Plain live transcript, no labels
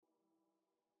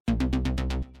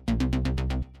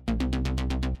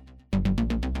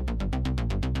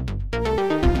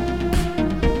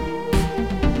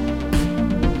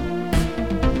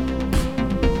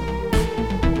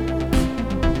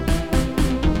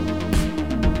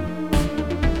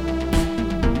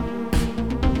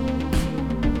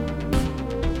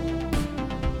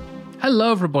Hello,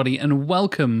 everybody, and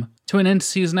welcome to an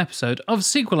end-season episode of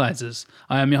Sequelizers.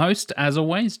 I am your host, as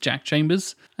always, Jack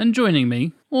Chambers, and joining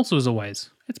me, also as always,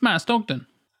 it's Matt Stogden.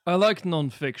 I like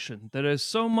non-fiction. There is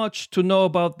so much to know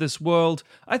about this world.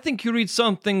 I think you read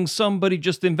something, somebody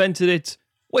just invented it.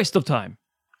 Waste of time.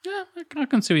 Yeah, I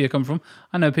can see where you come from.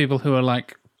 I know people who are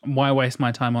like, why waste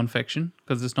my time on fiction?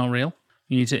 Because it's not real.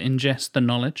 You need to ingest the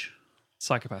knowledge.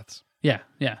 Psychopaths. Yeah.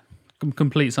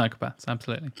 Complete psychopaths,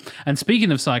 absolutely. And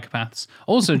speaking of psychopaths,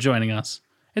 also joining us,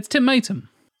 it's Tim Matum.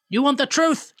 You want the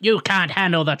truth? You can't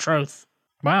handle the truth.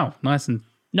 Wow, nice and...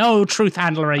 No truth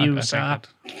handler are you, sir.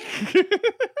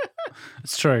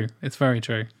 It's true. It's very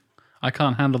true. I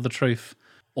can't handle the truth.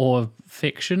 Or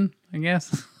fiction, I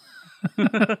guess.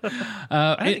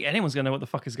 I don't think anyone's going to know what the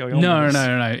fuck is going on.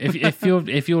 No.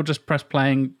 If you're just press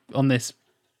playing on this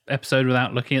episode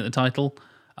without looking at the title,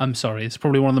 I'm sorry. It's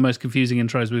probably one of the most confusing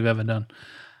intros we've ever done.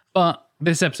 But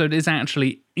this episode is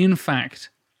actually, in fact,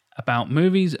 about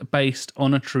movies based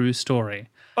on a true story.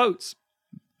 Boats.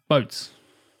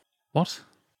 What?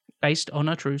 Based on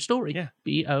a true story. Yeah.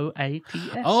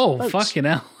 B-O-A-T-S. Oh, Boats. fucking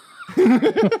hell. What?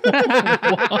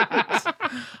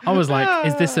 I was like,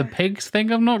 is this a pigs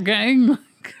thing I'm not getting?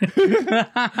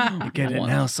 You get it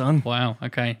now, son. Wow,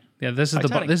 okay. Yeah, this is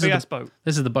Titanic, boat.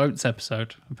 This is the boats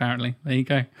episode, apparently. There you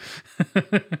go.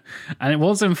 And it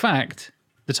was, in fact,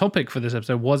 the topic for this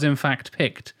episode was, in fact,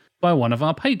 picked by one of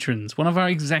our patrons, one of our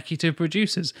executive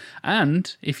producers.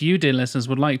 And if you, dear listeners,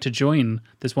 would like to join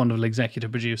this wonderful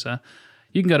executive producer,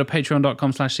 you can go to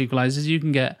patreon.com/sequelizers. You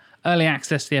can get early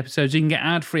access to the episodes. You can get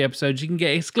ad-free episodes. You can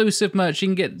get exclusive merch. You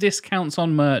can get discounts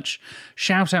on merch,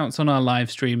 shout-outs on our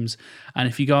live streams. And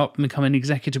if you go up and become an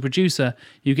executive producer,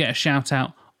 you get a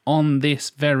shout-out on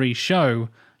this very show,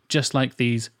 just like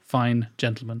these fine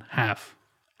gentlemen have.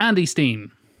 Andy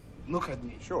Steen. Look at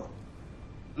me, sure.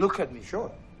 Look at me,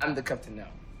 sure. I'm the captain now.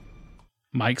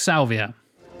 Mike Salvia.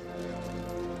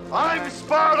 I'm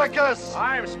Spartacus!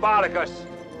 I'm Spartacus.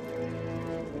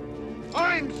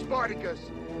 I'm Spartacus!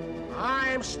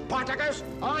 I'm Spartacus.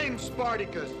 I'm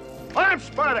Spartacus! I'm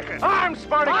Spartacus. I'm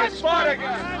Spartacus.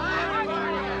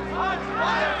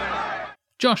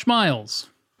 Josh Miles.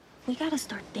 We gotta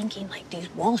start thinking like these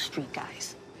Wall Street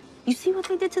guys. You see what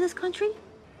they did to this country?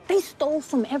 They stole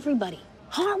from everybody.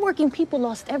 Hardworking people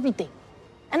lost everything.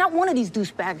 And not one of these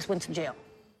douchebags went to jail.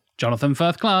 Jonathan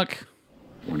Firth Clark.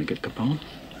 Want to get Capone?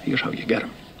 Here's how you get him.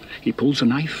 He pulls a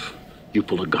knife, you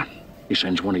pull a gun. He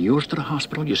sends one of yours to the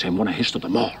hospital, you send one of his to the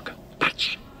morgue.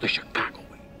 That's the Chicago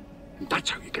way. And that's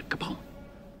how you get Capone.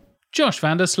 Josh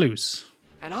Van Der Sluis.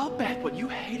 And I'll bet what you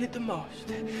hated the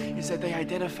most is that they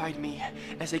identified me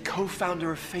as a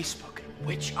co-founder of Facebook,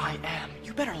 which I am.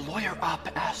 You better lawyer up,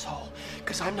 asshole,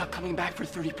 because I'm not coming back for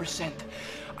 30%.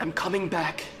 I'm coming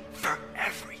back for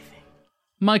everything.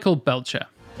 Michael Belcher.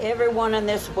 Everyone in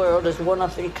this world is one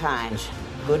of three kinds.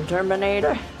 Good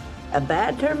Terminator, a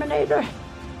bad Terminator,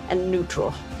 and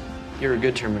neutral. You're a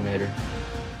good Terminator.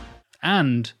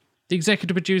 And the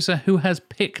executive producer who has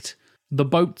picked the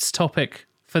boats topic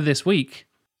for this week,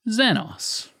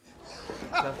 Xenos.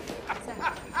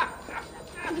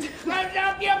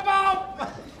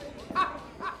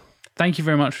 Thank you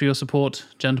very much for your support,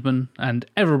 gentlemen, and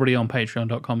everybody on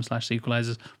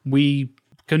patreon.com/sequelizers. We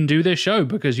can do this show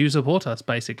because you support us,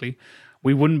 basically.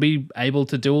 We wouldn't be able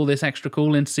to do all this extra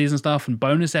cool interseason stuff and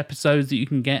bonus episodes that you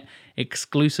can get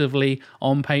exclusively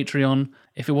on Patreon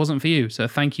if it wasn't for you. So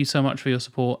thank you so much for your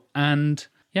support. And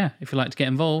yeah, if you'd like to get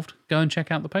involved, go and check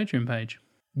out the Patreon page.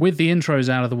 With the intros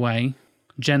out of the way,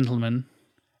 gentlemen,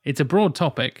 it's a broad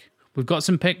topic. We've got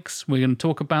some picks. We're going to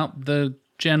talk about the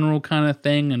general kind of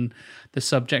thing and the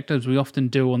subject, as we often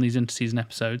do on these interseason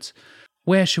episodes.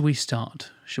 Where should we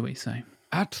start, shall we say?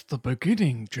 At the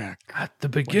beginning, Jack. At the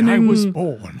beginning when I was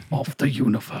born. of the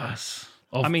universe,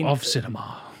 of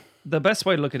cinema. The best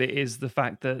way to look at it is the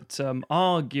fact that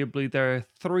arguably there are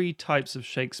three types of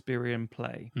Shakespearean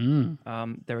play.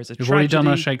 There is a We've tragedy. already done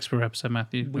our Shakespeare episode,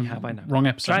 Matthew. We have, I know. Wrong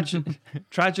episode.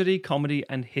 Tragedy, comedy,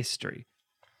 and history.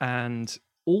 And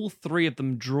all three of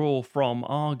them draw from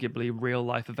arguably real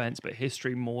life events, but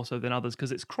history more so than others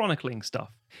because it's chronicling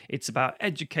stuff. It's about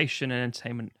education and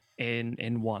entertainment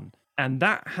in one. And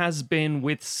that has been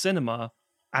with cinema,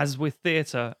 as with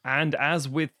theatre, and as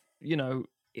with,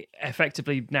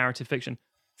 effectively narrative fiction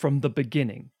from the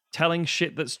beginning. Telling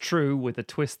shit that's true with a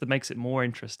twist that makes it more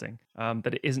interesting.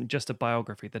 That it isn't just a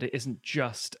biography, that it isn't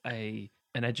just an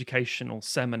educational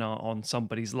seminar on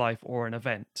somebody's life or an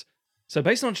event. So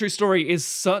based on a true story is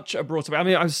such a broad topic. I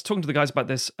mean, I was talking to the guys about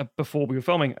this before we were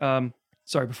filming,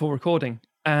 before recording,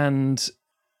 and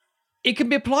it can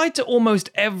be applied to almost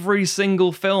every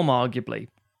single film, arguably.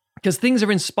 because things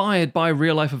are inspired by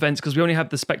real life events because we only have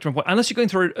the spectrum of unless you're going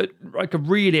through a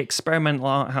really experimental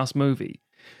art house movie.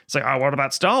 It's like, oh, what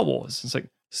about Star Wars? It's like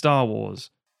Star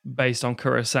Wars based on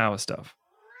Kurosawa stuff,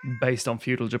 based on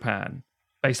feudal Japan,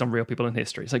 based on real people in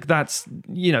history. It's like that's,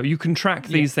 you can track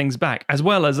these things back, as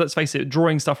well as, let's face it,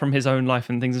 drawing stuff from his own life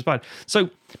and things inspired. So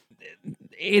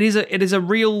it is a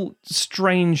real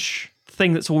strange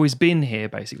thing that's always been here,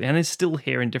 basically, and is still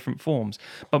here in different forms.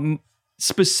 But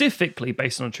specifically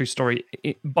based on a true story,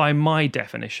 by my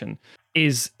definition,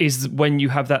 is when you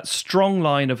have that strong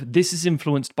line of this is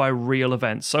influenced by real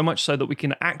events, so much so that we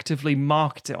can actively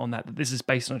market it on that this is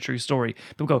based on a true story.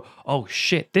 People go, oh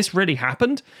shit, this really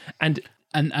happened? And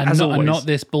not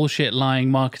this bullshit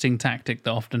lying marketing tactic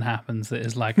that often happens that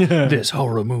is like, this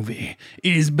horror movie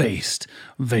is based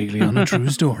vaguely on a true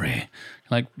story.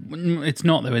 Like, it's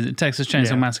not though, is it? Texas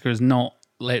Chainsaw Massacre is not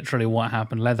literally what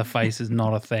happened. Leatherface is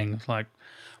not a thing. It's like,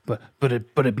 but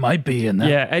it might be in there.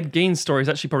 Yeah, Ed Gein's story is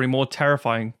actually probably more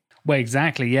terrifying. Well,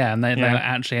 exactly, yeah. And they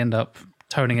actually end up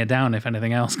toning it down, if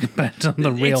anything else, compared to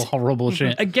the real horrible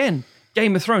shit. Again,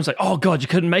 Game of Thrones, like, oh God, you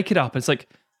couldn't make it up. It's like,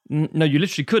 no, you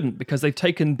literally couldn't, because they've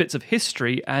taken bits of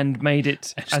history and made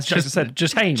it, as Jackson said,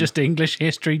 tame. Just English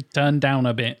history turned down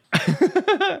a bit.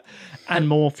 and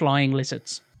more flying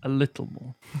lizards. A little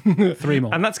more. 3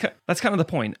 more. And that's kind of the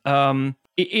point.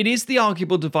 It is the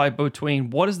arguable divide between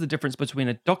what is the difference between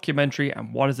a documentary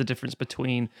and what is the difference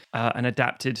between an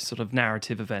adapted sort of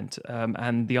narrative event.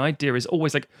 And the idea is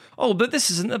always like, oh, but this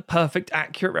isn't a perfect,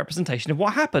 accurate representation of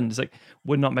what happened. It's like,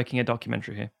 we're not making a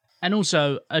documentary here. And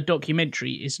also, a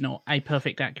documentary is not a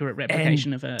perfect, accurate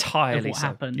replication of what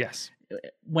happened. Yes.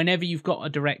 Whenever you've got a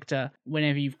director,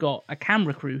 whenever you've got a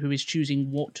camera crew who is choosing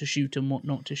what to shoot and what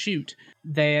not to shoot,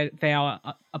 they are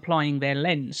applying their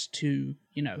lens to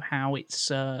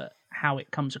how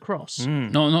it comes across.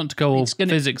 Not to go all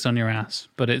physics on your ass,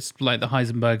 but it's like the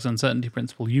Heisenberg's uncertainty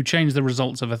principle. You change the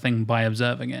results of a thing by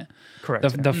observing it.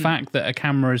 Correct. The fact that a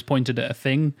camera is pointed at a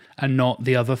thing and not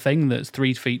the other thing that's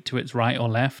 3 feet to its right or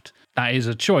left, that is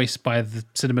a choice by the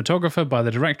cinematographer, by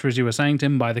the director, as you were saying,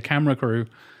 Tim, by the camera crew,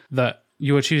 that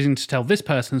you are choosing to tell this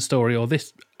person's story or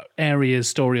this area's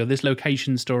story or this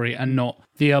location's story and not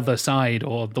the other side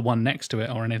or the one next to it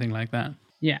or anything like that.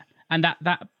 Yeah, and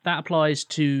that applies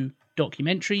to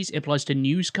documentaries, it applies to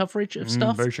news coverage of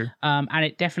stuff. Very true. And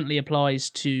it definitely applies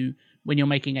to when you're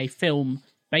making a film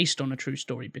based on a true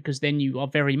story, because then you are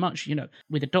very much,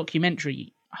 with a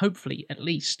documentary, hopefully at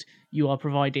least, you are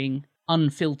providing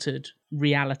unfiltered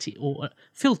reality, or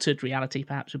filtered reality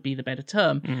perhaps would be the better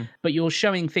term, but you're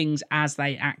showing things as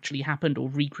they actually happened or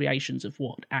recreations of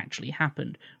what actually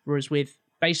happened. Whereas with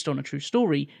based on a true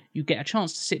story, you get a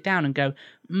chance to sit down and go,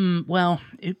 well,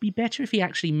 it'd be better if he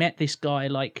actually met this guy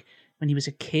like when he was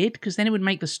a kid, because then it would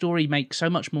make the story make so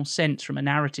much more sense from a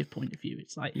narrative point of view.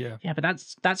 It's like, yeah, but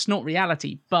that's not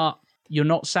reality. But you're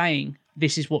not saying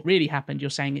this is what really happened. You're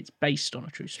saying it's based on a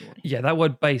true story. Yeah, that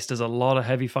word based does a lot of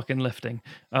heavy fucking lifting.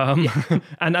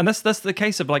 And that's the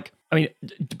case of, like, I mean,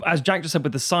 as Jack just said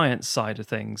with the science side of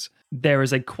things, there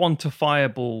is a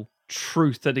quantifiable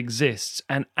truth that exists,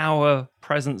 and our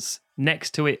presence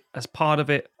next to it, as part of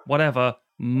it, whatever,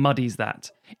 muddies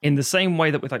that. In the same way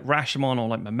that with like Rashomon or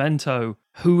like Memento,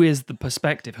 who is the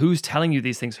perspective? Who's telling you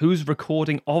these things? Who's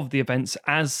recording of the events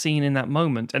as seen in that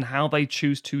moment, and how they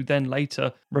choose to then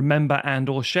later remember and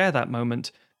or share that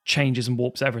moment changes and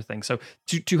warps everything. So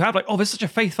to have like, oh, this is such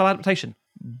a faithful adaptation.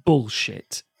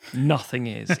 Bullshit. Nothing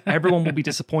is. Everyone will be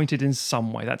disappointed in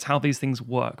some way. That's how these things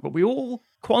work. But we all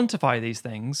quantify these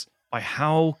things by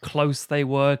how close they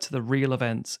were to the real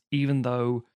events, even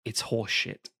though it's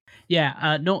horseshit.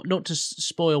 Yeah, not to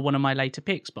spoil one of my later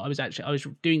picks, but I was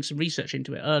doing some research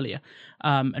into it earlier,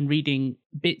 and reading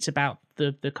bits about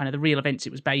the kind of the real events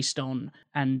it was based on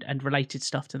and related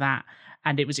stuff to that.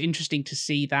 And it was interesting to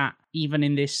see that even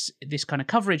in this kind of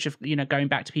coverage of, going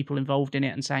back to people involved in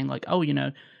it and saying like, oh,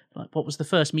 like, what was the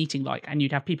first meeting like? And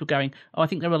you'd have people going, oh, I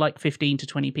think there were like 15 to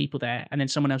 20 people there. And then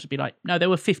someone else would be like, no, there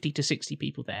were 50 to 60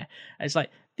 people there. And it's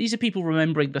like, these are people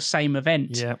remembering the same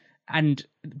event. Yeah. And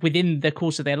within the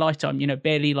course of their lifetime,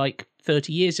 barely like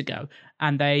 30 years ago.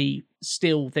 And there's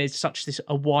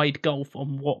a wide gulf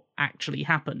on what actually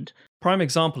happened. Prime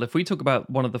example, if we talk about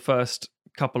one of the first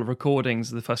couple of recordings,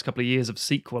 the first couple of years of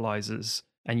Sequelizers,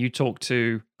 and you talk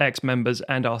to ex-members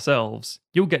and ourselves,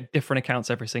 you'll get different accounts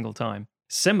every single time.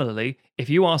 Similarly, if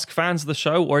you ask fans of the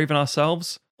show or even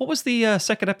ourselves, what was the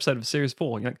second episode of Series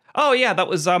 4? You're like, oh yeah, that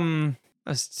was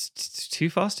That's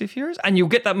too fast, too furious, and you'll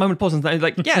get that moment of pause and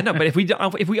like, yeah, no, but if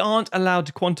we aren't allowed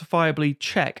to quantifiably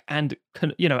check and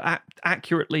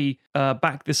accurately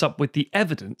back this up with the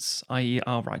evidence, i.e.,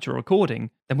 our right to recording,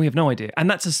 then we have no idea,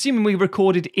 and that's assuming we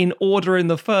recorded in order in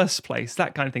the first place.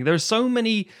 That kind of thing. There are so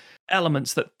many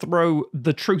elements that throw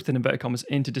the truth in inverted commas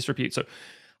into disrepute. So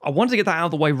I wanted to get that out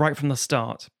of the way right from the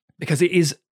start because it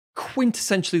is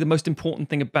quintessentially the most important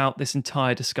thing about this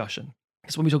entire discussion.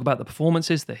 Because when we talk about the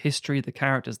performances, the history, the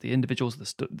characters, the individuals,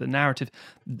 the narrative,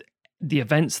 the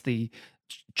events, the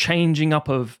changing up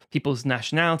of people's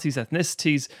nationalities,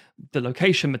 ethnicities, the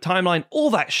location, the timeline,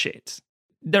 all that shit.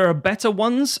 There are better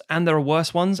ones and there are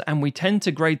worse ones, and we tend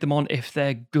to grade them on if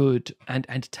they're good and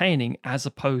entertaining as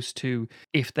opposed to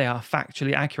if they are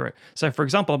factually accurate. So, for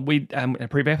example, we in a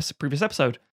previous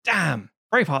episode, damn,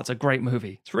 Braveheart's a great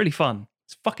movie. It's really fun.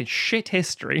 It's fucking shit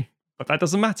history. But that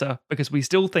doesn't matter because we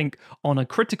still think on a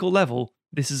critical level,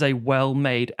 this is a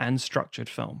well-made and structured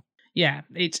film. Yeah,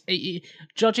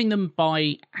 judging them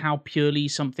by how purely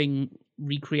something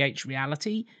recreates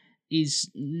reality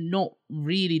is not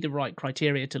really the right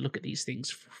criteria to look at these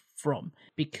things from,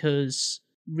 because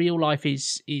real life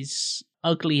is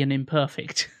ugly and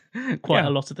imperfect quite a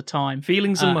lot of the time.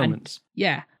 Feelings and moments.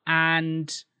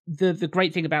 And the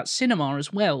great thing about cinema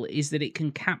as well is that it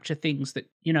can capture things that,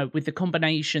 with the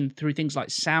combination through things like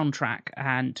soundtrack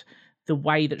and the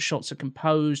way that shots are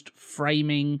composed,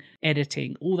 framing,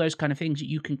 editing, all those kind of things,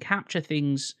 you can capture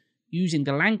things using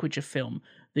the language of film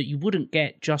that you wouldn't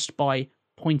get just by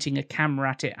pointing a camera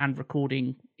at it and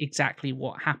recording exactly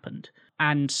what happened.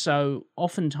 And so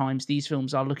oftentimes these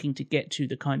films are looking to get to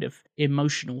the kind of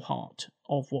emotional heart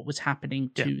of what was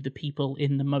happening to the people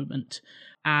in the moment.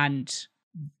 And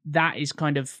that is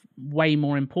kind of way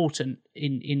more important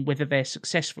in whether they're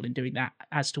successful in doing that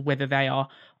as to whether they are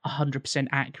 100%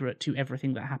 accurate to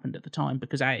everything that happened at the time,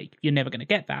 because A, you're never going to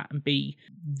get that, and B,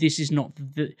 this is not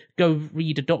go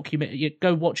read a document,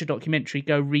 go watch a documentary,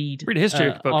 go read a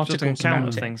history book, articles just account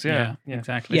of things. Yeah,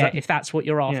 exactly. Yeah, if that's what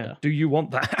you're after. Yeah. Do you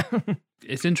want that?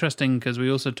 It's interesting because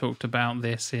we also talked about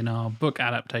this in our book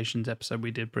adaptations episode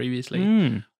we did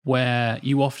previously, where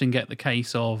you often get the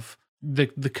case of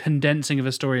the condensing of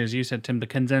a story, as you said, Tim, the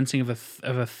condensing of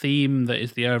a theme that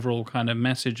is the overall kind of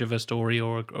message of a story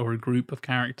or a group of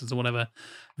characters or whatever,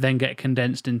 then get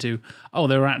condensed into,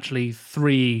 there were actually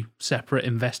 3 separate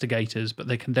investigators, but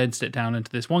they condensed it down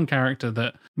into this one character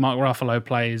that Mark Ruffalo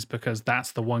plays because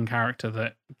that's the one character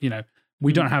that,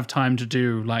 we don't have time to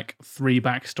do like 3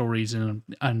 backstories in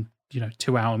an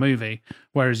 2-hour movie,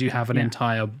 whereas you have an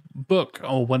entire book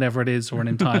or whatever it is, or an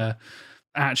entire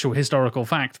actual historical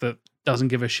fact that doesn't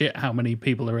give a shit how many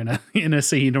people are in a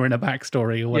scene or in a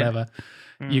backstory or whatever.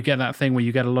 You get that thing where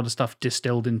you get a lot of stuff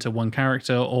distilled into one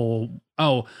character, or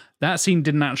that scene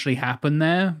didn't actually happen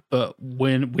there, but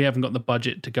when we haven't got the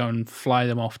budget to go and fly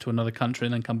them off to another country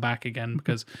and then come back again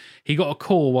because he got a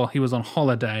call while he was on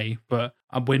holiday, but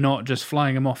we're not just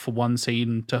flying him off for one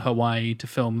scene to Hawaii to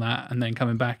film that and then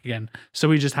coming back again. So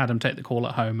we just had him take the call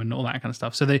at home and all that kind of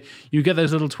stuff. So you get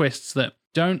those little twists that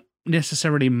don't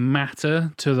necessarily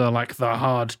matter to the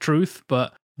hard truth,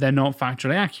 but they're not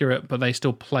factually accurate, but they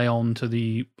still play on to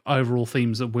the overall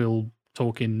themes that we'll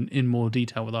talk in more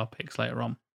detail with our picks later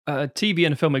on. A TV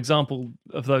and a film example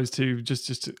of those two,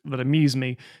 just that amuse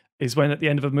me, is when at the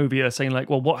end of a movie they're saying like,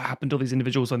 well, what happened to all these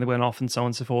individuals when they went off and so on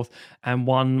and so forth. And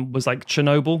one was like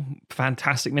Chernobyl,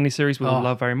 fantastic miniseries we all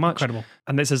love very much. Incredible.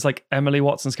 And this is like Emily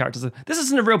Watson's character. This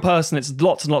isn't a real person. It's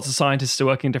lots and lots of scientists who are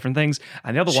working in different things.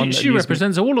 And the other one... She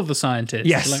represents all of the scientists.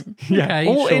 Yes. Okay,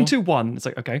 all sure. into one. It's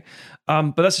like, okay.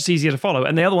 But that's just easier to follow.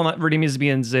 And the other one that really amuses me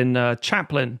is in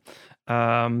Chaplin,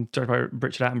 directed by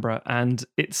Richard Attenborough, and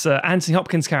it's Anthony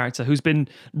Hopkins' character who's been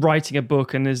writing a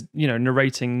book and is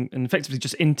narrating and effectively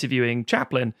just interviewing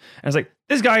Chaplin, and it's like,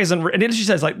 this guy isn't and it literally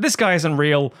says like, this guy isn't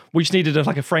real, we just needed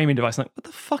a framing device. I'm like, what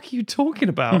the fuck are you talking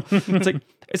about? it's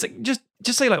like just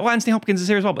say like, Anthony Hopkins is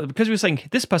here as well, but because we were saying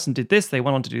this person did this, they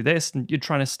went on to do this, and you're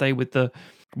trying to stay with the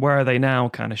where are they now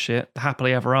kind of shit, the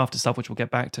happily ever after stuff, which we'll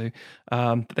get back to,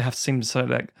 but they have to seem so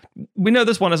like, we know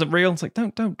this one isn't real. It's like,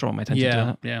 don't draw my attention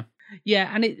to that.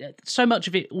 Yeah, and so much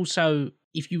of it also,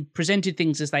 if you presented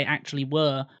things as they actually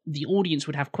were, the audience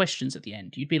would have questions at the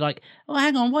end. You'd be like, "Oh,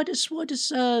 hang on, why does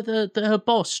her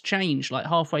boss change like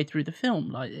halfway through the film?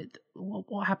 Like,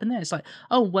 what happened there? It's like,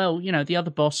 oh, well, the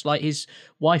other boss, like his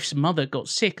wife's mother got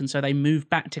sick, and so they moved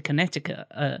back to Connecticut,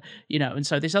 and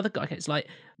so this other guy, it's like,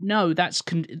 no, that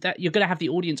you're going to have the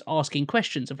audience asking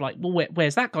questions of like, well,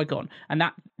 where's that guy gone? And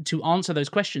that, to answer those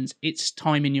questions, it's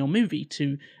time in your movie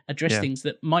to address things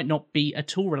that might not be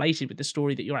at all related with the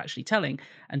story that you're actually telling.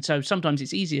 And so sometimes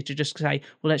it's easier to just say,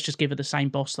 well, let's just give her the same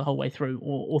boss the whole way through,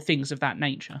 or things of that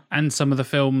nature. And some of the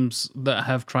films that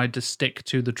have tried to stick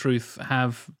to the truth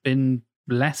have been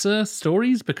lesser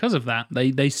stories because of that.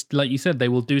 They like you said, they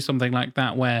will do something like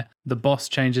that where the boss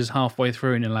changes halfway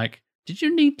through and you're like, did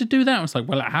you need to do that? It's like,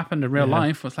 well, it happened in real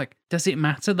life. It's like, does it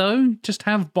matter though? Just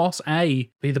have boss A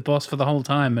be the boss for the whole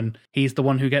time and he's the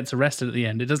one who gets arrested at the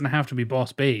end. It doesn't have to be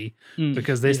boss B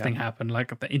because this thing happened.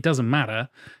 Like, it doesn't matter.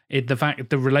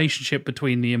 The relationship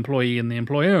between the employee and the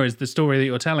employer is the story that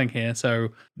you're telling here. So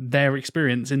their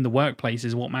experience in the workplace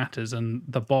is what matters. And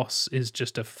the boss is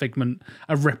just a figment,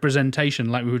 a representation,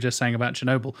 like we were just saying about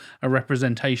Chernobyl, a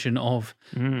representation of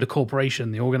the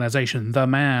corporation, the organization, the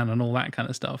man, and all that kind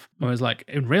of stuff. Whereas like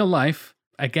in real life,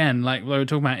 again, like we were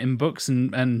talking about in books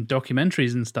and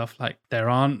documentaries and stuff, like there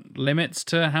aren't limits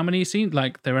to how many scenes,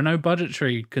 like there are no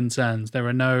budgetary concerns. There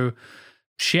are no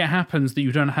shit happens that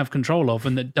you don't have control of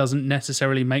and that doesn't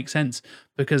necessarily make sense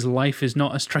because life is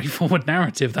not a straightforward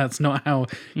narrative. That's not how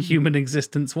human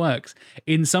existence works.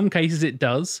 In some cases it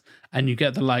does, and you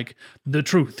get the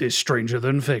truth is stranger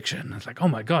than fiction. It's like, oh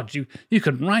my God, you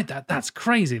couldn't write that. That's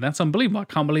crazy. That's unbelievable. I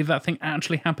can't believe that thing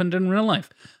actually happened in real life.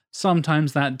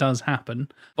 Sometimes that does happen,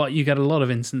 but you get a lot of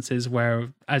instances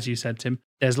where, as you said, Tim,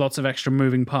 there's lots of extra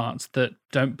moving parts that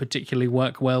don't particularly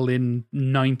work well in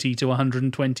 90 to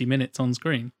 120 minutes on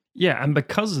screen. Yeah, and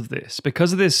because of this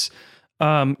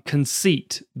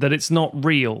conceit that it's not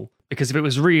real, because if it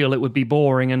was real, it would be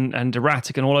boring and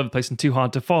erratic and all over the place and too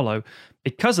hard to follow.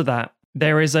 Because of that,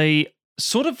 there is a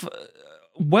sort of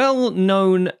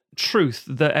well-known truth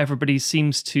that everybody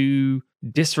seems to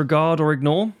disregard or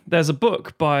ignore. There's a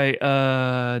book by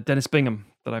Dennis Bingham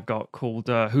that I've got called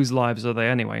Whose Lives Are They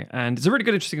Anyway? And it's a really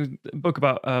good, interesting book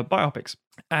about biopics.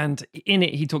 And in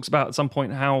it, he talks about at some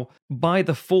point how by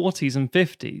the 40s and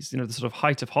 50s, the sort of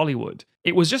height of Hollywood,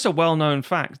 it was just a well-known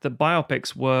fact that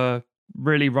biopics were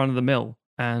really run-of-the-mill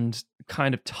and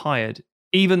kind of tired,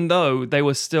 even though they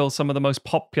were still some of the most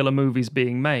popular movies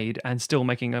being made and still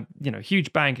making a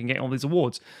huge bank and getting all these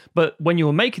awards. But when you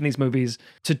were making these movies,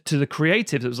 to the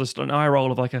creatives, it was just an eye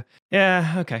roll of like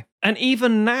yeah, okay. And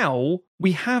even now,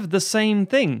 we have the same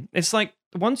thing. It's like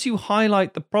once you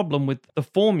highlight the problem with the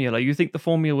formula, you think the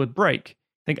formula would break.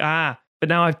 Think, but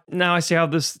now I see how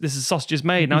this sausage is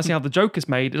made. Now I see how the joke is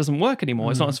made. It doesn't work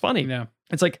anymore. It's not as funny. Yeah.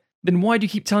 It's like, then why do you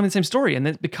keep telling the same story? And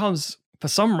it's because for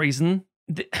some reason,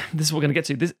 this is what we're going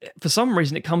to get to. For some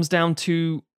reason, it comes down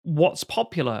to what's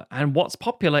popular, and what's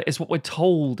popular is what we're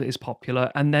told is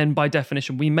popular, and then by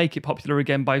definition, we make it popular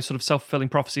again by sort of self-fulfilling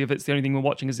prophecy of it's the only thing we're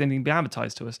watching, is the only thing being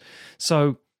advertised to us.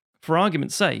 So, for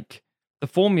argument's sake, the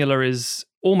formula is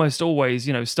almost always,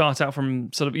 start out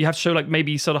from sort of, you have to show like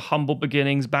maybe sort of humble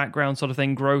beginnings, background sort of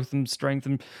thing, growth and strength,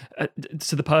 and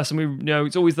to the person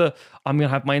it's always I'm going to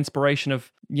have my inspiration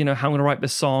of, how I'm going to write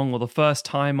this song, or the first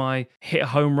time I hit a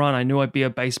home run, I knew I'd be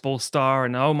a baseball star,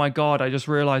 and oh my God, I just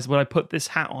realized when I put this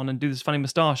hat on and do this funny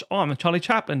mustache, I'm a Charlie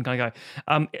Chaplin kind of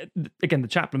guy. Again, the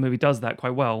Chaplin movie does that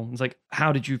quite well. It's like,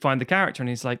 how did you find the character? And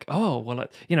he's like, oh, well,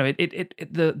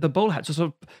 the bowler hat just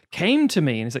sort of came to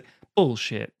me, and he's like,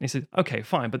 bullshit. And he said, okay,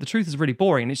 fine, but the truth is really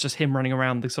boring, and it's just him running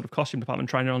around the sort of costume department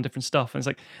trying it on different stuff. And it's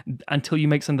like, until you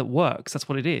make something that works, that's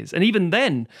what it is. And even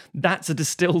then, that's a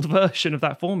distilled version of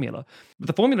that formula. But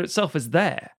the formula itself is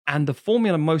there, and the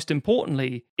formula, most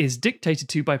importantly, is dictated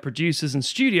to by producers and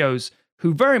studios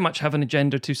who very much have an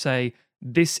agenda to say,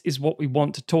 this is what we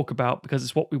want to talk about because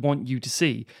it's what we want you to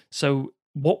see. So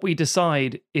what we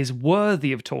decide is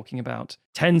worthy of talking about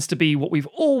tends to be what we've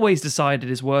always decided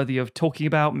is worthy of talking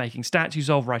about, making statues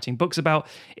of, writing books about.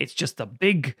 It's just the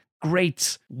big,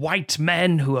 great white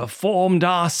men who have formed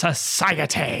our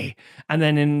society. And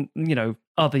then in,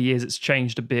 other years it's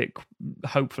changed a bit,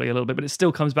 hopefully a little bit, but it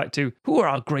still comes back to who are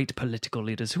our great political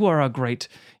leaders? Who are our great,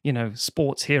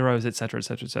 sports heroes, etc.,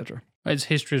 etc., etc. It's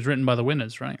history is written by the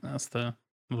winners, right? That's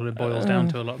what it boils down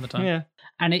to a lot of the time. Yeah.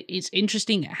 And it's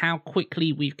interesting how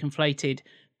quickly we've conflated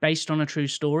based on a true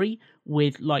story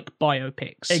with like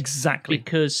biopics. Exactly.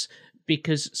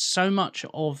 Because so much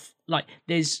of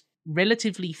there's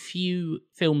relatively few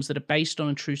films that are based on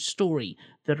a true story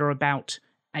that are about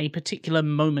a particular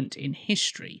moment in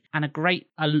history, and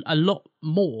a lot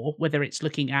more, whether it's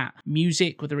looking at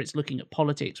music, whether it's looking at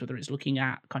politics, whether it's looking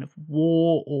at kind of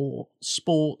war or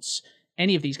sports,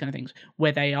 any of these kind of things,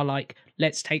 where they are like,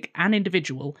 let's take an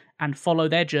individual and follow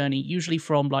their journey, usually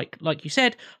from like you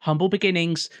said, humble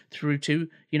beginnings through to,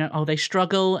 they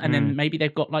struggle, and then maybe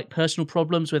they've got like personal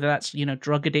problems, whether that's,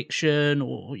 drug addiction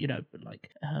or,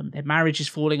 their marriage is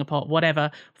falling apart, whatever,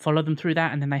 follow them through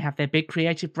that, and then they have their big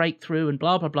creative breakthrough and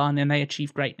blah, blah, blah, and then they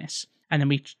achieve greatness. And then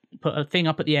we put a thing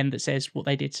up at the end that says what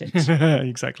they did since.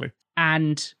 Exactly.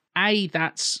 And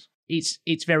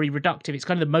it's very reductive. It's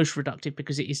kind of the most reductive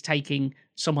because it is taking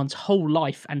someone's whole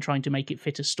life and trying to make it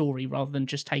fit a story rather than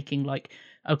just taking like,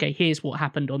 okay, here's what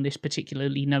happened on this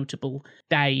particularly notable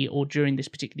day or during this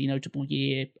particularly notable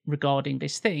year regarding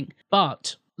this thing.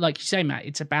 But like you say, Matt,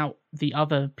 it's about the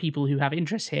other people who have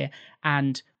interests here.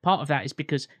 And part of that is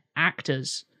because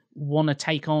actors want to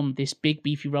take on this big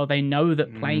beefy role. They know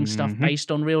that playing stuff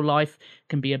based on real life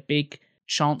can be a big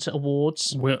chance at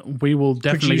awards. We will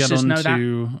definitely get on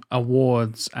to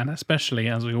awards, and especially,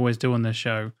 as we always do on this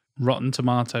show, Rotten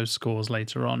Tomatoes scores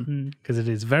later on, because it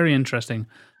is very interesting.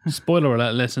 Spoiler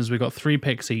alert, listeners, we've got 3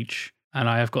 picks each, and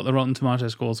I have got the Rotten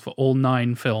Tomatoes scores for all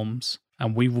 9 films,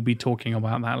 and we will be talking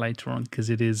about that later on, because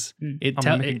it is... I'm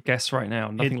going to guess right now,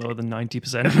 nothing lower than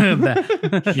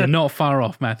 90%. You're not far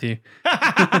off, Matthew.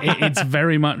 It's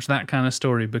very much that kind of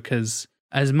story, because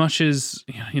as much as,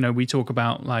 we talk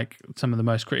about like some of the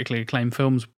most critically acclaimed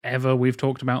films ever we've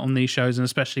talked about on these shows, and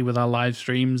especially with our live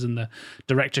streams and the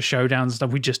director showdowns and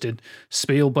stuff, we just did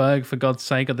Spielberg, for God's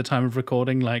sake, at the time of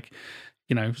recording, like,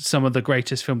 some of the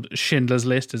greatest films. Schindler's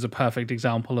List is a perfect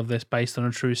example of this, based on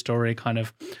a true story, kind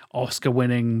of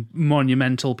Oscar-winning,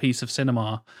 monumental piece of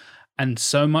cinema. And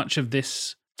so much of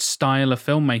this style of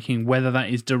filmmaking, whether that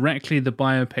is directly the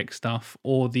biopic stuff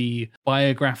or the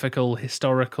biographical,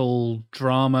 historical,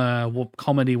 drama,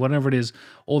 comedy, whatever it is,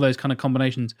 all those kind of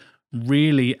combinations,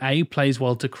 really plays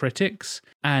well to critics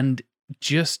and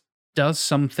just does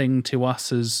something to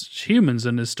us as humans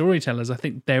and as storytellers. I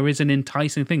think there is an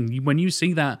enticing thing when you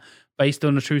see that based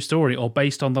on a true story or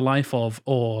based on the life of,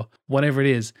 or whatever it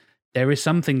is. There is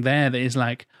something there that is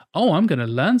like, oh, I'm going to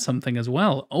learn something as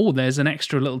well. Oh, there's an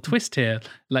extra little twist here.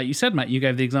 Like you said, Matt, you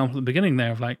gave the example at the beginning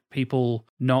there of like people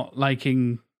not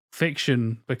liking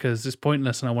fiction because it's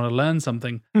pointless and I want to learn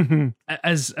something.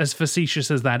 As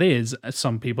facetious as that is,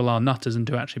 some people are nutters and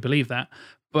do actually believe that.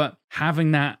 But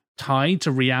having that tied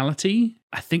to reality,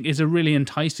 I think is a really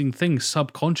enticing thing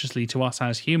subconsciously to us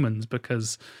as humans,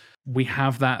 because we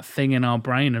have that thing in our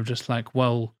brain of just like,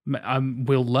 well,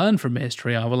 we'll learn from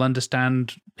history. I will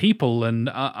understand people and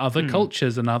other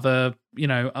cultures and other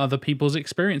people's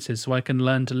experiences, so I can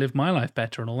learn to live my life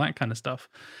better and all that kind of stuff.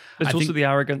 It's also the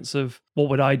arrogance of, what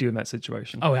would I do in that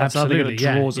situation? Oh, that's absolutely.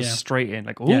 That draws us straight in.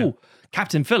 Like, oh,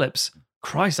 Captain Phillips.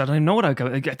 Christ, I don't even know what I'd go.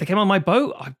 If they came on my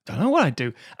boat, I don't know what I'd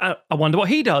do. I wonder what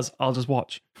he does. I'll just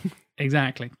watch.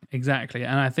 Exactly.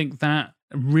 And I think that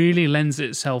really lends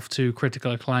itself to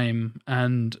critical acclaim.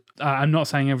 And I'm not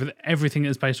saying everything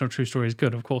that's based on a true story is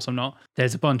good. Of course, I'm not.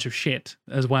 There's a bunch of shit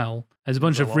as well. There's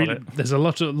a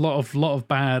lot of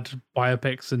bad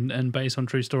biopics and based on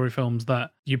true story films that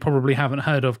you probably haven't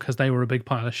heard of because they were a big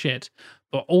pile of shit.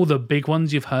 But all the big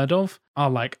ones you've heard of are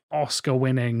like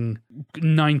Oscar-winning,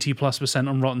 90+%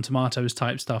 on Rotten Tomatoes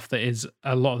type stuff. That is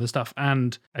a lot of the stuff.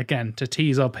 And again, to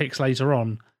tease our picks later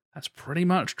on, that's pretty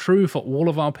much true for all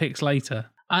of our picks later.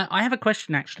 I have a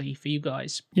question actually for you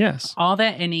guys. Yes. Are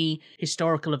there any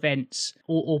historical events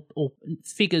or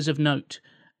figures of note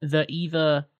that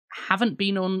either haven't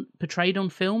been portrayed on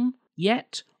film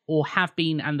yet, or have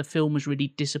been and the film was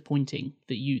really disappointing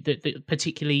that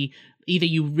particularly either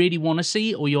you really want to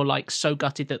see, or you're like so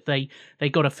gutted that they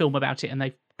got a film about it and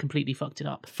they completely fucked it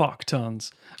up? Fuck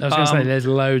tons. I was going to say there's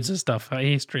loads of stuff.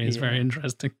 History is very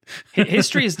interesting.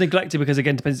 History is neglected because,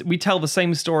 again, depends. We tell the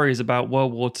same stories about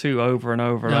World War II over and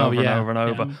over and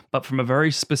over, but from a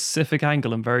very specific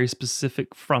angle and very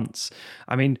specific fronts.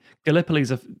 I mean, Gallipoli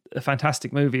is a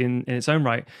fantastic movie in its own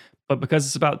right, but because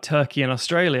it's about Turkey and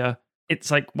Australia, it's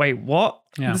like, wait, what?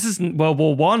 Yeah. This isn't World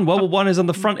War One. World War One is on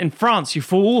the front in France, you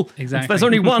fool. Exactly. There's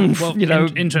only one,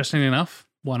 Interestingly enough,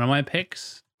 one of my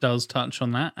picks does touch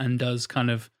on that and does kind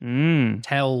of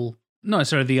tell, not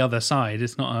necessarily the other side.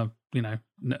 It's not a,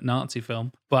 Nazi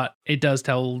film, but it does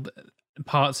tell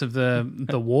parts of the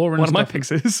war and one stuff. Of my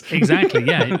picks is. Exactly,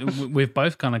 yeah. We've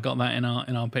both kind of got that in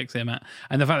our picks here, Matt.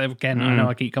 And the fact that, again, I know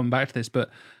I keep coming back to this, but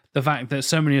the fact that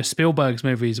so many of Spielberg's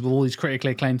movies with all these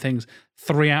critically acclaimed things,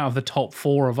 3 out of the top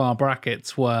 4 of our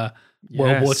brackets were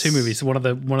World War II movies. So one of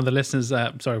the listeners,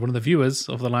 one of the viewers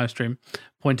of the live stream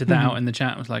pointed that out in the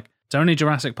chat. It was like, it's only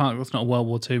Jurassic Park that's not a World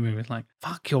War II movie. It's like,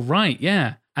 fuck, you're right,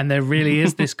 yeah. And there really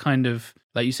is this kind of,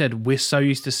 like you said, we're so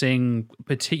used to seeing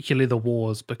particularly the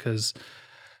wars because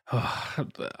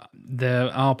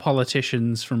There are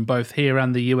politicians from both here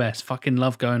and the US fucking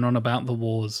love going on about the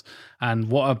wars and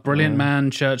what a brilliant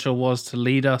man Churchill was to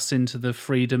lead us into the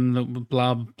freedom, the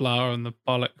blah blah, and the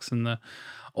bollocks and the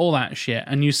all that shit.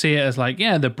 And you see it as like,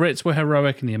 yeah, the Brits were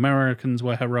heroic and the Americans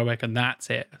were heroic, and that's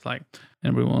it. It's like,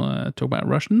 anybody want to talk about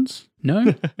Russians?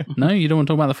 No, no, you don't want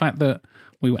to talk about the fact that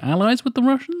we were allies with the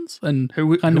Russians and who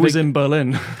was in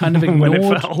Berlin, kind of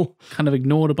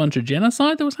ignored a bunch of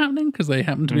genocide that was happening because they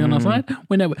happened to be on our side.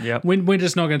 We're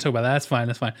just not going to talk about that. That's fine.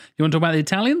 That's fine. You want to talk about the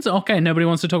Italians? Okay, nobody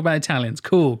wants to talk about Italians.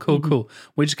 Cool.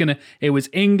 We're just gonna. It was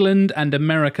England and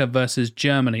America versus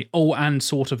Germany. Oh, and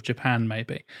sort of Japan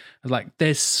maybe. It's like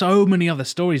there's so many other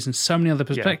stories and so many other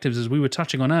perspectives as we were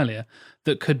touching on earlier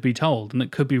that could be told and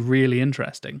that could be really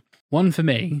interesting. One for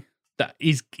me that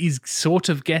is sort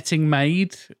of getting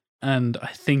made, and I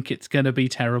think it's going to be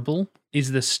terrible,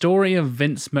 is the story of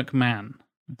Vince McMahon.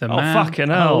 Fucking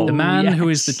hell. The man who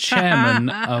is the chairman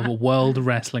of World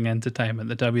Wrestling Entertainment,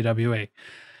 the WWE.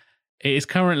 It is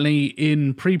currently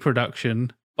in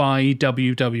pre-production by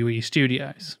WWE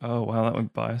Studios. Oh, wow, that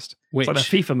went biased. Which, it's like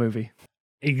a FIFA movie.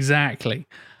 Exactly.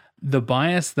 The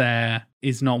bias there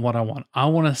is not what I want. I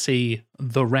want to see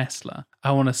the wrestler.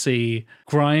 I want to see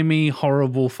grimy,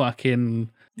 horrible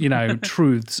fucking,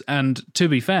 truths. And to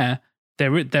be fair,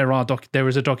 there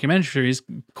is a documentary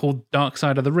called Dark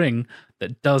Side of the Ring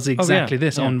that does exactly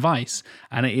this on Vice.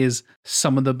 And it is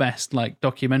some of the best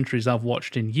documentaries I've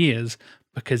watched in years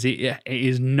because it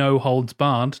is no holds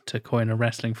barred, to coin a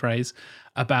wrestling phrase,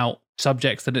 about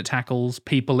subjects that it tackles,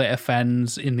 people it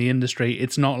offends in the industry.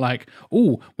 It's not like,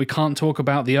 oh, we can't talk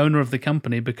about the owner of the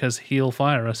company because he'll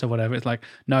fire us or whatever. It's like,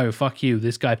 no, fuck you.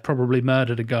 This guy probably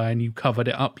murdered a guy and you covered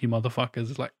it up, you motherfuckers.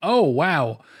 It's like, oh,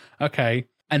 wow. Okay.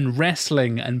 And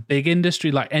wrestling and big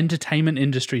industry, like entertainment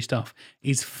industry stuff,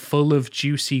 is full of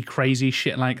juicy, crazy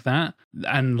shit like that.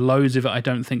 And loads of it I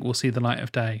don't think will see the light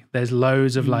of day. There's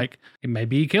loads of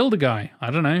maybe he killed a guy.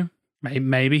 I don't know.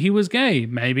 Maybe he was gay.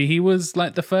 Maybe he was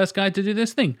like the first guy to do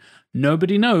this thing.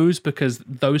 Nobody knows because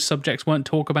those subjects weren't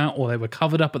talked about or they were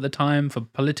covered up at the time for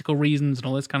political reasons and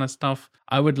all this kind of stuff.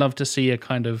 I would love to see a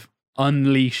kind of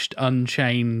unleashed,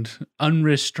 unchained,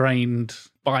 unrestrained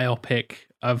biopic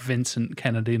of Vincent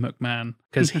Kennedy McMahon,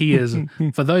 because he is,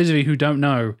 for those of you who don't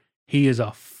know, he is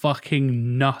a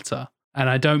fucking nutter. And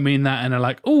I don't mean that in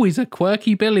a he's a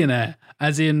quirky billionaire,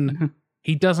 as in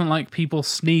he doesn't like people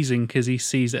sneezing because he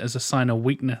sees it as a sign of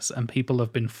weakness, and people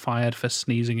have been fired for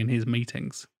sneezing in his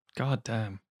meetings. God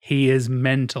damn. He is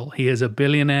mental. He is a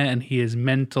billionaire and he is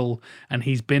mental, and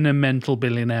he's been a mental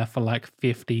billionaire for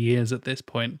 50 years at this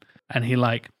point. And he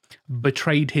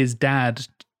betrayed his dad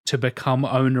to become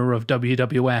owner of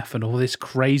WWF and all this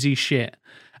crazy shit,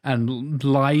 and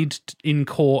lied in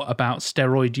court about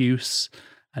steroid use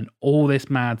and all this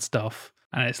mad stuff.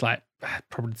 And it's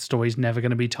probably the story's never going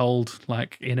to be told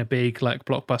in a big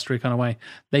blockbustery kind of way.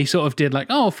 They sort of did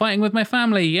fighting with my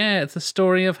family. Yeah, it's the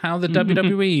story of how the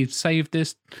WWE saved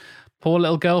this poor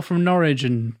little girl from Norwich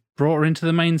and brought her into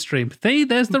the mainstream.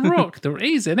 There's The Rock.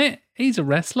 He's in it. He's a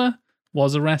wrestler.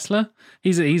 Was a wrestler.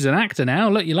 He's an actor now.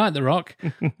 Look, you like The Rock.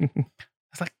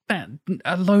 It's like that.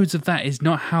 Loads of that is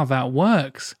not how that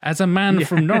works. As a man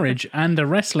from Norwich and a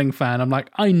wrestling fan, I'm like,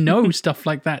 I know stuff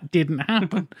like that didn't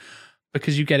happen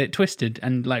because you get it twisted.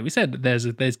 And like we said, there's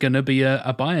going to be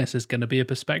a bias. There's going to be a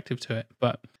perspective to it.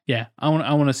 But yeah, I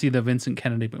want to see the Vincent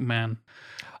Kennedy McMahon.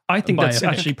 I think that's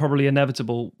actually probably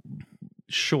inevitable.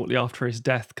 Shortly after his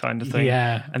death, kind of thing.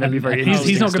 Yeah, and that'd be very interesting.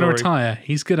 He's not going to retire.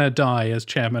 He's going to die as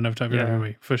chairman of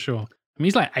WWE for sure. I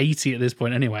mean, he's 80 at this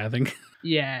point anyway, I think.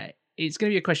 Yeah, it's going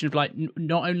to be a question of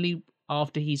not only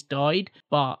after he's died,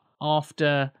 but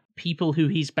after people who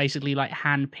he's basically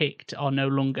handpicked are no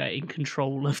longer in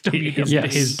control of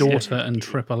WWE. His daughter and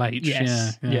Triple H.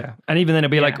 Yes. Yeah. And even then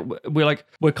it'd be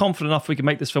we're confident enough we can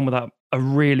make this film without a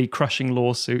really crushing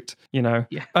lawsuit, Yeah.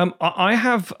 I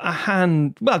have a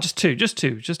hand, just two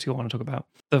I want to talk about.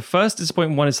 The first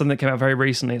disappointing one is something that came out very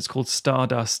recently. It's called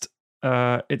Stardust.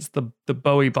 It's the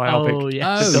Bowie biopic. Oh,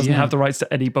 yes. It doesn't have the rights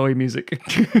to any Bowie music.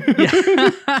 Who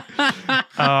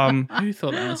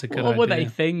thought that was a good idea? What were they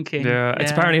thinking? Yeah,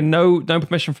 it's apparently no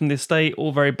permission from the estate,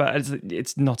 all very bad.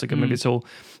 It's not a good movie at all.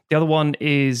 The other one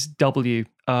is W, which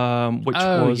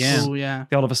was the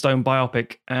Oliver Stone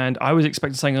biopic, and I was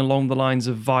expecting something along the lines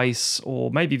of Vice, or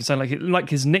maybe even something like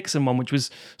his Nixon one, which was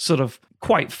sort of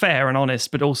quite fair and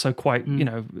honest, but also quite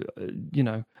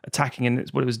attacking in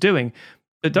what it was doing.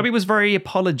 W was very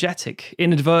apologetic,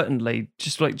 inadvertently.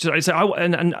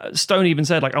 And Stone even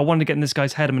said, I wanted to get in this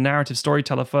guy's head. I'm a narrative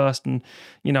storyteller first, and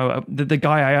the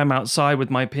guy I am outside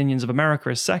with my opinions of America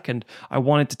is second. I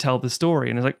wanted to tell the story,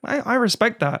 and it's I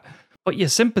respect that. but you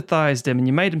sympathized him and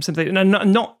you made him sympathetic. No,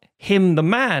 not him the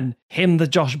man, him the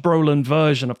Josh Brolin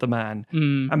version of the man.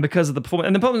 And because of the performance,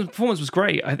 and the performance was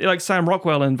great. I like Sam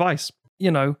Rockwell in Vice.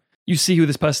 You know, you see who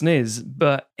this person is,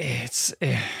 but it's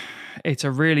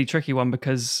a really tricky one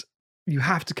because you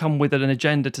have to come with an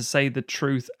agenda to say the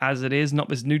truth as it is, not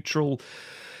this neutral,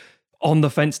 on the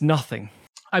fence, nothing.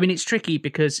 I mean, it's tricky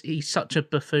because he's such a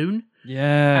buffoon.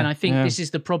 Yeah. And I think this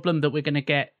is the problem that we're going to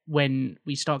get when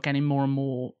we start getting more and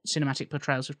more cinematic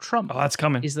portrayals of Trump. Oh, that's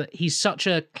coming. Is that he's such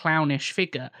a clownish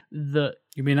figure that...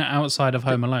 You mean outside of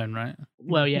Home Alone, right?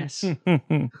 Well, yes.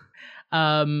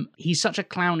 He's such a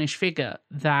clownish figure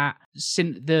that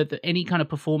any kind of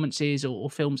performances or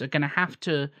films are going to have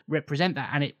to represent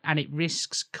that, and it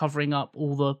risks covering up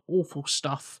all the awful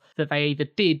stuff that they either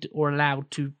did or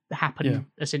allowed to happen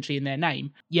essentially in their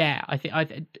name. Yeah, I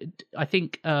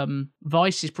think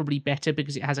Vice is probably better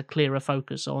because it has a clearer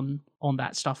focus on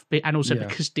that stuff, and also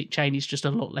because Dick Cheney's just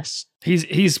a lot less.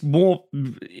 He's more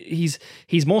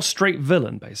straight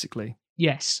villain basically.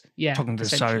 Yes, yeah. Talking to the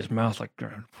side of his mouth like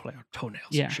play our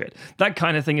toenails and shit. That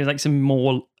kind of thing is like some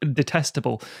more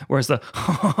detestable. Whereas I'm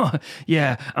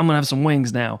gonna have some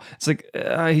wings now. It's like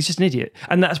he's just an idiot,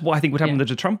 and that's what I think would happen with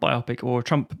a Trump biopic or a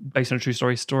Trump based on a true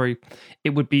story.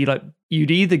 It would be like you'd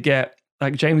either get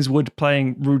like James Wood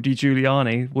playing Rudy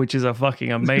Giuliani, which is a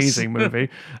fucking amazing movie.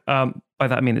 By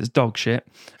that I mean it's dog shit.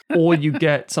 Or you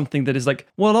get something that is like,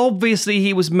 well, obviously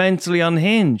he was mentally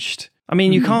unhinged. I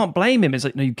mean, you can't blame him. It's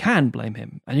like, no, you can blame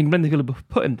him, and you can blame the people who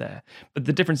put him there. But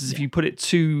the difference is if you put it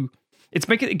it's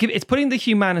putting the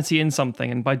humanity in something,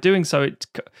 and by doing so,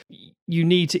 you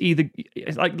need to either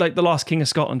like the Last King of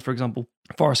Scotland, for example,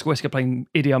 Forrest Whitaker playing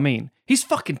Idi Amin. He's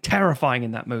fucking terrifying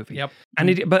in that movie. Yep.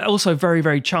 And but also very,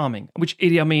 very charming, which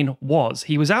Idi Amin was.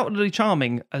 He was outwardly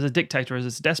charming as a dictator,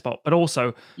 as a despot, but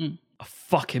also a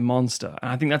fucking monster.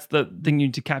 And I think that's the thing you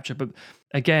need to capture. But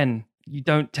again, you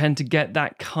don't tend to get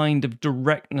that kind of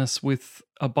directness with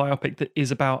a biopic that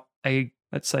is about a,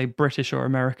 let's say, British or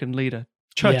American leader.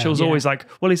 Churchill's always like,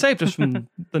 well, he saved us from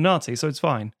the Nazis, so it's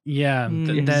fine. Yeah,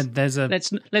 there's a...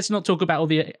 Let's not talk about all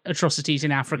the atrocities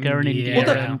in Africa and India.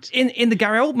 Well, in the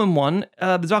Gary Oldman one,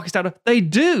 The Darkest Hour, they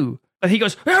do. And he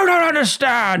goes, you don't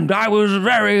understand. I was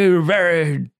very,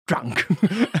 very drunk.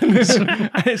 and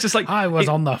it's just like... I was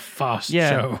on the fast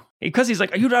show. Because he's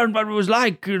like, you don't know what it was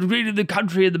like reading the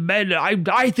country and the men.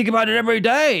 I think about it every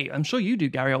day. I'm sure you do,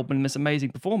 Gary Oldman, in this amazing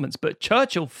performance, but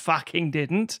Churchill fucking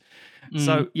didn't.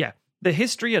 So, yeah. The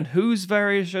history and whose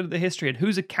variation of the history and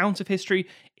whose account of history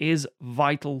is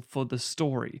vital for the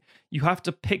story. You have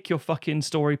to pick your fucking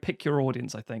story, pick your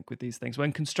audience, I think, with these things,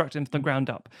 when constructing from the ground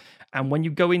up. And when you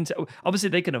go into, obviously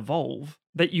they can evolve,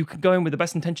 that you can go in with the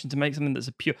best intention to make something that's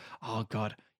a pure, oh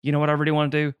God, you know what I really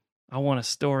want to do? I want a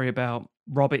story about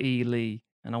Robert E. Lee,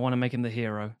 and I want to make him the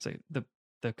hero. So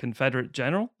the Confederate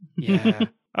general? Yeah.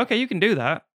 Okay, you can do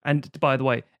that. And by the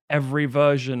way, every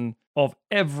version of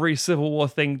every Civil War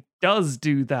thing does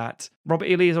do that. Robert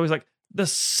E. Lee is always like, the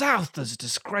South is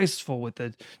disgraceful with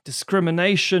the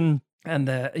discrimination and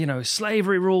the,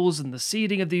 slavery rules and the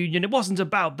seeding of the Union. It wasn't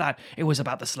about that. It was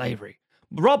about the slavery.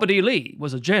 Robert E. Lee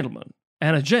was a gentleman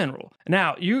and a general.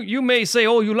 Now, you may say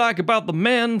all you like about the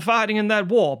men fighting in that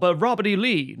war, but Robert E.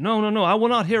 Lee, no, I will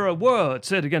not hear a word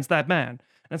said against that man.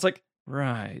 And it's like,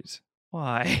 right,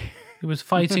 why? He was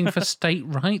fighting for state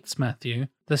rights, Matthew.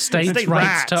 The state's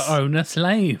rights to own a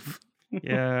slave.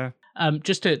 Yeah.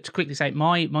 Just to quickly say,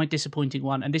 my disappointing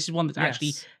one, and this is one that's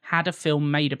actually had a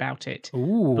film made about it.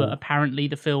 Ooh. But apparently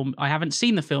the film, I haven't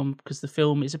seen the film because the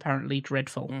film is apparently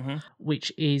dreadful,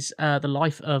 which is the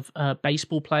life of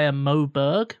baseball player Moe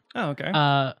Berg. Oh,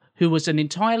 okay. Who was an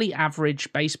entirely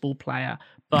average baseball player,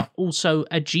 but also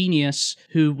a genius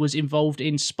who was involved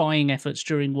in spying efforts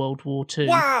during World War II.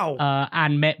 Wow!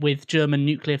 And met with German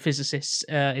nuclear physicists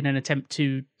in an attempt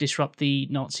to disrupt the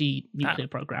Nazi nuclear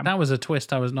program. That was a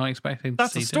twist I was not expecting to see.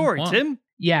 That's the story, Tim.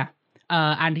 Yeah.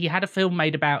 And he had a film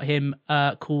made about him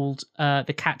called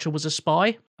The Catcher Was a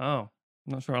Spy. Oh.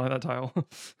 I'm not sure I like that title.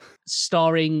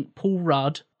 Starring Paul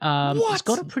Rudd. It's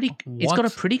got a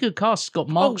pretty good cast. It's got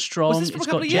Mark Strong. It's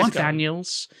got Jeff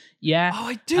Daniels. Yeah. Oh,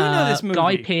 I do know this movie.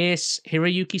 Guy Pearce,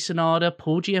 Hiroyuki Sanada,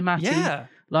 Paul Giamatti. Yeah.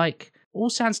 Like, all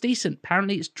sounds decent.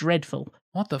 Apparently it's dreadful.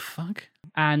 What the fuck?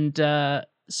 And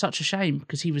such a shame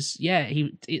because he was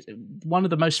one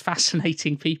of the most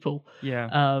fascinating people.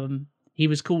 Yeah. He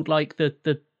was called like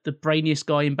the brainiest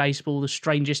guy in baseball, the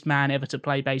strangest man ever to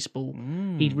play baseball.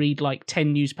 He'd read like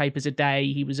 10 newspapers a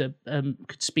day. He was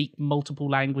could speak multiple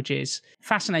languages.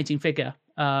 Fascinating figure.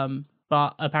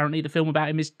 but apparently the film about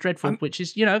him is dreadful, which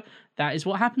is, that is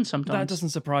what happens sometimes. That doesn't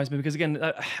surprise me because, again,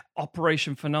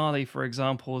 Operation Finale, for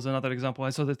example, is another example. I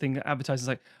saw the thing advertised as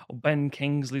like, Ben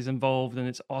Kingsley's involved and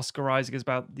it's Oscar Isaac is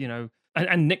about,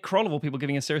 and Nick Kroll of all people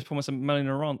giving a serious performance of Melina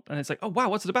Laurent. And it's like, oh, wow,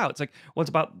 what's it about? It's like, what's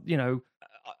about,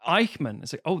 Eichmann?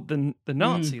 It's like, oh, the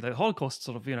Nazi, the Holocaust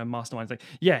sort of, mastermind. It's like,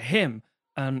 yeah, him.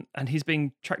 And he's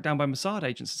being tracked down by Mossad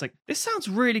agents. It's like, this sounds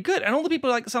really good. And all the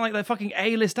people sound like they're fucking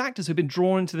A-list actors who've been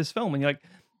drawn into this film. And you're like,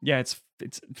 yeah, it's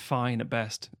fine at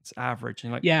best. It's average.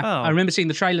 And you're like, I remember seeing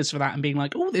the trailers for that and being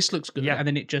like, oh, this looks good. Yeah. And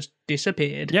then it just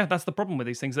disappeared. Yeah, that's the problem with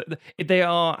these things. That they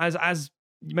are, as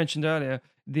you mentioned earlier,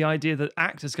 the idea that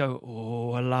actors go,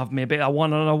 oh, I love me a bit. I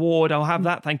won an award. I'll have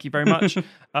that. Thank you very much.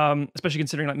 Especially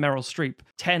considering like Meryl Streep,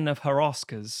 10 of her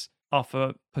Oscars are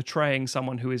for portraying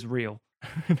someone who is real.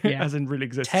 Yeah. As in really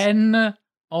exists. 10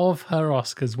 of her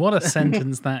Oscars. What a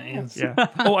sentence that is. Yeah.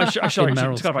 Oh, sorry.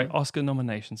 Meryl Just got right. Oscar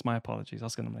nominations. My apologies.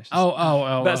 Oscar nominations.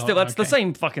 Oh. That's the okay.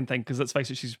 same fucking thing because let's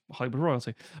face it, she's Hollywood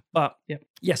royalty. But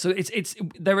yeah. So it's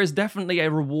there is definitely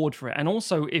a reward for it. And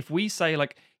also, if we say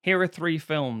like, here are 3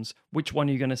 films, which one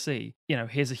are you going to see?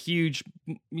 Here's a huge,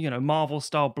 Marvel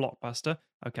style blockbuster.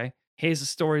 Okay. Here's a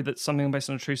story that's something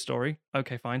based on a true story.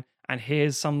 Okay, fine. And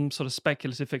here's some sort of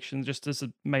speculative fiction just as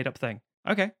a made up thing.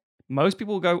 Okay. Most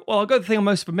people will go, well, I'll go with the thing I'm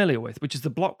most familiar with, which is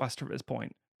the blockbuster at this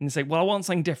point. And they say, well, I want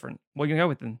something different. What are you going to go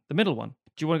with then? The middle one.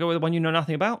 Do you want to go with the one you know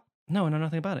nothing about? No, I know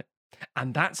nothing about it.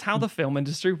 And that's how the film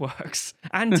industry works,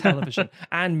 and television,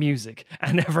 and music,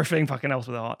 and everything fucking else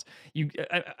with art.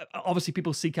 Obviously,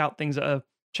 people seek out things that are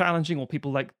challenging, or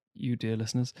people like you, dear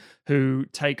listeners, who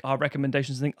take our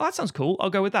recommendations and think, oh, that sounds cool, I'll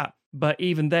go with that. But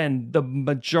even then, the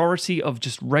majority of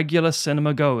just regular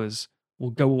cinema goers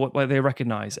will go with what they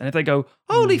recognize. And if they go,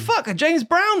 holy fuck, a James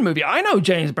Brown movie, I know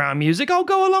James Brown music, I'll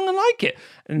go along and like it.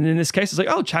 And in this case, it's like,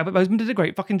 oh, Chadwick Boseman did a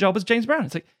great fucking job as James Brown.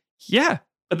 It's like, yeah.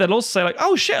 But they'll also say like,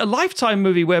 oh shit, a Lifetime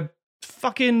movie where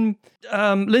fucking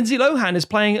Lindsay Lohan is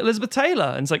playing Elizabeth Taylor.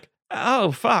 And it's like,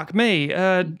 oh, fuck me.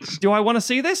 Do I want to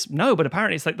see this? No, but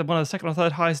apparently it's like one of the second or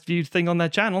third highest viewed thing on their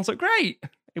channel. So great.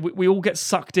 We all get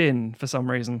sucked in for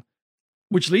some reason.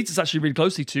 Which leads us actually really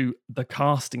closely to the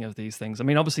casting of these things. I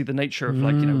mean, obviously the nature of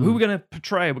like, who we're going to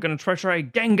portray. We're going to portray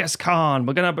Genghis Khan.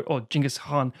 Or Genghis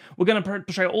Khan. We're going to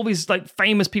portray all these like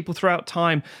famous people throughout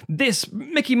time. This,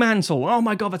 Mickey Mantle. Oh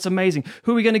my God, that's amazing.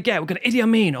 Who are we going to get? We're going to Idi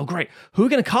Amin. Oh, great. Who are we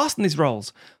going to cast in these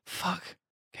roles? Fuck.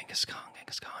 Genghis Khan.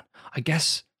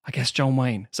 I guess John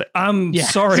Wayne. So I'm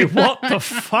sorry, what the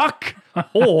fuck?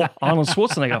 Or Arnold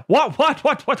Schwarzenegger.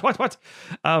 What?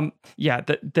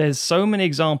 There's so many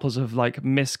examples of like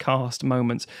miscast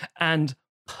moments and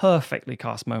perfectly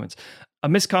cast moments. A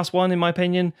miscast one, in my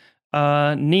opinion,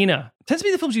 Nina. Tends to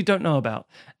be the films you don't know about.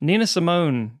 Nina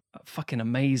Simone, a fucking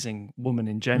amazing woman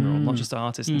in general, not just an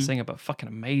artist and singer, but fucking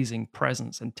amazing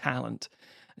presence and talent.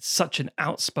 Such an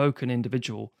outspoken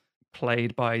individual,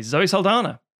 played by Zoe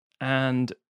Saldana.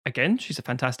 And again, she's a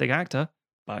fantastic actor,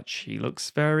 but she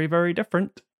looks very, very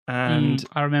different. And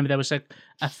I remember there was a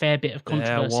fair bit of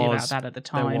controversy about that at the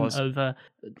time over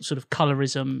sort of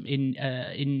colorism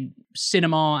in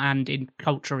cinema and in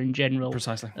culture in general.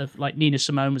 Precisely. Of like Nina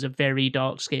Simone was a very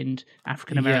dark-skinned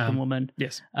African-American woman.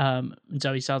 Yes.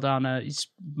 Zoe Saldana is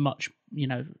much,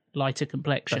 lighter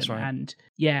complexion. That's right. And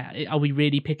are we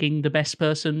really picking the best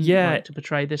person to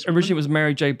portray this woman? Originally it was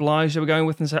Mary J. Blige they were going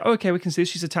with and said, okay, we can see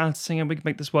she's a talented singer, we can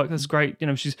make this work, that's great.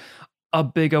 She's a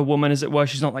bigger woman, as it were.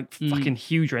 She's not like fucking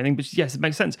huge or anything, but yes, it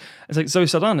makes sense. It's like Zoe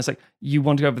Saldana. It's like, you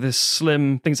want to go for this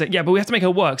slim thing. It's like, yeah, but we have to make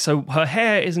her work. So her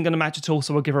hair isn't going to match at all.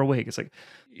 So we'll give her a wig. It's like,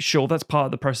 sure, that's part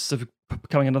of the process of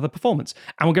becoming another performance.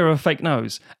 And we'll give her a fake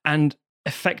nose and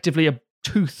effectively a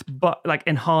tooth, but like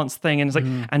enhanced thing. And it's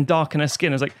like, and darken her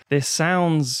skin. It's like, this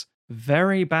sounds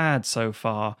very bad so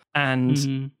far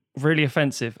and really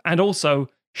offensive. And also,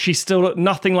 she still looked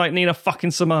nothing like Nina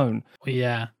fucking Simone.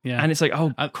 Yeah. And it's like,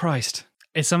 oh, Christ.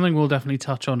 It's something we'll definitely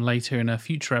touch on later in a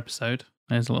future episode.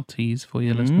 There's a little tease for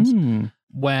your listeners.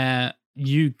 Where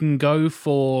you can go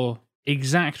for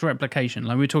exact replication.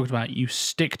 Like we talked about, you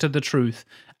stick to the truth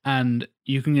and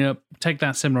you can take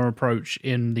that similar approach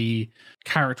in the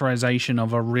characterization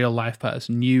of a real life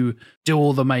person. You do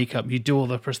all the makeup, you do all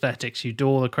the prosthetics, you do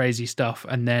all the crazy stuff,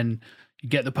 and then you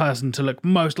get the person to look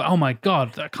most like, oh my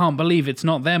God, I can't believe it's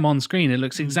not them on screen. It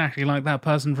looks exactly like that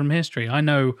person from history. I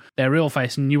know their real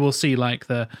face, and you will see like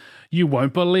you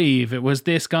won't believe it was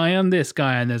this guy and this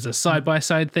guy. And there's a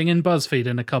side-by-side thing in BuzzFeed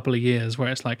in a couple of years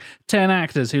where it's like 10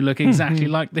 actors who look exactly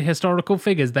like the historical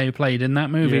figures they played in that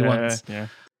movie once. Yeah.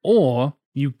 Or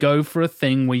you go for a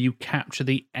thing where you capture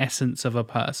the essence of a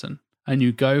person, and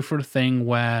you go for a thing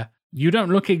where you don't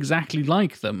look exactly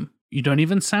like them. You don't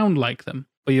even sound like them,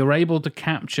 but you're able to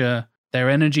capture their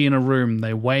energy in a room,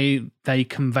 the way they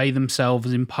convey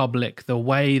themselves in public, the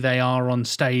way they are on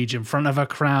stage, in front of a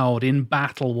crowd, in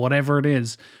battle, whatever it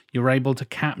is. You're able to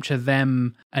capture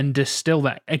them and distill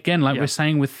that. Again, like we're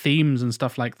saying with themes and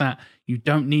stuff like that, you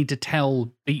don't need to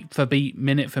tell beat for beat,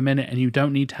 minute for minute, and you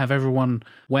don't need to have everyone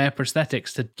wear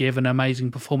prosthetics to give an amazing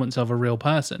performance of a real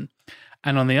person.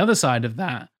 And on the other side of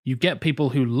that, you get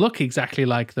people who look exactly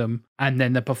like them, and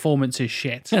then the performance is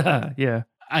shit. Yeah.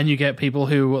 And you get people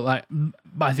who, like,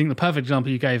 I think the perfect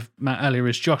example you gave, Matt, earlier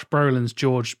is Josh Brolin's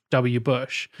George W.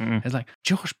 Bush. It's like,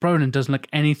 Josh Brolin doesn't look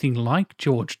anything like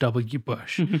George W.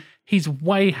 Bush. He's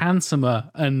way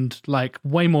handsomer and, like,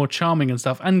 way more charming and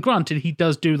stuff. And granted, he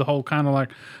does do the whole kind of,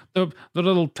 like, the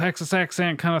little Texas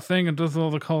accent kind of thing and does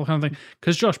all the whole kind of thing.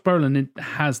 Because Josh Brolin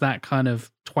has that kind of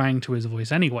twang to his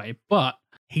voice anyway. But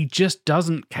he just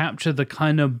doesn't capture the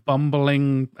kind of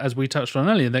bumbling, as we touched on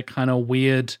earlier, that kind of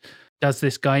weird, does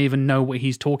this guy even know what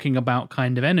he's talking about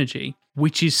kind of energy,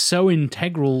 which is so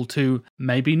integral to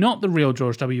maybe not the real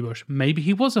George W. Bush. Maybe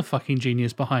he was a fucking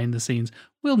genius behind the scenes.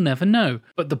 We'll never know.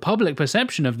 But the public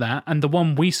perception of that, and the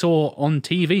one we saw on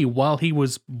TV while he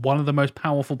was one of the most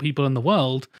powerful people in the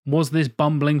world, was this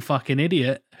bumbling fucking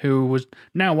idiot who was,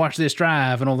 now watch this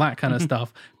drive and all that kind of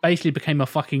stuff, basically became a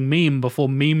fucking meme before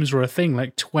memes were a thing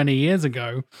like 20 years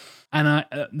ago. And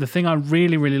the thing I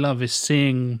really, really love is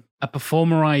seeing a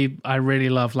performer I really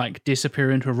love, like, disappear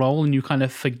into a role and you kind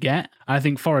of forget. I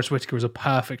think Forrest Whitaker is a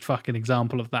perfect fucking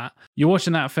example of that. You're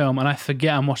watching that film and I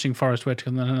forget I'm watching Forrest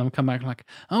Whitaker, and then I'll come back like,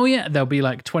 oh yeah, there'll be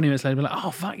like 20 minutes later, be like, oh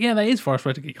fuck yeah, that is Forrest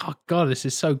Whitaker. Oh god, this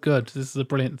is so good. This is a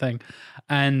brilliant thing.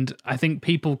 And I think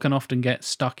people can often get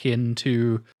stuck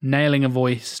into nailing a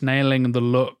voice, nailing the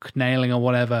look, nailing or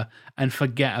whatever, and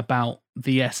forget about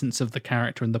the essence of the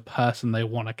character and the person they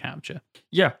want to capture.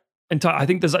 Yeah. And I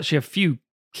think there's actually a few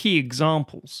key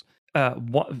examples,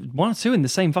 one or two in the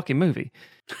same fucking movie.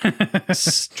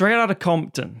 Straight Outta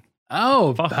Compton.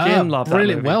 Oh, fucking love that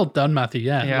brilliant! movie. Well done, Matthew.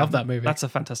 Yeah, love that movie. That's a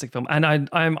fantastic film. And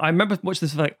I remember watching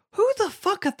this like, who the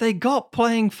fuck have they got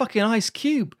playing fucking Ice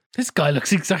Cube? This guy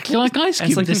looks exactly like Ice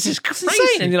Cube. Like, this is crazy.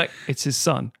 Insane. And you're like, it's his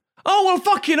son. Oh, well,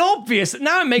 fucking obvious.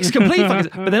 Now it makes complete fucking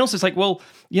sense. But then also it's like, well,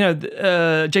 you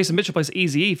know, Jason Mitchell plays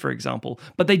Eazy-E, for example.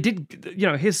 But they did, you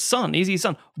know, his son, Eazy-E's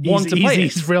son, wanted to play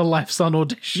Eazy-E's real life son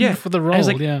auditioned for the role.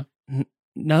 Like,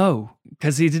 no,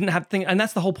 because he didn't have thing. And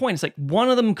that's the whole point. It's like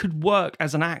one of them could work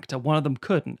as an actor, one of them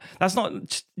couldn't. That's not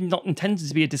intended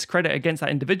to be a discredit against that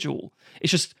individual.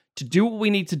 It's just to do what we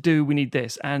need to do, we need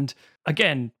this. And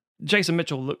again, Jason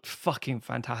Mitchell looked fucking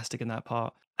fantastic in that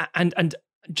part. And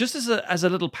just as a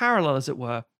little parallel, as it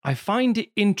were, I find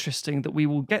it interesting that we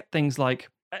will get things like,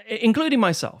 including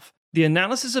myself, the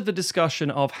analysis of the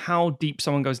discussion of how deep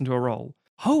someone goes into a role.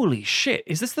 Holy shit,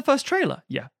 is this the first trailer?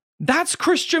 Yeah. That's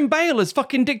Christian Bale as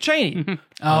fucking Dick Cheney.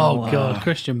 God,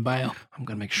 Christian Bale. I'm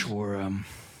going to make sure,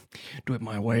 do it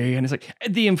my way. And it's like,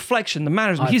 the inflection, the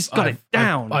mannerism, he's got it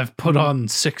down. I've put on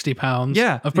 60 pounds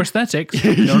of prosthetics.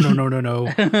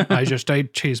 No. I just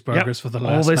ate cheeseburgers for the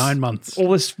last 9 months. All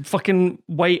this fucking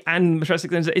weight and prosthetic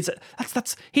things.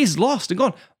 That's he's lost and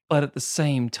gone. But at the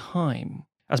same time,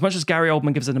 as much as Gary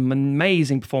Oldman gives an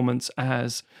amazing performance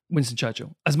as Winston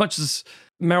Churchill, as much as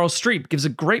Meryl Streep gives a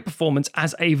great performance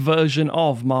as a version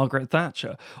of Margaret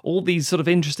Thatcher, all these sort of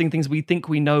interesting things we think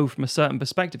we know from a certain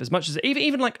perspective, as much as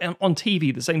even like on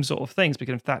TV, the same sort of thing,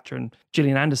 speaking of Thatcher and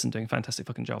Gillian Anderson doing a fantastic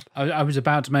fucking job. I was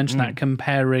about to mention that,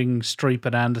 comparing Streep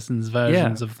and Anderson's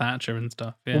versions of Thatcher and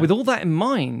stuff. Yeah. Well, with all that in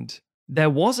mind, there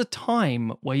was a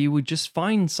time where you would just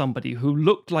find somebody who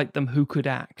looked like them who could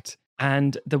act.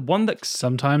 And the one that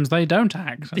sometimes they don't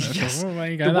act. Yes. Well, there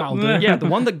you go, that'll do. Yeah, the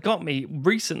one that got me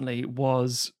recently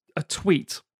was a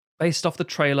tweet based off the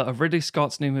trailer of Ridley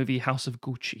Scott's new movie House of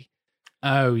Gucci.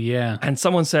 Oh yeah. And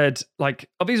someone said, like,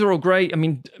 oh, these are all great. I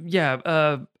mean,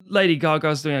 yeah, Lady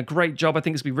Gaga's doing a great job. I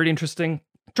think it's gonna be really interesting.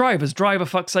 Driver,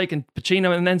 fuck's sake, and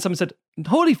Pacino. And then someone said,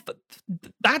 holy,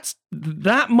 that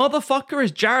motherfucker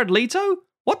is Jared Leto?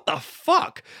 What the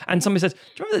fuck? And somebody says, do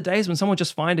you remember the days when someone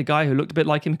just find a guy who looked a bit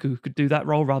like him who could do that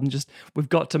role rather than just, we've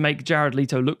got to make Jared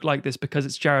Leto look like this because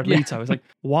it's Jared Leto. It's like,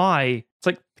 why? It's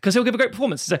like, because he'll give a great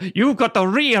performance. It's like, you've got the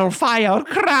real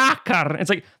firecracker.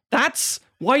 It's like, that's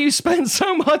why you spend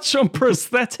so much on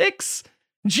prosthetics?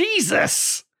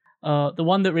 Jesus! The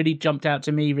one that really jumped out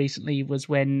to me recently was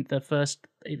when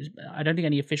I don't think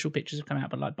any official pictures have come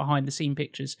out, but like behind the scene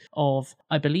pictures of,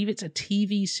 I believe it's a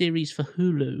TV series for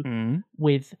Hulu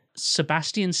with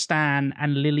Sebastian Stan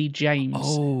and Lily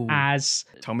James as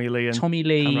Tommy Lee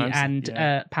and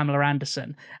Pamela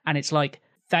Anderson. And it's like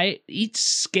it's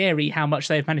scary how much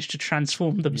they've managed to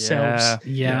transform themselves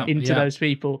into those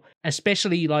people,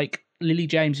 especially like Lily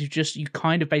James, who you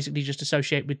kind of basically just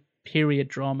associate with period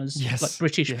dramas, like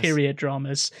British period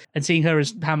dramas, and seeing her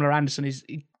as Pamela Anderson is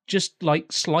just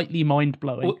like slightly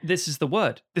mind-blowing. Well, this is the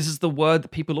word that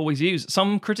people always use.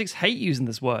 Some critics hate using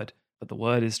this word, but the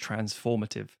word is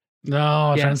transformative.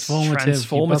 No, transformative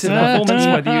performance,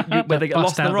 where they get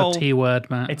lost in the role. The T word,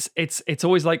 man. It's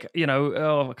always like,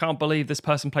 I can't believe this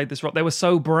person played this role. They were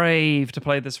so brave to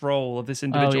play this role of this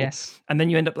individual. Oh, yes. And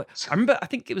then you end up like, I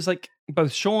think it was like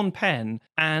both Sean Penn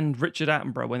and Richard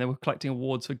Attenborough, when they were collecting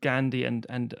awards for Gandhi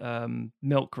and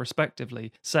Milk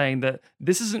respectively, saying that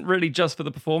this isn't really just for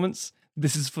the performance.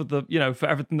 This is for for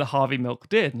everything that Harvey Milk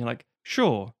did. And you're like,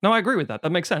 sure. No, I agree with that. That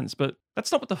makes sense. But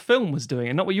that's not what the film was doing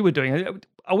and not what you were doing.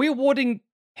 Are we awarding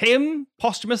him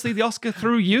posthumously the Oscar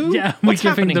through you? Yeah, we're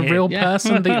giving the real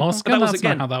person the Oscar. That's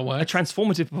again not how that works. A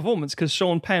transformative performance because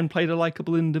Sean Penn played a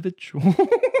likable individual.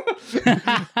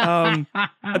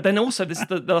 But then also, this is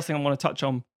the last thing I want to touch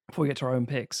on before we get to our own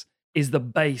picks, is the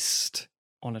based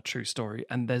on a true story.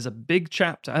 And there's a big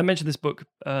chapter. I mentioned this book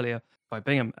earlier by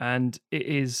Bingham, and it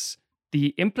is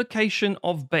the implication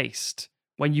of based.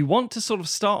 When you want to sort of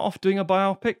start off doing a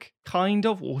biopic, kind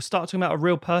of, or start talking about a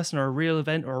real person or a real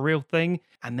event or a real thing,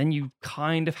 and then you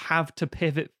kind of have to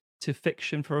pivot to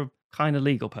fiction for kind of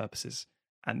legal purposes.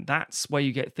 And that's where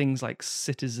you get things like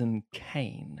Citizen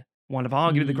Kane, one of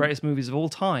arguably the greatest movies of all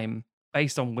time,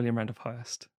 based on William Randolph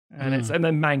Hearst. And and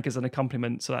then Mank as an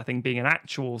accompaniment, so that thing being an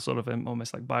actual sort of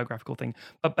almost like biographical thing,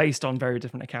 but based on very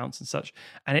different accounts and such.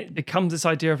 And it becomes this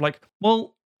idea of like,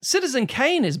 well, Citizen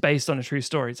Kane is based on a true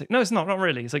story. It's like, no, it's not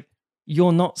really. It's like,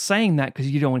 you're not saying that because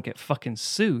you don't want to get fucking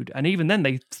sued. And even then,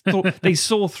 they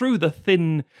saw through the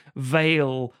thin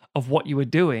veil of what you were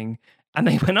doing, and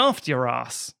they went after your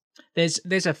ass. There's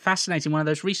a fascinating one of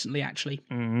those recently, actually.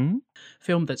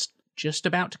 Film that's just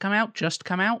about to come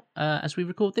out, as we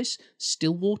record this,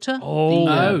 Stillwater,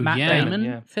 the Matt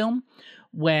Damon film,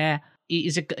 where it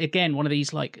is, again, one of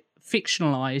these like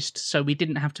fictionalized, so we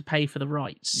didn't have to pay for the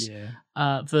rights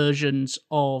versions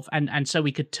of, and so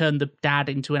we could turn the dad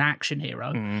into an action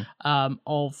hero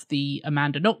of the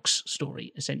Amanda Knox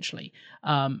story, essentially.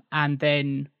 And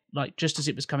then, like, just as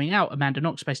it was coming out, Amanda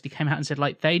Knox basically came out and said,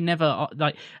 like, they never,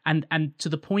 like, and to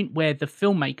the point where the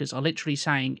filmmakers are literally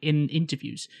saying in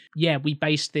interviews, yeah, we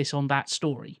based this on that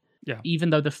story. Yeah. Even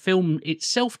though the film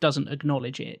itself doesn't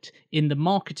acknowledge it, in the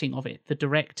marketing of it, the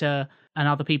director and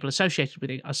other people associated with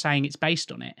it are saying it's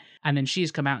based on it. And then she has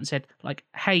come out and said, like,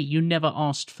 hey, you never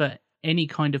asked for any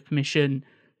kind of permission.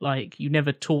 Like, you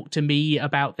never talked to me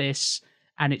about this.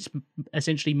 And it's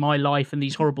essentially my life and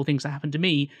these horrible things that happened to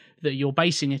me that you're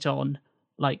basing it on.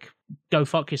 Like, go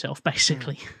fuck yourself,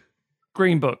 basically.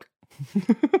 Green Book.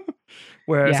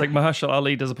 Where it's like Mahershala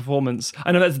Ali does a performance.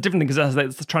 I know that's a different thing because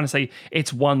it's trying to say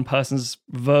it's one person's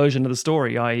version of the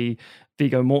story, i.e.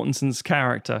 Viggo Mortensen's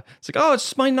character. It's like, oh, it's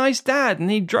just my nice dad and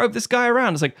he drove this guy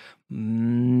around. It's like,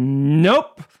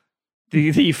 nope.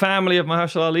 The family of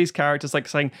Mahershala Ali's character is like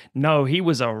saying, no, he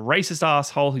was a racist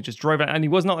asshole who just drove it. And he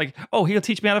was not like, oh, he'll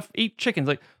teach me how to eat chickens.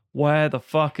 Like, where the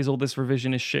fuck is all this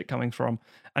revisionist shit coming from?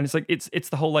 And it's like, it's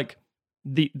the whole like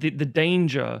the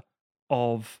danger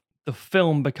of the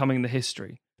film becoming the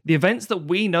history. The events that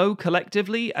we know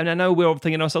collectively, and I know we're all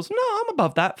thinking to ourselves, no, I'm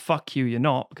above that. Fuck you, you're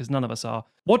not, because none of us are.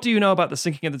 What do you know about the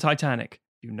sinking of the Titanic?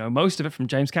 You know most of it from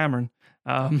James Cameron.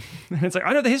 And it's like,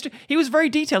 I know the history. He was very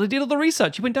detailed. He did all the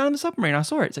research. He went down in the submarine. I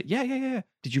saw it. It's like, yeah.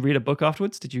 Did you read a book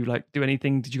afterwards? Did you like do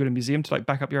anything? Did you go to a museum to like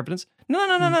back up your evidence? No.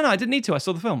 I didn't need to. I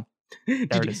saw the film.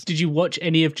 Did you watch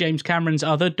any of James Cameron's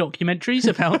other documentaries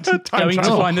about going to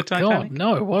find the Titanic? God,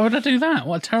 no. Why would I do that?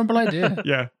 What a terrible idea.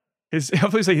 Yeah.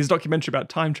 Obviously his documentary about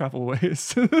time travel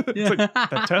is like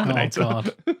the Terminator. Oh,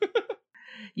 God.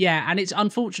 Yeah, and it's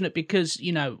unfortunate because,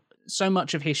 you know, so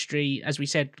much of history, as we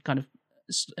said kind of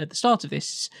at the start of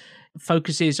this,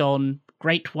 focuses on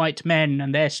great white men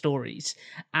and their stories.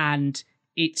 And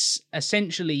it's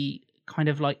essentially kind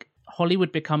of like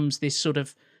Hollywood becomes this sort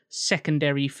of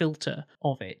secondary filter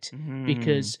of it.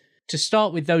 Because to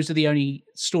start with, those are the only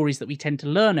stories that we tend to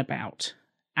learn about.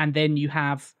 And then you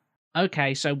have,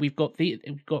 okay, so we've got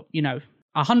you know,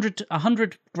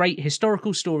 100 great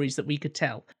historical stories that we could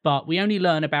tell, but we only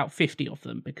learn about 50 of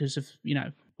them because of, you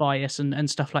know, bias and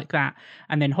stuff like that.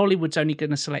 And then Hollywood's only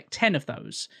going to select 10 of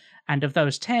those. And of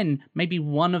those 10, maybe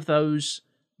one of those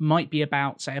might be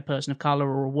about, say, a person of color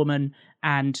or a woman.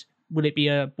 And will it be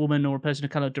a woman or a person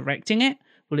of color directing it?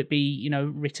 Will it be, you know,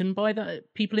 written by the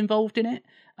people involved in it?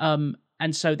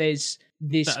 And so there's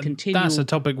this continual... That's a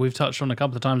topic we've touched on a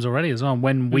couple of times already as well.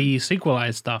 When we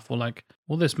sequelize stuff, we're like,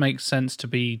 well, this makes sense to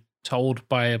be told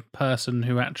by a person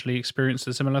who actually experienced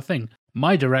a similar thing.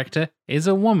 My director is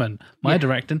a woman. My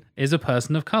director is a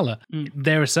person of color.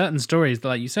 There are certain stories,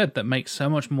 like you said, that make so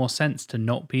much more sense to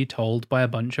not be told by a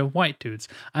bunch of white dudes.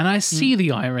 And I see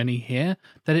the irony here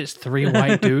that it's 3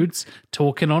 white dudes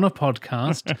talking on a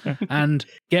podcast. And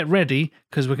get ready,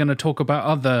 because we're going to talk about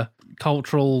other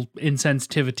cultural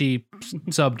insensitivity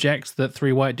subjects that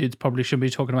 3 white dudes probably shouldn't be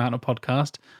talking about on a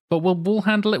podcast. But we'll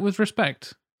handle it with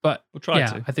respect. But we'll try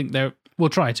to. I think we'll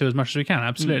try to as much as we can.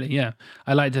 Absolutely, yeah.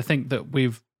 I like to think that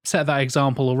we've set that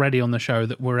example already on the show,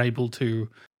 that we're able to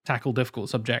tackle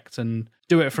difficult subjects and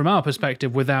do it from our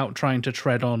perspective without trying to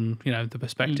tread on, the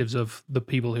perspectives of the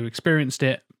people who experienced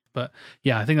it. But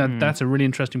yeah, I think that's a really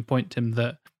interesting point, Tim,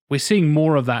 that we're seeing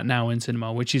more of that now in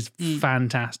cinema, which is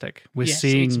fantastic. We're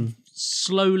seeing it's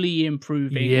slowly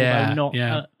improving, although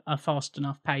not a fast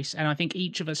enough pace. And I think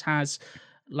each of us has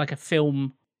like a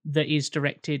film that is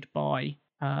directed by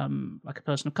like a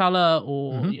person of color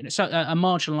or so a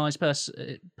marginalized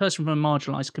person from a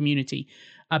marginalized community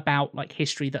about like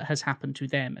history that has happened to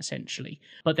them, essentially.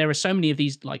 But there are so many of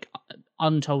these like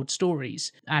untold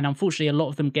stories, and unfortunately a lot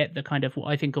of them get the kind of what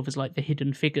I think of as like the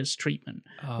hidden figures treatment,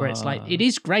 where it's like, it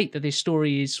is great that this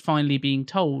story is finally being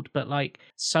told, but like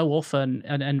so often,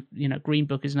 and Green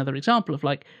Book is another example of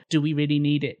like, do we really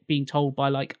need it being told by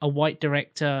like a white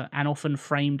director and often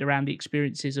framed around the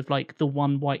experiences of like the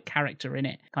one white character in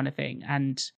it kind of thing?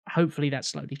 And hopefully that's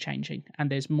slowly changing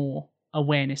and there's more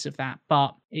awareness of that,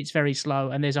 but it's very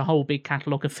slow, and there's a whole big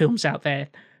catalogue of films out there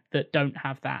that don't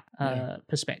have that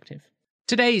perspective.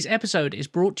 Today's episode is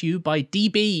brought to you by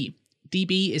DB.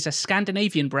 DB is a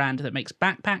Scandinavian brand that makes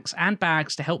backpacks and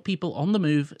bags to help people on the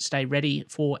move stay ready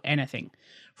for anything.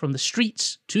 From the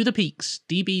streets to the peaks,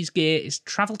 DB's gear is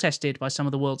travel tested by some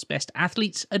of the world's best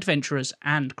athletes, adventurers,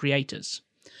 and creators.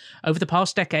 Over the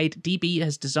past decade, DB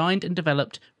has designed and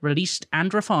developed, released,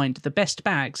 and refined the best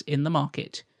bags in the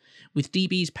market. With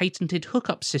DB's patented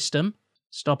hookup system,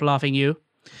 stop laughing you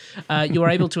are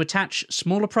able to attach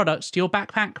smaller products to your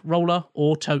backpack, roller,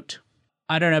 or tote.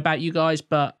 I don't know about you guys,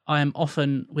 but I am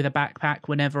often with a backpack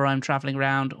whenever I'm traveling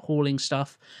around hauling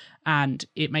stuff, and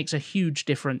it makes a huge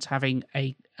difference having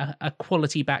a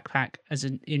quality backpack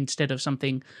instead of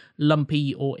something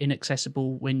lumpy or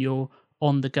inaccessible when you're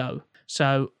on the go.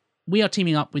 So we are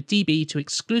teaming up with DB to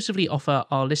exclusively offer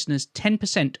our listeners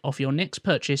 10% off your next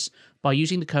purchase by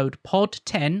using the code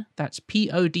POD10, that's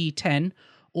POD10,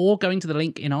 or going to the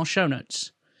link in our show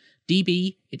notes.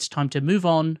 DB, it's time to move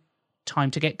on,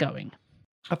 time to get going.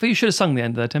 I thought you should have sung the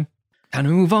end there, Tim. Time to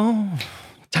move on,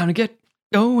 time to get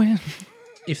going.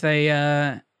 If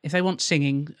they want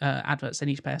singing adverts, they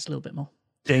need to pay us a little bit more.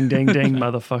 Ding, ding, ding,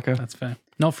 motherfucker. That's fair.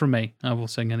 Not from me. I will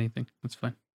sing anything. That's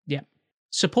fine. Yeah.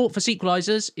 Support for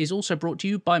Sequelizers is also brought to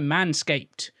you by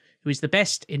Manscaped, who is the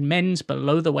best in men's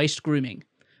below-the-waist grooming.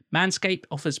 Manscaped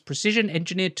offers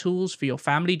precision-engineered tools for your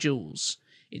family jewels.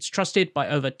 It's trusted by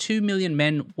over 2 million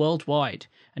men worldwide,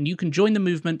 and you can join the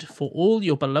movement for all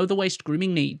your below-the-waist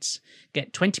grooming needs.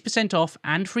 Get 20% off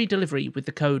and free delivery with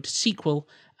the code SEQUEL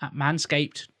at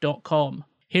manscaped.com.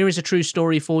 Here is a true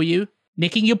story for you.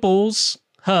 Nicking your balls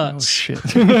hurts. Oh, shit.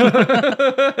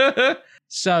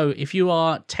 So if you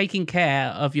are taking care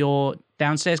of your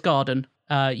downstairs garden,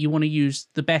 you want to use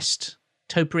the best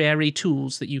topiary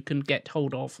tools that you can get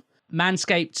hold of.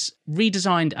 Manscaped's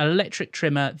redesigned electric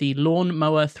trimmer, the Lawn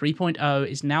Mower 3.0,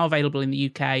 is now available in the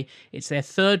UK. It's their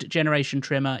 3rd generation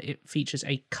trimmer. It features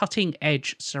a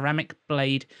cutting-edge ceramic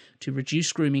blade to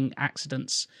reduce grooming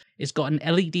accidents. It's got an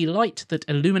LED light that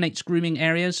illuminates grooming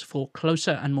areas for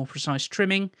closer and more precise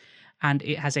trimming, and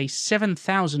it has a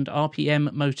 7,000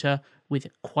 RPM motor with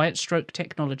quiet stroke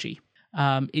technology.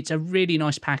 It's a really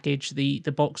nice package, the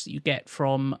box that you get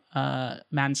from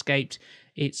Manscaped.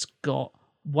 It's got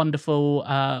wonderful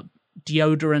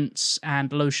deodorants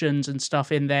and lotions and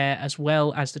stuff in there, as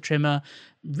well as the trimmer.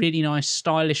 Really nice,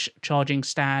 stylish charging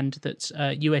stand that's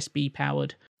USB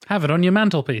powered. Have it on your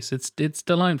mantelpiece. It's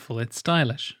delightful. It's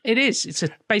stylish. It is. It's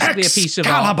basically a piece of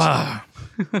art.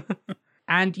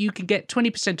 And you can get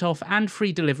 20% off and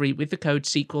free delivery with the code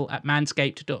SEQUEL at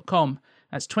manscaped.com.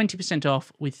 That's 20%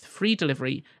 off with free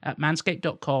delivery at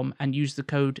manscaped.com, and use the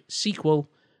code SEQUEL.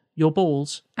 Your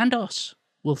balls and us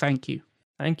will thank you.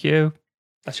 Thank you.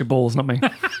 That's your balls, not me.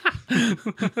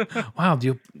 Wow,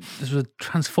 this was a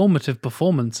transformative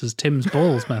performance as Tim's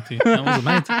balls, Matthew. That was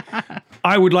amazing.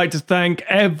 I would like to thank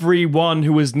everyone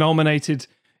who was nominated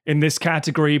in this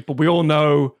category, but we all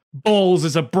know balls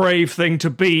is a brave thing to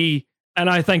be, and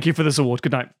I thank you for this award.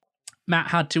 Good night. Matt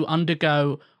had to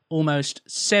undergo almost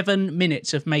 7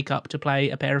 minutes of makeup to play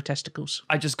a pair of testicles.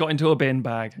 I just got into a bin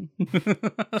bag.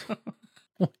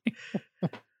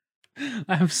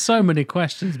 I have so many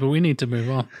questions, but we need to move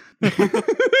on.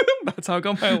 That's how I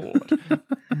got my award.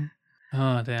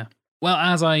 Oh, dear. Well,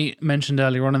 as I mentioned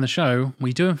earlier on in the show,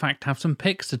 we do in fact have some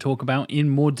picks to talk about in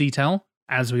more detail,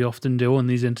 as we often do on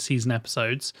these interseason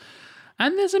episodes.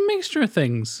 And there's a mixture of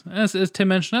things. As Tim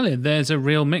mentioned earlier, there's a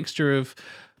real mixture of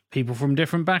people from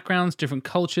different backgrounds, different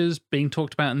cultures being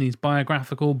talked about in these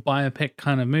biographical, biopic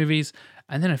kind of movies,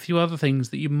 and then a few other things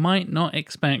that you might not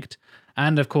expect.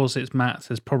 And of course, it's Matt.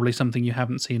 There's probably something you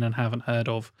haven't seen and haven't heard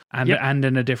of, and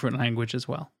in a different language as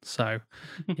well. So,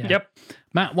 yeah. Yep.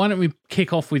 Matt, why don't we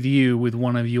kick off with you with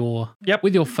one of your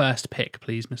with your first pick,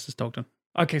 please, Mr. Stogden?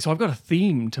 Okay, so I've got a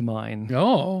theme to mine.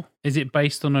 Oh, is it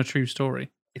based on a true story?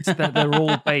 It's that they're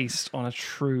all based on a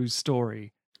true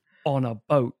story on a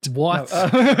boat. What?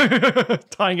 No,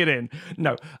 tying it in.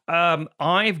 No.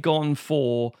 I've gone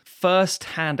for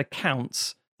first-hand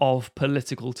accounts of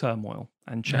political turmoil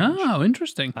and change. Oh,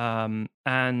 interesting.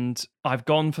 And I've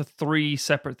gone for three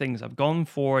separate things. I've gone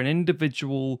for an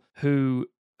individual who,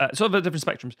 sort of at different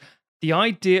spectrums. The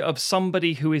idea of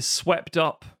somebody who is swept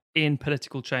up in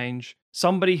political change,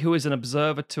 somebody who is an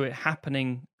observer to it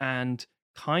happening and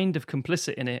kind of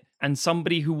complicit in it, and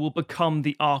somebody who will become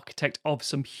the architect of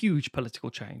some huge political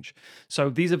change. So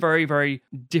these are very, very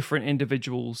different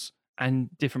individuals and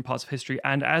different parts of history.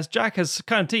 And as Jack has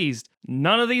kind of teased,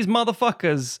 none of these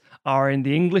motherfuckers are in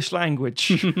the English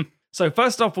language. So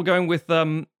first off, we're going with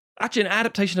actually an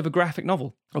adaptation of a graphic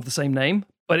novel of the same name,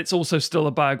 but it's also still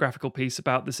a biographical piece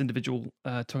about this individual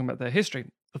talking about their history.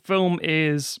 The film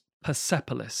is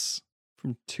Persepolis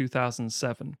from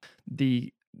 2007.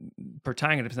 The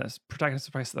protagonist,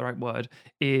 if I say the right word,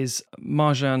 is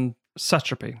Marjane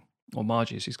Satrapi, or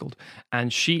Margie as she's called,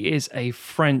 and she is a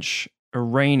French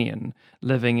Iranian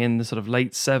living in the sort of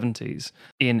late 70s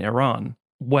in Iran,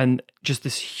 when just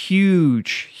this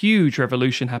huge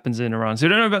revolution happens in Iran. So you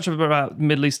don't know much about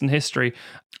Middle Eastern history.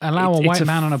 Allow a white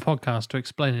man on a podcast to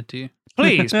explain it to you.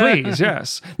 Please,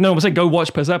 yes. No, I'm saying go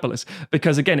watch Persepolis,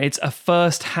 because again, it's a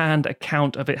first-hand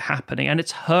account of it happening, and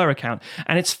it's her account.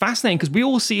 And it's fascinating because we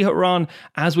all see Iran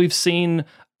as we've seen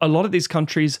a lot of these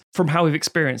countries from how we've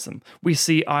experienced them. We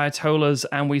see ayatollahs,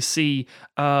 and we see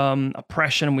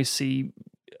oppression, and we see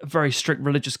very strict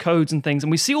religious codes and things, and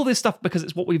we see all this stuff because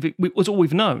it's what was all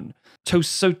we've known. So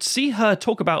to see her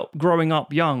talk about growing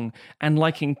up young and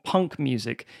liking punk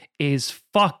music is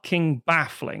fucking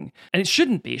baffling. And it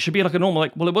shouldn't be. It should be like a normal,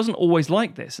 like, well, it wasn't always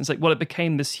like this. It's like, well, it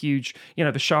became this huge,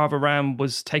 the Shah of Iran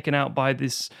was taken out by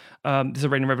this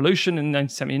Iranian Revolution in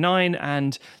 1979,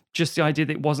 and just the idea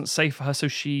that it wasn't safe for her, so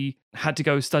she had to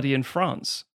go study in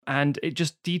France. And it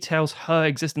just details her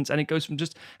existence, and it goes from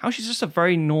just how she's just a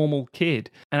very normal kid,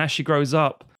 and as she grows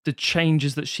up, the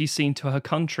changes that she's seen to her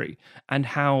country, and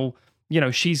how,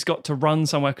 she's got to run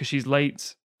somewhere because she's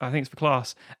late, I think it's for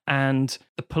class, and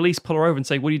the police pull her over and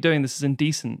say, "What are you doing? This is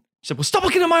indecent." She said, "Well, stop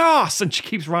looking at my ass!" And she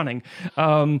keeps running.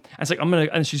 And it's like,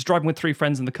 and she's driving with three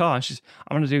friends in the car, and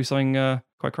I'm gonna do something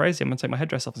quite crazy. I'm gonna take my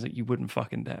headdress off. And it's like, "You wouldn't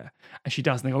fucking dare." And she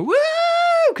does, and they go, "Woo!"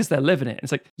 Because they're living it. And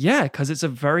it's like, yeah, because it's a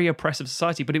very oppressive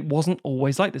society, but it wasn't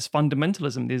always like this.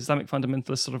 Fundamentalism, the Islamic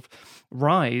fundamentalist sort of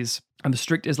rise, and the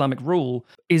strict Islamic rule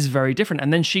is very different.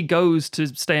 And then she goes to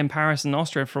stay in Paris and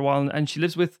Austria for a while, and she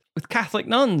lives with Catholic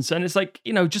nuns. And it's like,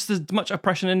 just as much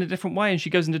oppression in a different way. And she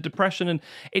goes into depression, and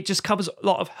it just covers a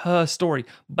lot of her story,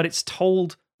 but it's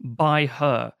told by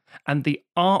her. And the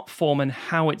art form and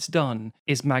how it's done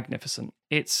is magnificent.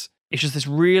 It's just this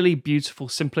really beautiful,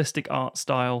 simplistic art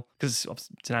style, because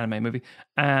it's an anime movie,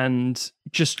 and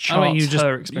just charts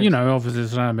her experience. Obviously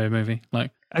it's an anime movie.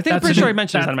 Like, I think I'm pretty sure I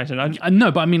mentioned it's animation.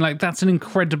 No, but I mean, like, that's an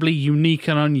incredibly unique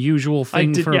and unusual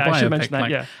thing for a biopic. I should mention that,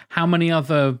 yeah. How many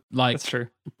other, like, that's true,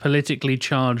 politically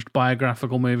charged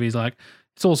biographical movies, like,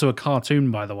 it's also a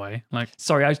cartoon, by the way. Like,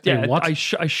 sorry, I should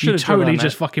have you totally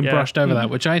just fucking brushed over that,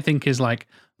 which I think is like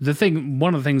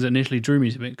one of the things that initially drew me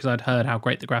to it, because I'd heard how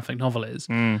great the graphic novel is,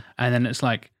 and then it's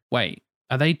like, wait,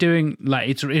 are they doing, like,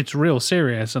 it's real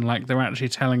serious, and like they're actually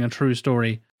telling a true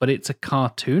story, but it's a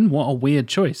cartoon? What a weird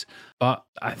choice. But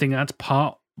I think that's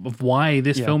part of why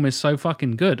this film is so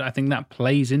fucking good. I think that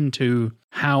plays into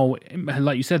how,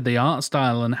 like you said, the art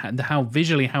style and how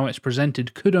visually how it's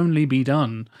presented could only be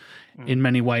done in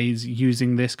many ways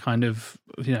using this kind of,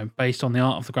 based on the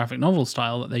art of the graphic novel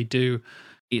style that they do.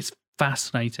 It's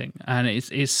fascinating, and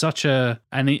it's such a,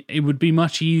 and it would be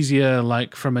much easier,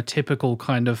 like, from a typical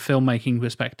kind of filmmaking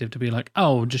perspective, to be like,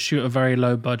 oh, just shoot a very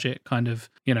low budget kind of,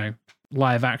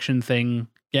 live action thing,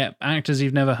 get actors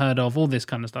you've never heard of, all this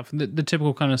kind of stuff. The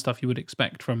typical kind of stuff you would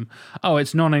expect from,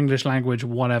 it's non-English language,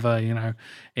 whatever,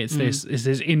 it's this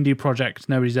indie project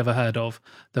nobody's ever heard of.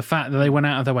 The fact that they went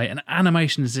out of their way, and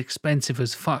animation is expensive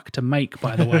as fuck to make,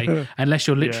 by the way, unless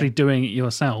you're literally doing it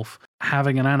yourself.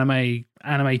 Having an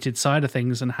animated side of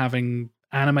things and having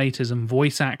animators and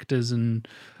voice actors and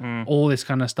all this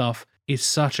kind of stuff is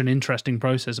such an interesting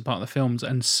process a part of the films,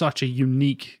 and such a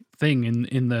unique thing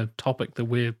in the topic that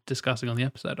we're discussing on the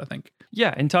episode, I think.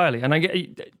 Yeah, entirely. And I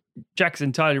get Jack's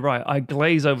entirely right. I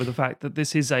glaze over the fact that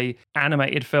this is a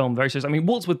animated film, very serious. I mean,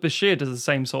 Waltz with Bashir does the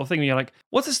same sort of thing. When you're like,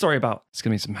 what's the story about? It's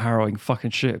gonna be some harrowing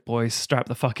fucking shit, boys. Strap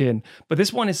the fuck in. But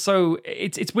this one is so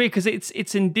it's weird because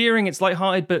it's endearing, it's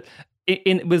lighthearted, but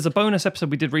there's a bonus episode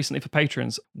we did recently for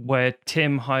patrons where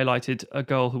Tim highlighted a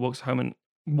girl who walks home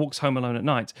alone at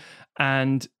night,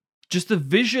 and just the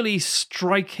visually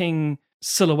striking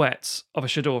silhouettes of a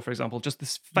Shador, for example, just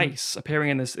this face appearing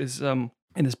in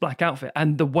this black outfit,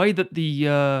 and the way that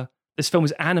this film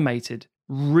is animated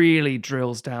really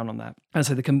drills down on that. And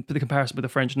so the comparison with the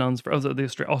French nuns,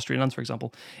 the Austrian nuns, for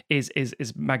example, is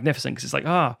magnificent, because it's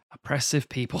like, oppressive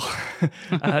people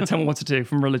tell me what to do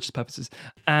from religious purposes.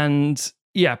 And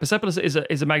yeah, Persepolis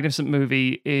is a magnificent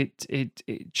movie.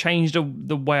 It changed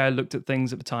the way I looked at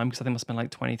things at the time, because I think I must have been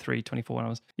like 23, 24 when I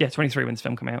was 23 when this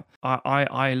film came out.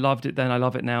 I loved it then. I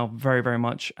love it now very, very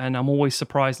much, and I'm always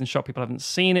surprised and shocked people haven't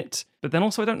seen it. But then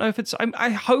also I don't know if I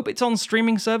hope it's on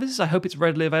streaming services. I hope it's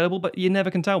readily available, but you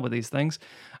never can tell with these things.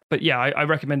 But yeah, I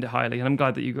recommend it highly, and I'm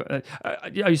glad that you got.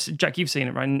 Jack, you've seen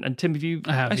it, right? And Tim, have you?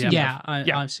 I have.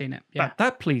 I've seen it. Yeah,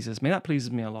 that pleases me. That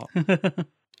pleases me a lot.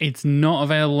 It's not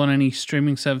available on any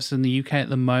streaming service in the UK at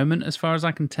the moment, as far as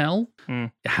I can tell.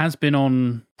 It has been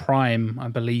on Prime, I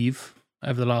believe,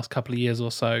 over the last couple of years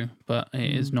or so, but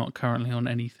it is not currently on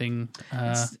anything.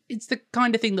 It's the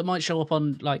kind of thing that might show up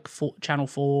on like Channel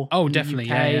 4. Oh,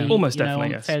 definitely, UK, almost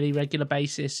definitely, on a fairly regular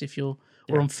basis if you're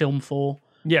or on Film 4.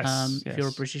 Yes, if you're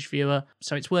a British viewer,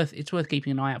 so it's worth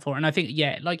keeping an eye out for. And I think,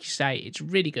 like you say, it's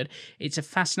really good. It's a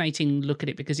fascinating look at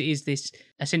it, because it is this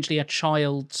essentially a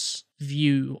child's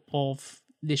view of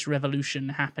this revolution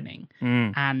happening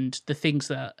and the things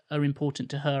that are important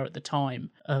to her at the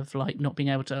time, of like not being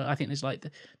able to. I think there's like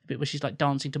the bit where she's like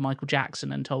dancing to Michael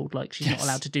Jackson and told like she's not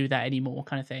allowed to do that anymore,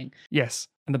 kind of thing. Yes,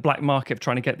 and the black market of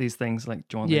trying to get these things, like,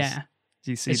 do you want this? Do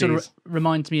you see it sort of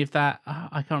reminds me of that.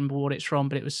 I can't remember what it's from,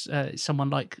 but it was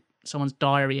someone's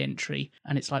diary entry,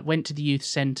 and it's like, went to the youth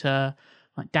centre,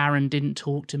 like Darren didn't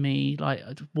talk to me, like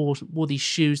wore these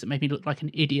shoes that made me look like an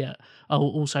idiot. Oh,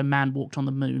 also man walked on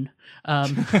the moon.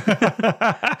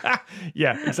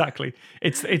 Yeah, exactly.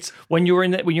 It's when you're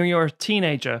a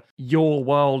teenager, your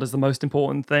world is the most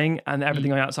important thing, and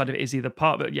everything outside of it is either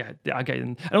part of it. Yeah, I get it.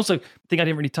 And also, the thing I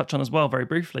didn't really touch on as well, very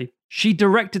briefly, she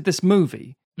directed this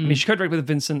movie. I mean, she co-directed with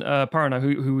Vincent Parano,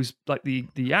 who was like the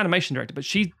animation director, but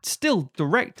she still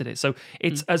directed it. So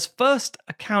it's as first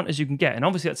account as you can get. And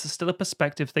obviously that's still a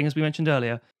perspective thing, as we mentioned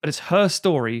earlier, but it's her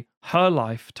story, her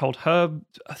life, told her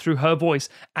through her voice,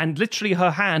 and literally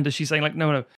her hand as she's saying like,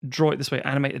 no, draw it this way,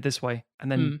 animate it this way,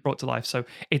 and then brought to life. So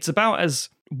it's about as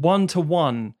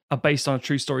one-to-one based on a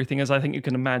true story thing as I think you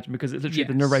can imagine, because it's literally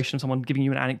the narration of someone giving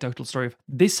you an anecdotal story of,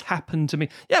 this happened to me.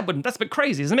 Yeah, but that's a bit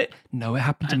crazy, isn't it? No, it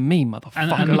happened to me,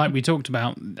 motherfucker. And like we talked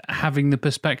about, having the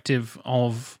perspective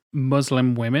of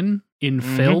Muslim women in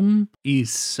film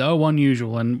is so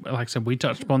unusual. And like I said, we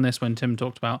touched upon this when Tim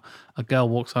talked about A Girl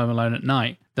Walks Home Alone at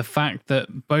Night. The fact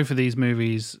that both of these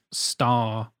movies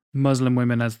star Muslim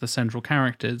women as the central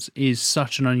characters is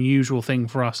such an unusual thing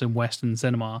for us in Western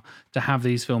cinema, to have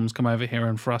these films come over here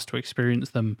and for us to experience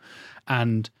them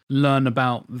and learn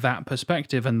about that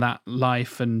perspective and that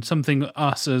life, and something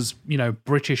us as,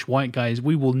 British white guys,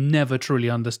 we will never truly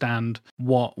understand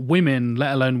what women,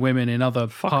 let alone women in other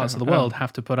parts of the world,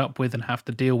 have to put up with and have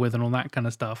to deal with and all that kind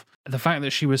of stuff. The fact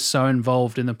that she was so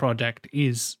involved in the project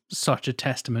is such a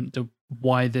testament to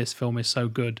why this film is so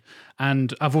good.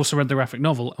 And I've also read the graphic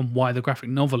novel, and why the graphic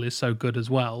novel is so good as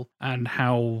well, and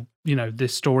how,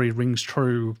 this story rings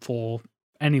true for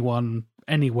anyone,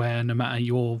 anywhere, no matter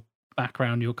your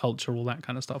background, your culture, all that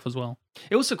kind of stuff as well.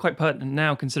 It's also quite pertinent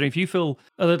now, considering if you feel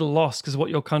a little lost because of what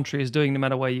your country is doing, no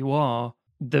matter where you are,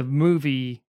 the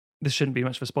movie, this shouldn't be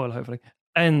much of a spoiler, hopefully,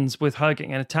 ends with her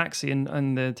getting in a taxi, and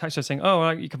the taxi driver saying, oh,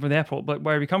 you come from the airport, but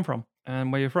where have you come from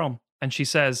and where you're from? And she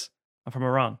says, I'm from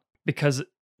Iran. Because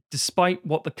despite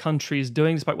what the country is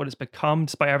doing, despite what it's become,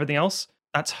 despite everything else,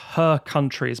 that's her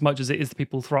country as much as it is the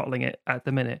people throttling it at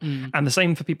the minute. And the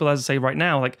same for people, as I say, right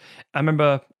now. Like, I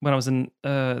remember when I was in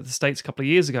the States a couple of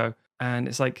years ago, and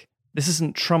it's like, this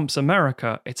isn't Trump's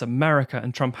America, it's America,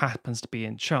 and Trump happens to be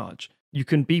in charge. you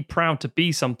can be proud to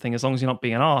be something as long as you're not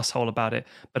being an asshole about it.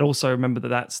 But also remember that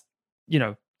that's,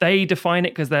 they define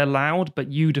it because they're loud, but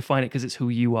you define it because it's who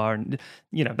you are, and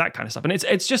that kind of stuff. And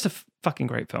it's just a fucking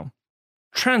great film.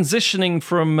 Transitioning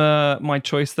from my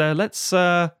choice there, let's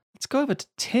go over to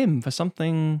Tim for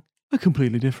something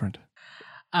completely different.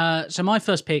 So my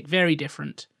first pick, very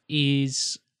different,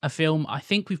 is a film I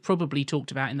think we've probably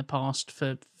talked about in the past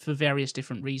for various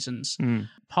different reasons.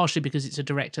 Partially because it's a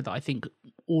director that I think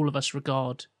all of us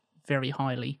regard very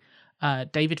highly.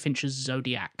 David Fincher's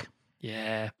Zodiac.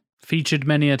 Yeah. Featured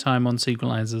many a time on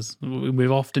Sequelizers.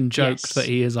 We've often joked that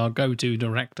he is our go-to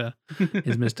director,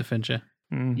 is Mr. Fincher.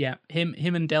 Yeah, him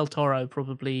and Del Toro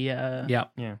probably are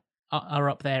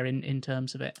up there in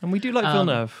terms of it. And we do like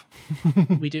Villeneuve.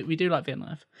 we do like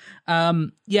Villeneuve.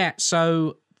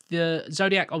 So the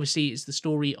Zodiac obviously is the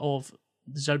story of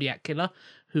the Zodiac Killer,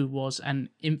 who was an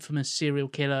infamous serial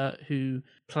killer who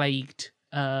plagued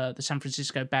the San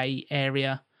Francisco Bay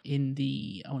Area in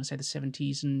the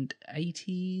 70s and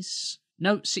 80s.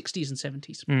 No, 60s and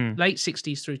 70s. Late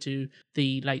 60s through to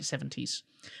the late 70s.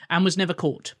 And was never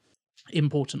caught,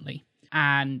 importantly.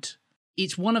 And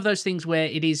it's one of those things where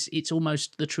it's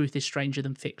almost the truth is stranger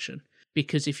than fiction.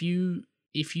 Because if you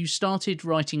started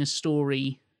writing a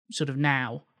story sort of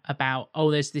now about,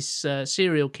 there's this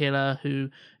serial killer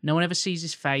who no one ever sees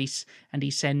his face, and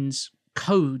he sends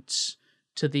codes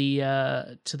to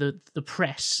the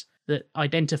press that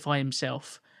identify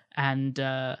himself, and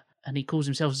he calls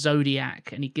himself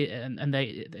Zodiac, and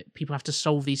people have to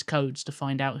solve these codes to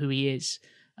find out who he is,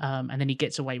 and then he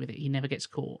gets away with it. He never gets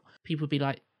caught. People would be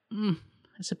like,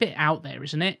 it's a bit out there,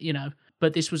 isn't it?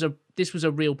 But this was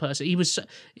a real person.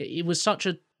 It was such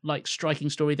a striking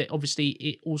story that obviously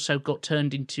it also got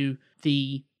turned into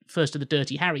the first of the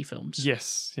Dirty Harry films.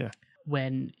 Yes, yeah.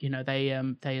 When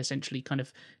they essentially kind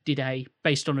of did a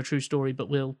based on a true story, but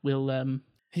we'll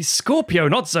he's Scorpio,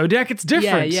 not Zodiac. It's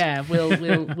different. Yeah.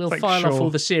 We'll file off all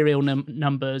the serial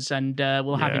numbers, and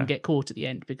we'll have him get caught at the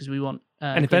end because we want.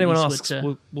 And if anyone asks,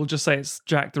 we'll just say it's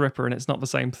Jack the Ripper, and it's not the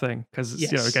same thing because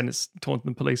again, it's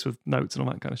taunting the police with notes and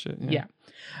all that kind of shit. Yeah.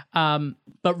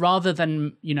 But rather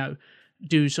than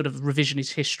do sort of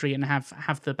revisionist history and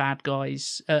have the bad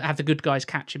guys, have the good guys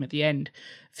catch him at the end,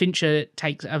 Fincher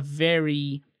takes a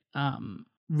very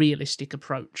realistic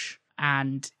approach,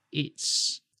 and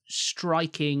it's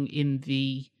striking in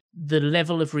the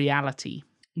level of reality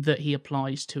that he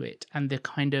applies to it, and the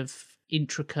kind of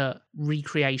intricate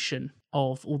recreation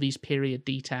of all these period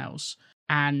details.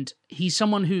 And he's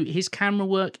someone who his camera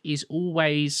work is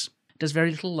always does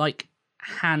very little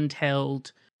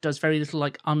handheld, does very little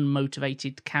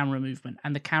unmotivated camera movement,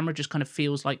 and the camera just kind of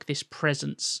feels like this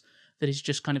presence that is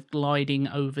just kind of gliding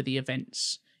over the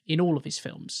events in all of his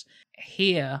films.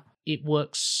 Here it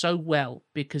works so well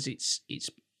because it's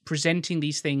presenting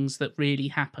these things that really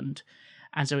happened,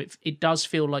 and so it does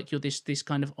feel like you're this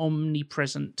kind of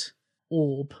omnipresent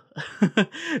orb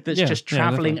that's just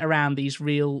traveling around these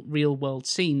real world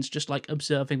scenes, just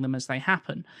observing them as they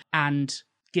happen. And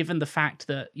given the fact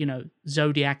that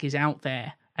Zodiac is out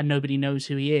there and nobody knows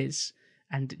who he is,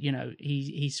 and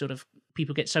he sort of,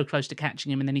 people get so close to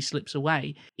catching him and then he slips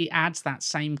away, it adds that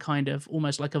same kind of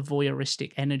almost like a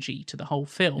voyeuristic energy to the whole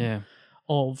film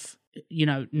of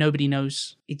nobody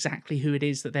knows exactly who it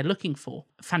is that they're looking for.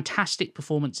 Fantastic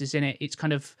performances in it. It's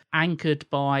kind of anchored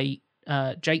by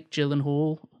Jake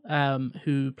Gyllenhaal,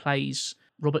 who plays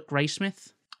Robert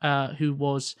Graysmith, who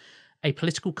was a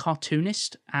political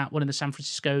cartoonist at one of the San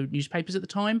Francisco newspapers at the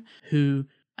time, who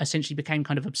essentially became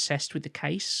kind of obsessed with the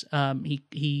case.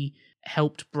 He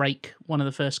helped break one of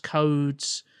the first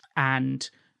codes, and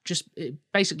just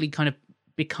basically kind of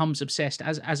becomes obsessed,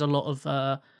 as a lot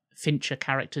of Fincher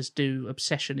characters do.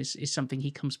 Obsession is something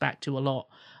he comes back to a lot,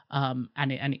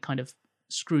 and it kind of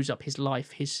screws up his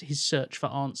life, his search for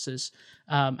answers.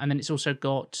 And then it's also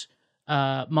got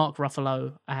Mark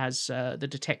Ruffalo as the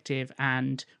detective,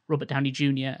 and Robert Downey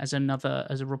Jr. as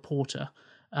a reporter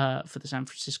for the San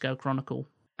Francisco Chronicle,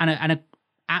 and a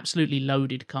absolutely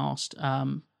loaded cast.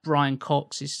 Brian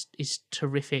Cox is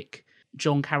terrific.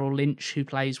 John Carroll Lynch, who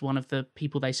plays one of the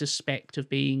people they suspect of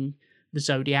being the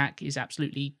Zodiac, is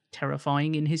absolutely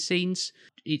terrifying in his scenes.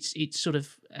 It's sort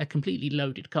of a completely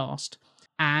loaded cast,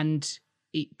 and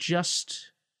it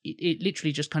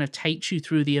literally just kind of takes you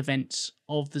through the events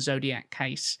of the Zodiac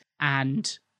case,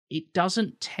 and it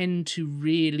doesn't tend to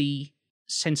really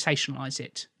sensationalize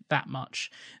it that much.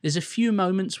 There's a few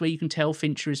moments where you can tell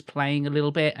Fincher is playing a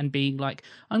little bit and being like,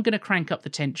 I'm going to crank up the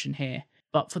tension here.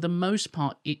 But for the most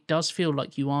part, it does feel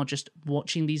like you are just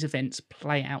watching these events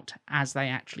play out as they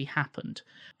actually happened,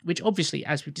 which obviously,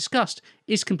 as we've discussed,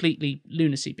 is completely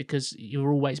lunacy because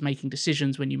you're always making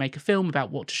decisions when you make a film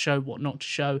about what to show, what not to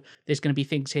show. There's going to be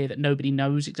things here that nobody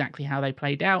knows exactly how they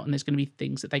played out, and there's going to be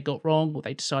things that they got wrong or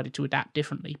they decided to adapt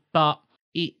differently. But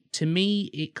to me,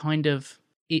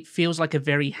 it feels like a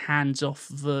very hands-off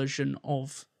version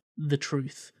of the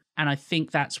truth. And I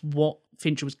think that's what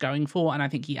Fincher was going for, and I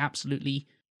think he absolutely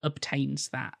obtains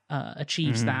that,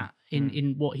 achieves that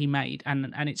in what he made.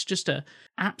 And it's just a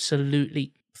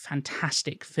absolutely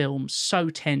fantastic film, so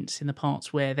tense in the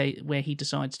parts where he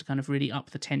decides to kind of really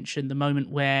up the tension. The moment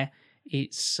where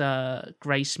it's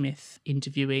Graysmith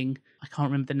interviewing, I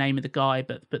can't remember the name of the guy,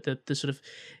 but the sort of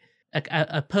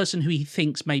a person who he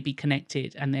thinks may be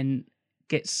connected, and then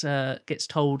gets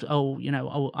told,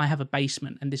 I have a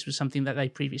basement, and this was something that they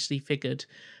previously figured,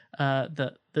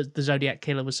 that the Zodiac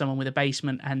killer was someone with a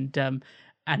basement, and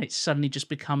it suddenly just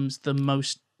becomes the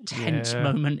most tense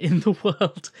moment in the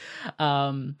world.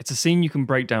 It's a scene you can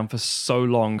break down for so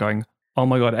long, going, oh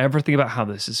my God, everything about how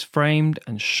this is framed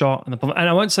and shot, and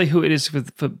I won't say who it is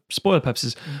for spoiler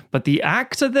purposes, but the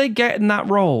actor they get in that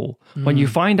role, when you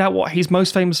find out what he's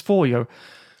most famous for, you go,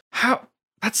 how?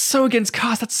 That's so against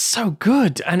cast. That's so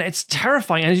good, and it's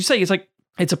terrifying. And as you say,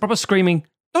 it's a proper screaming,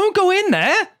 "Don't go in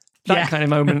there!" That kind of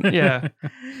moment. Yeah,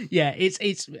 yeah.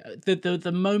 It's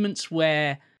the moments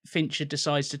where Fincher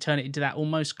decides to turn it into that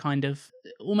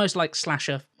almost like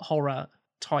slasher horror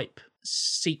type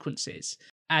sequences,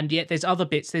 and yet there's other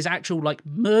bits. There's actual like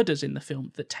murders in the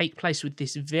film that take place with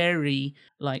this very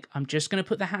like, I'm just going to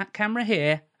put the camera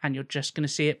here, and you're just going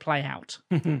to see it play out.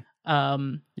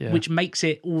 Which makes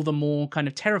it all the more kind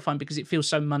of terrifying because it feels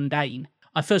so mundane.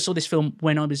 I first saw this film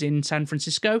when I was in San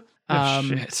Francisco.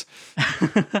 Shit.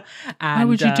 Why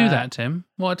would you do that, Tim?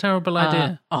 What a terrible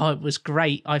idea. It was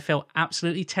great. I felt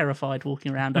absolutely terrified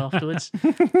walking around afterwards.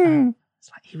 It's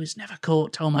like, he was never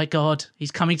caught. Oh my God,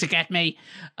 he's coming to get me.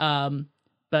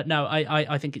 But no,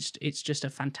 I think it's just a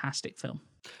fantastic film.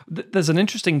 There's an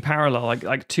interesting parallel,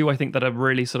 like two, I think, that are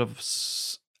really sort of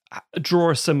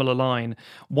draw a similar line.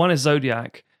 One is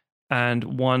Zodiac, and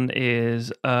one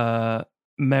is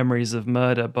Memories of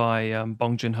Murder by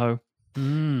Bong Joon-ho.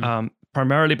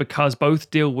 Primarily because both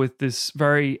deal with this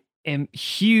very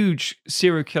huge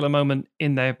serial killer moment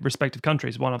in their respective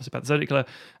countries. One obviously about the Zodiac killer,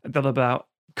 the other about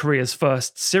Korea's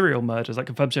first serial murders, like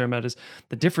confirmed serial murders.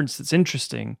 The difference that's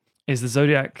interesting is the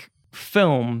Zodiac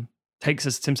film takes,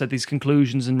 as Tim said, these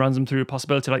conclusions and runs them through a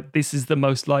possibility like this is the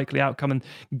most likely outcome, and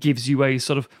gives you a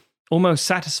sort of almost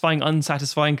satisfying,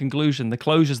 unsatisfying conclusion. The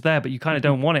closure's there, but you kind of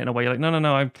don't want it in a way. You're like,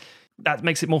 no, that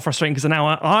makes it more frustrating because now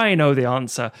I know the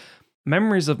answer.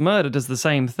 Memories of Murder does the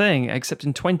same thing, except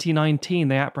in 2019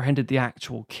 they apprehended the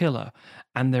actual killer,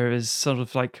 and there is sort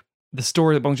of like the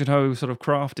story that Bong Joon-ho sort of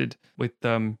crafted with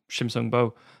Shim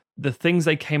Sung-bo, the things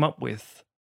they came up with,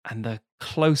 and the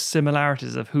close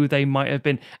similarities of who they might have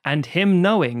been, and him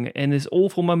knowing in this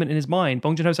awful moment in his mind,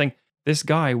 Bong Joon-ho saying, this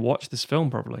guy watched this film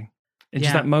probably. In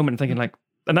just that moment thinking like,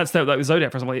 and that's like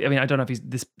Zodiac for example. I mean, I don't know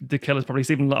if the killer's probably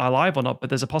even alive or not, but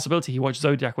there's a possibility he watched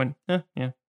Zodiac when,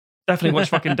 yeah, definitely watched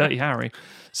fucking Dirty Harry.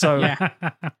 So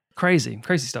crazy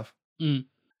stuff. And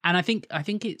I think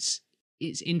it's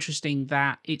interesting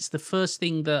that it's the first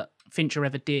thing that Fincher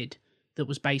ever did that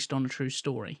was based on a true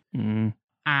story.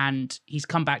 And he's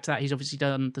come back to that. He's obviously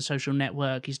done The Social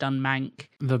Network. He's done Mank.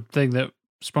 The thing that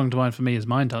sprung to mind for me is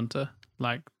Mindhunter.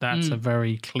 Like, that's a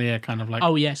very clear kind of like...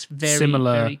 Oh, yes. Very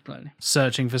similar very clearly.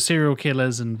 Searching for serial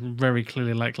killers, and very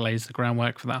clearly like lays the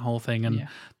groundwork for that whole thing. And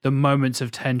the moments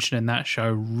of tension in that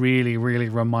show really, really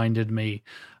reminded me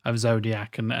of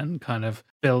Zodiac, and kind of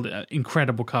build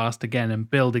incredible cast again, and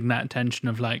building that tension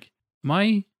of like, am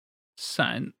I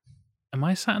sat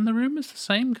in the room as the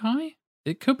same guy?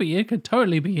 It could be. It could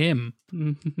totally be him.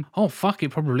 Oh, fuck, it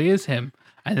probably is him.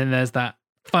 And then there's that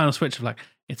final switch of like,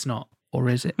 it's not. Or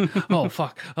is it? Oh,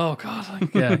 fuck. Oh, God.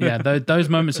 Like, yeah. Those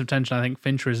moments of tension, I think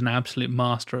Fincher is an absolute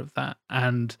master of that.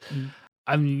 And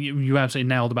I mean, you absolutely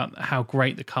nailed about how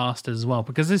great the cast is as well,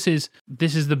 because this is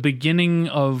the beginning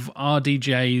of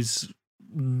RDJ's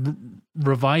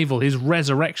revival, his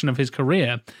resurrection of his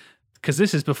career. Because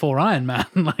this is before Iron Man.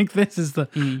 Like, this is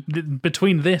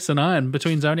between Zodiac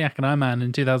and Iron Man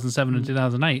in 2007 and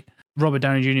 2008. Robert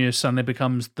Downey Jr. suddenly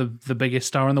becomes the biggest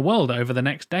star in the world over the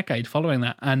next decade following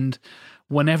that. And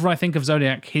whenever I think of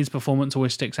Zodiac, his performance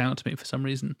always sticks out to me for some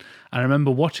reason. I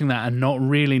remember watching that and not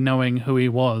really knowing who he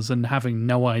was, and having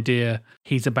no idea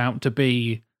he's about to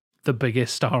be the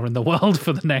biggest star in the world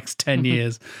for the next 10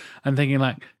 years. And thinking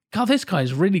like, God, this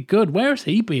guy's really good. Where has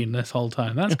he been this whole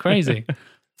time? That's crazy.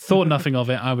 Thought nothing of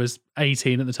it. I was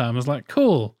 18 at the time. I was like,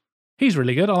 cool. He's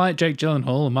really good. I like Jake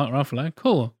Gyllenhaal and Mark Ruffalo.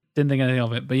 Cool. Didn't think anything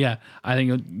of it. But yeah, I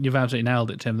think you've absolutely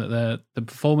nailed it, Tim, that the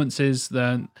performances,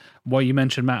 what you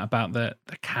mentioned, Matt, about the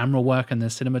camera work and the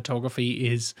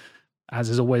cinematography is, as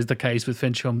is always the case with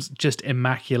Fincher films, just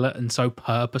immaculate and so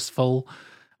purposeful.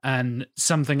 And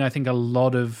something I think a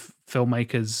lot of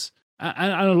filmmakers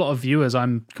and a lot of viewers,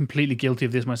 I'm completely guilty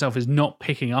of this myself, is not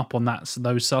picking up on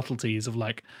those subtleties of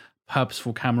like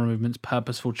purposeful camera movements,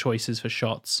 purposeful choices for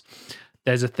shots.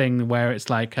 There's a thing where it's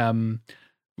like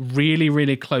really,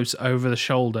 really close over the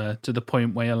shoulder to the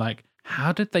point where you're like,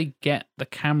 how did they get the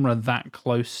camera that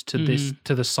close to this,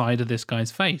 to the side of this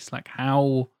guy's face? Like,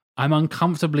 how I'm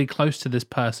uncomfortably close to this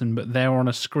person, but they're on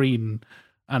a screen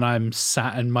and I'm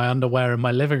sat in my underwear in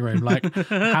my living room. Like,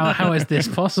 how is this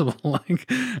possible? Like,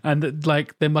 and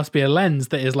like, there must be a lens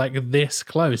that is like this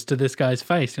close to this guy's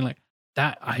face. You're like,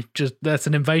 that's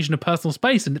an invasion of personal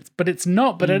space, but it's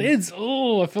not, but it is.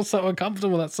 Oh, I feel so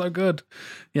uncomfortable. That's so good.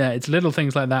 Yeah, it's little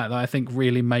things like that I think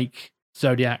really make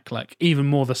Zodiac like even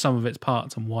more the sum of its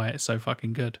parts and why it's so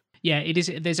fucking good. Yeah, it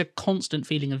is. There's a constant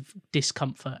feeling of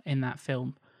discomfort in that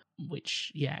film,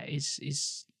 which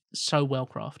is so well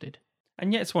crafted.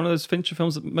 And yet it's one of those Fincher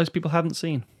films that most people haven't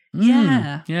seen.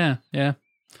 Yeah. Yeah.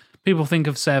 People think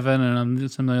of Seven and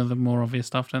some of the other more obvious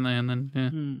stuff, don't they? And then,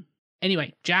 yeah.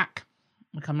 Anyway, Jack,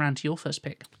 we'll come around to your first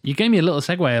pick. You gave me a little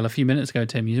segue a few minutes ago,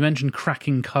 Tim. You mentioned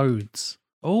cracking codes.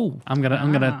 Oh, I'm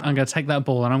gonna take that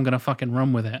ball and I'm gonna fucking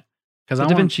run with it. The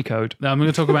Da Vinci Code. I'm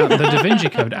going to talk about the Da Vinci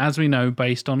Code, as we know,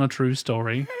 based on a true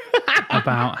story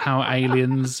about how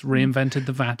aliens reinvented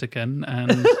the Vatican.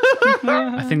 And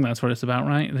I think that's what it's about,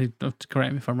 right?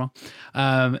 Correct me if I'm wrong.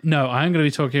 No, I'm going to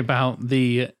be talking about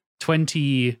the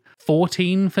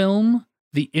 2014 film,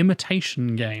 The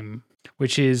Imitation Game,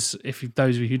 which is, if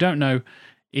those of you who don't know,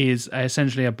 is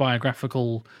essentially a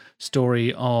biographical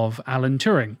story of Alan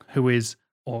Turing, who was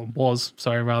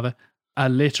a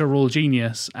literal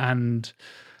genius and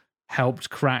helped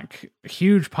crack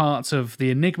huge parts of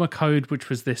the Enigma code, which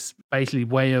was this basically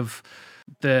way of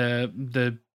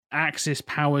the Axis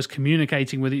powers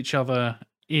communicating with each other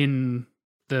in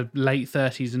the late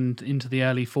 30s and into the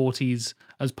early 40s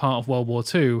as part of World War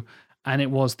II. And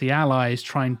it was the Allies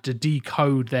trying to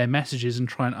decode their messages and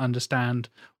try and understand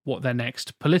what their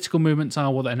next political movements are,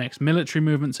 what their next military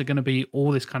movements are going to be,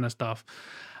 all this kind of stuff.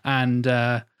 And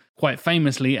quite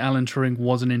famously, Alan Turing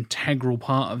was an integral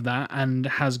part of that and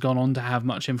has gone on to have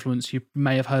much influence. You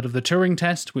may have heard of the Turing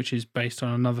test, which is based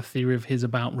on another theory of his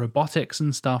about robotics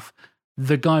and stuff.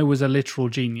 The guy was a literal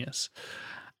genius.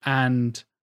 And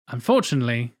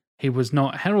unfortunately, he was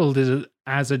not heralded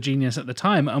as a genius at the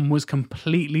time and was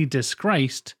completely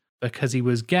disgraced because he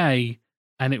was gay,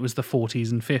 and it was the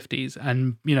 40s and 50s.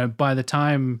 And, by the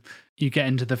time you get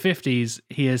into the 50s,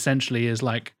 he essentially is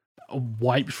like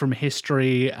wiped from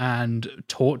history and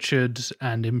tortured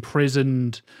and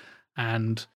imprisoned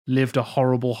and lived a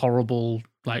horrible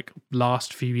like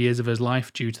last few years of his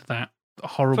life due to that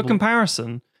horrible. For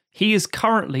comparison, he is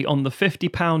currently on the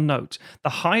 £50 note, the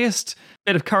highest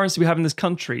bit of currency we have in this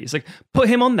country. It's like, put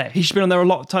him on there. He should be on there a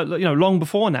lot, long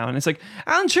before now. And it's like,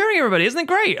 Alan Turing, everybody, isn't it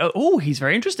great? Oh, he's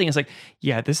very interesting. It's like,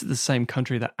 yeah, this is the same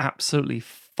country that absolutely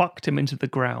fucked him into the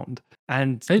ground.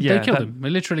 And they killed him. They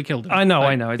literally killed him. I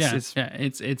know.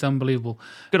 It's unbelievable.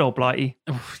 Good old Blighty.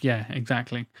 Yeah,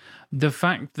 exactly. The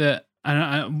fact that,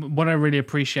 and what I really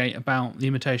appreciate about The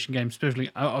Imitation Game, specifically,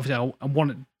 obviously,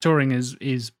 Turing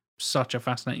is such a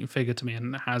fascinating figure to me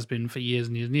and has been for years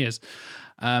and years and years.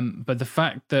 But the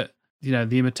fact that,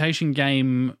 The Imitation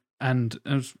Game, and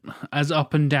as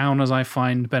up and down as I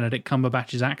find Benedict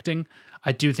Cumberbatch's acting,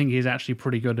 I do think he's actually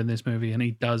pretty good in this movie, and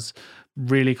he does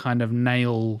really kind of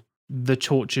nail the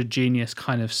tortured genius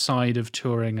kind of side of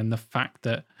Turing, and the fact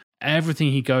that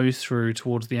everything he goes through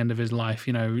towards the end of his life,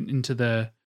 into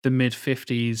the mid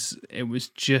 50s, it was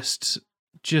just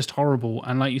horrible.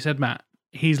 And like you said, Matt,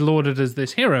 he's lauded as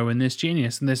this hero and this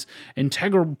genius and this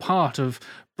integral part of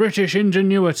British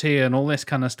ingenuity and all this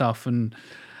kind of stuff. And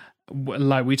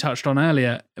like we touched on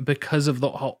earlier, because of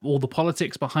all the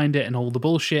politics behind it and all the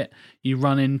bullshit, you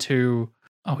run into,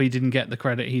 he didn't get the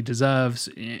credit he deserves.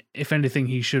 If anything,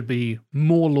 he should be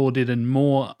more lauded and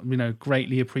more,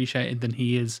 greatly appreciated than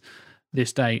he is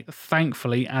this day.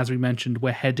 Thankfully, as we mentioned,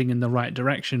 we're heading in the right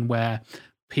direction where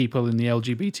people in the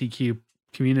LGBTQ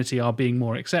community are being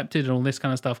more accepted and all this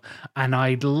kind of stuff. And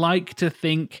I'd like to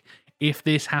think if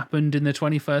this happened in the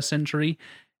 21st century,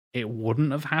 it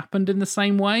wouldn't have happened in the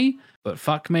same way. But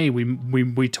fuck me,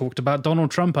 we talked about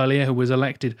Donald Trump earlier, who was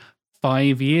elected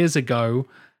 5 years ago.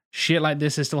 Shit like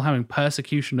this is still happening.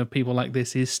 Persecution of people like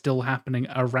this is still happening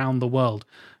around the world.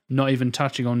 not even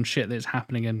touching on shit that's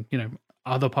happening in,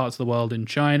 other parts of the world, in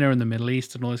China and the Middle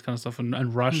East and all this kind of stuff,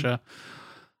 and Russia.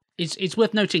 It's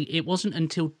worth noting it wasn't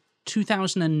until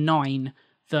 2009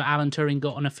 that Alan Turing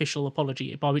got an official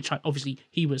apology, by which obviously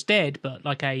he was dead, but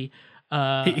like a...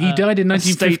 he died in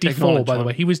 1954, by the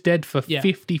way. He was dead for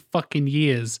 50 fucking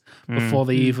years before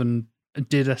they even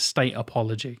did a state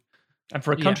apology. And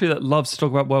for a country that loves to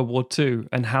talk about World War II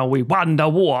and how we won the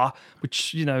war,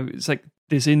 which, it's like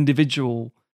this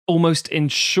individual almost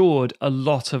ensured a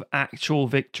lot of actual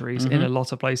victories in a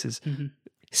lot of places.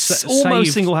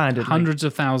 Almost single-handedly. Hundreds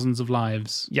of thousands of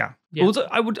lives. Yeah. Also,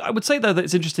 I would say, though, that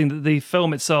it's interesting that the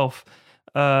film itself,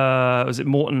 was it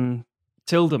Morten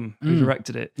Tildum who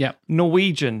directed it? Yeah.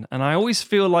 Norwegian. And I always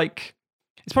feel like,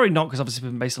 it's probably not because obviously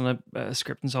it's been based on a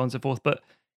script and so on and so forth, but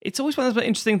it's always one of those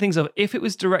interesting things of if it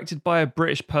was directed by a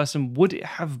British person, would it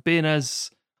have been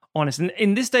as honest? And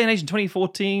in this day and age, in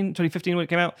 2015 when it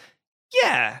came out,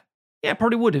 yeah,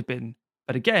 probably would have been.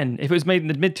 But again, if it was made in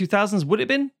the mid-2000s, would it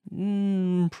have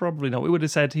been? Probably not. We would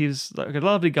have said he was like a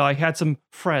lovely guy. He had some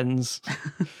friends.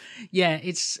 Yeah,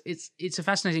 it's a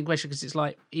fascinating question because it's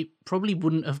like it probably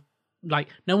wouldn't have, like,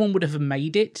 no one would have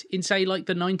made it in, say, like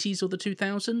the 90s or the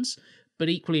 2000s. But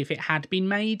equally, if it had been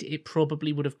made, it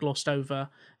probably would have glossed over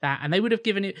that. And they would have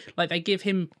given it, like, they give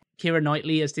him Keira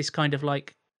Knightley as this kind of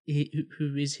like,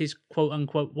 who is his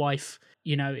quote-unquote wife,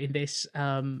 in this.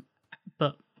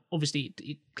 But obviously,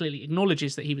 it clearly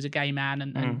acknowledges that he was a gay man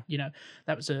and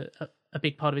that was a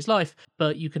big part of his life.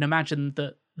 But you can imagine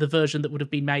that the version that would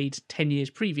have been made 10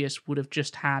 years previous would have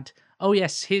just had, oh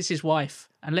yes, here's his wife,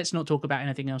 and let's not talk about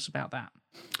anything else about that.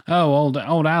 Oh, old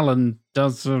Alan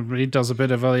does a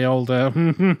bit of the old,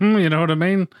 you know what I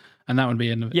mean? And that would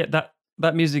be in. Yeah,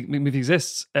 that movie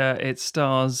exists. It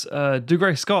stars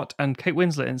Dougray Scott and Kate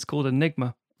Winslet, and it's called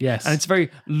Enigma. Yes. And it's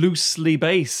very loosely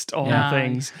based on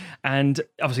things. And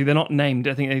obviously they're not named.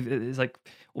 I think it's like,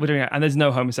 we're doing it, and there's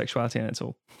no homosexuality in it at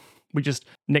all. We just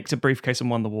nicked a briefcase and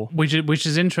won the war. Which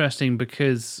is interesting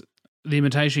because The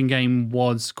Imitation Game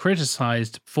was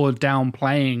criticized for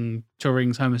downplaying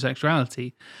Turing's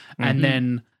homosexuality. And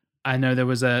then I know there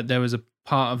was a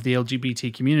part of the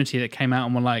LGBT community that came out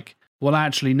and were like, well,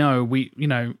 actually, no, we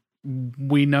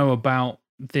know about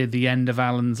the end of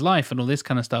Alan's life and all this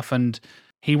kind of stuff. And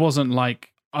he wasn't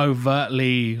like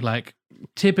overtly like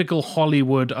typical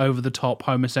Hollywood over the top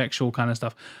homosexual kind of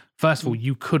stuff. First of all,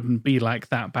 you couldn't be like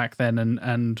that back then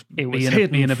and be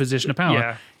in a position of power.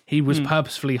 Yeah. He was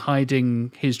purposefully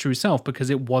hiding his true self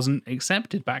because it wasn't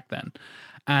accepted back then.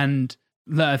 And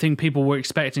I think people were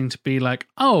expecting to be like,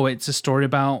 oh, it's a story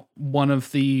about one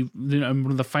of the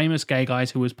famous gay guys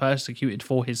who was persecuted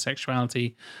for his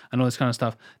sexuality and all this kind of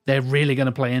stuff. They're really going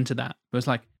to play into that. It was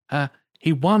like,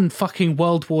 he won fucking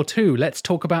World War II. Let's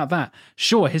talk about that.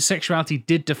 Sure, his sexuality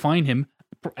did define him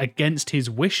against his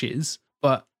wishes,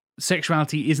 but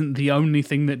sexuality isn't the only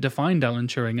thing that defined Alan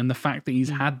Turing. And the fact that he's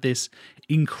had this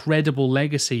incredible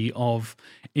legacy of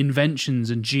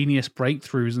inventions and genius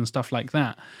breakthroughs and stuff like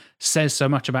that says so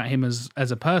much about him as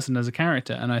a person, as a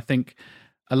character. And I think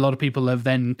a lot of people have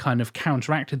then kind of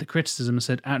counteracted the criticism and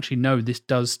said, actually, no, this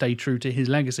does stay true to his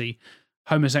legacy.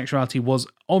 Homosexuality was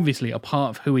obviously a part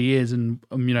of who he is and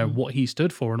what he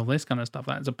stood for and all this kind of stuff.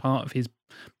 That's a part of his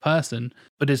person,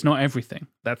 but it's not everything.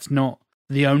 That's not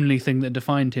the only thing that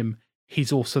defined him.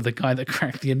 He's also the guy that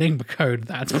cracked the Enigma code.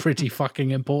 That's pretty fucking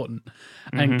important.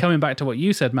 And coming back to what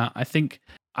you said, Matt, I think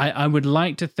I would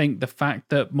like to think the fact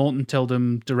that Morten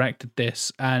Tildum directed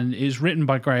this and is written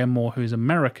by Graham Moore, who's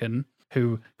American,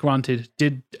 who, granted,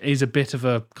 is a bit of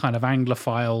a kind of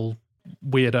Anglophile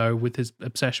weirdo with his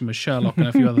obsession with Sherlock and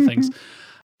a few other things.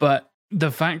 But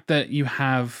the fact that you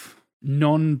have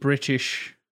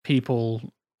non-British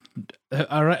people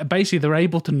are basically, they're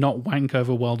able to not wank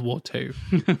over World War II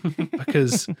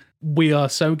because we are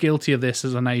so guilty of this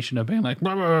as a nation of being like,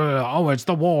 oh, it's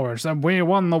the war. We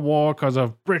won the war because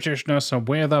of Britishness and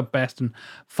we're the best. And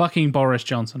fucking Boris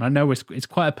Johnson. I know it's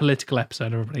quite a political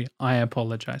episode, everybody. I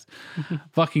apologize.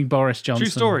 Fucking Boris Johnson.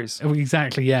 True stories.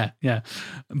 Exactly. Yeah.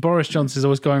 Boris Johnson is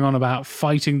always going on about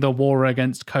fighting the war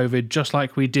against COVID, just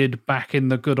like we did back in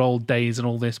the good old days and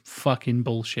all this fucking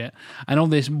bullshit and all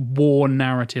this war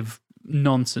narrative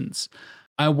nonsense.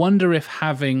 I wonder if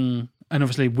having, and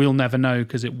obviously we'll never know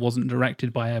because it wasn't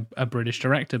directed by a British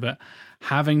director, but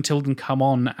having Tildum come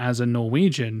on as a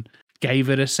Norwegian gave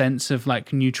it a sense of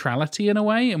like neutrality in a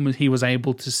way, and he was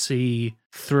able to see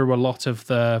through a lot of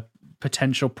the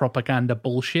potential propaganda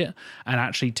bullshit and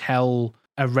actually tell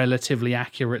a relatively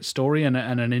accurate story and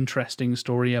an interesting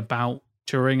story about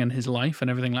Turing and his life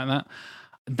and everything like that.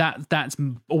 that's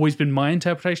always been my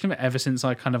interpretation of it ever since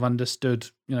I kind of understood,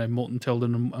 Morton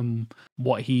Tilden and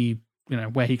what he,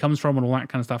 where he comes from and all that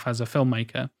kind of stuff as a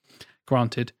filmmaker.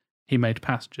 Granted, he made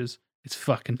Passengers. It's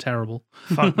fucking terrible.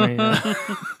 Fuck me.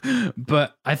 Yeah.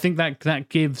 But I think that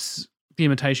gives The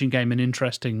Imitation Game an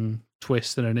interesting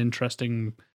twist and an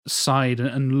interesting side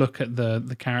and look at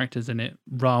the characters in it,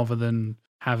 rather than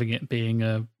having it being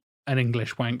an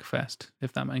English wank fest,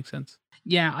 if that makes sense.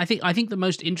 Yeah, I think the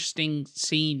most interesting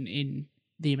scene in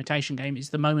The Imitation Game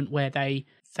is the moment where they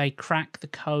crack the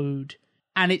code,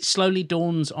 and it slowly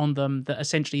dawns on them that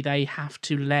essentially they have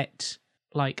to let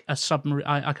like a submarine.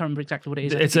 I can't remember exactly what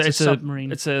it is. It's a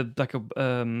submarine. It's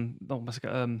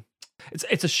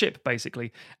a ship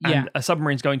basically, and a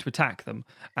submarine's going to attack them,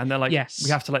 and they're like, yes,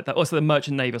 we have to let that. Also, the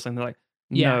merchant navy or something. They're like,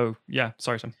 no,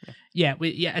 sorry, Sam.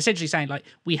 Essentially saying like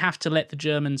we have to let the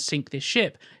Germans sink this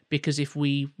ship because if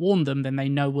we warn them, then they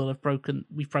know we've broken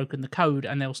the code,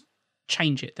 and they'll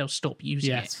change it. They'll stop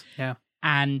using it. Yeah,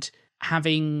 and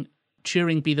having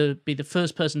Turing be the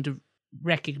first person to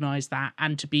recognize that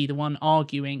and to be the one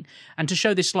arguing and to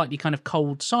show this slightly kind of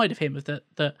cold side of him, of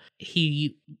that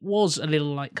he was a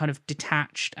little like kind of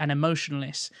detached and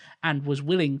emotionless and was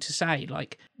willing to say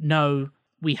like, no,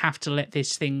 we have to let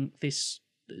these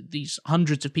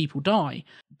hundreds of people die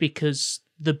because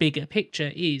the bigger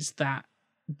picture is that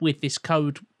with this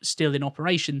code still in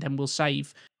operation, then we'll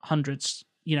save hundreds,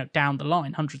 down the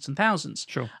line, hundreds and thousands.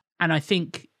 Sure. And I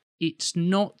think it's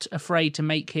not afraid to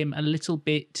make him a little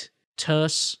bit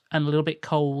terse and a little bit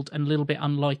cold and a little bit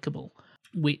unlikable,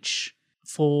 which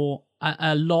for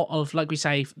a lot of, like we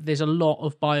say, there's a lot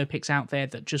of biopics out there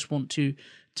that just want to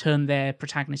turn their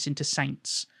protagonists into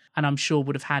saints, and I'm sure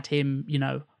would have had him,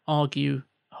 argue,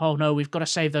 oh no, we've got to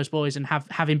save those boys, and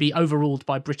have him be overruled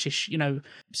by British,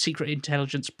 secret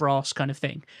intelligence brass kind of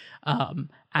thing.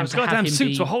 Those goddamn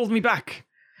suits were holding me back.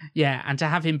 Yeah, and to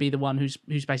have him be the one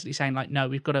who's basically saying like, no,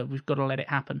 we've got to let it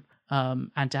happen,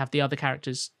 and to have the other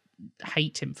characters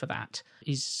hate him for that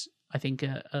is, I think,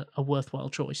 a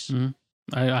worthwhile choice. Mm.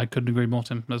 I couldn't agree more,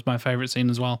 Tim. That's my favourite scene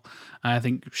as well. I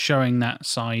think showing that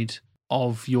side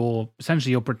of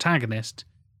essentially your protagonist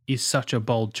is such a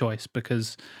bold choice,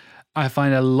 because I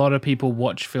find a lot of people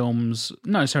watch films,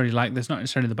 not necessarily like this, not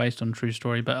necessarily based on a true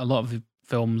story, but a lot of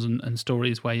films and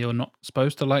stories where you're not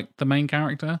supposed to like the main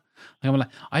character. Like, I'm like,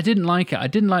 I didn't like it. I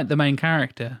didn't like the main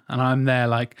character. And I'm there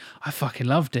like, I fucking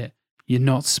loved it. You're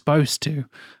not supposed to.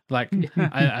 Like,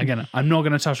 I'm not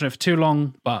going to touch on it for too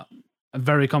long, but a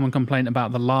very common complaint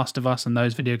about The Last of Us and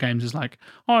those video games is like,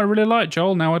 oh, I really like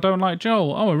Joel, now I don't like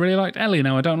Joel. Oh, I really liked Ellie,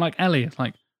 now I don't like Ellie. It's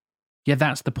like, yeah,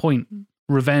 that's the point.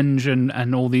 Revenge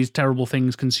and all these terrible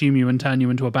things consume you and turn you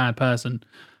into a bad person.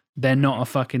 They're not a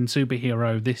fucking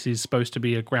superhero. This is supposed to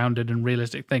be a grounded and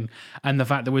realistic thing. And the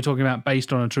fact that we're talking about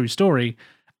based on a true story,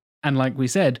 and like we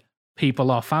said,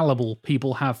 people are fallible,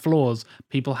 people have flaws,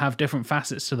 people have different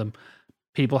facets to them.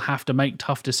 People have to make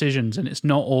tough decisions, and it's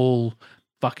not all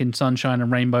fucking sunshine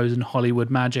and rainbows and Hollywood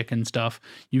magic and stuff.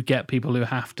 You get people who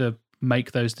have to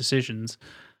make those decisions.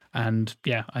 And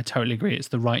yeah, I totally agree. It's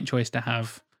the right choice to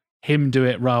have him do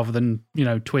it rather than,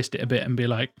 twist it a bit and be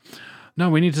like, no,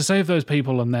 we need to save those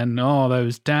people. And then,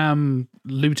 those damn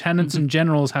lieutenants and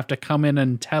generals have to come in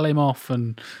and tell him off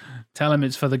and tell him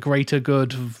it's for the greater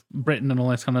good of Britain and all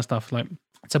this kind of stuff. Like,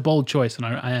 it's a bold choice, and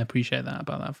I appreciate that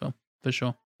about that film, for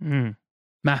sure. Mm.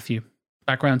 Matthew,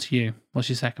 background to you. What's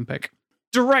your second pick?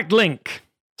 Direct link.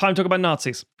 Time to talk about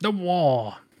Nazis. The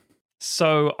war.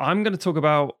 So I'm going to talk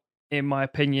about, in my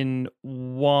opinion,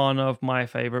 one of my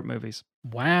favorite movies.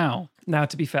 Wow. Now,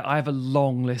 to be fair, I have a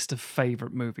long list of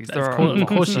favorite movies. Of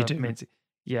course you do.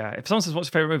 Yeah, if someone says, what's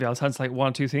your favorite movie? I'll tend to like one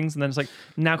or two things, and then it's like,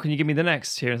 now can you give me the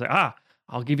next here? And it's like,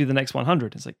 I'll give you the next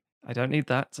 100. It's like, I don't need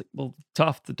that. It's like, well,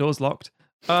 tough, the door's locked.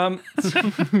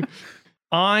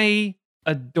 I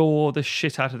adore the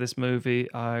shit out of this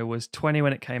movie. I was 20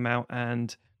 when it came out,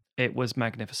 and it was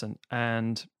magnificent.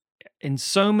 And in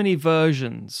so many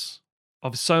versions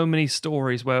of so many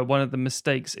stories where one of the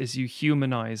mistakes is you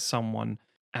humanize someone,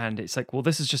 and it's like, well,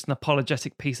 this is just an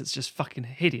apologetic piece that's just fucking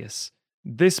hideous.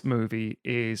 This movie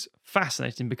is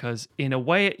fascinating because in a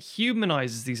way it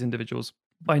humanizes these individuals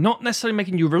by not necessarily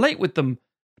making you relate with them,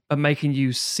 but making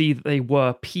you see that they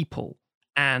were people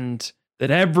and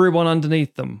that everyone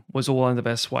underneath them was all in the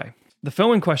best way. The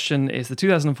film in question is the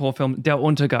 2004 film Der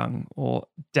Untergang, or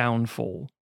Downfall,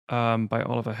 by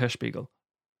Oliver Hirschbiegel.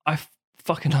 I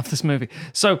fucking love this movie.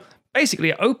 So basically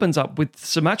it opens up with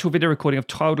some actual video recording of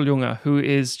Traudl Junge, who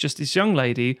is just this young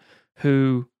lady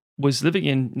who was living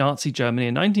in Nazi Germany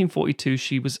in 1942.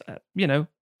 She was,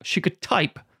 she could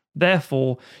type.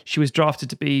 Therefore, she was drafted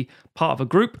to be part of a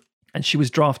group, and she was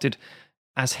drafted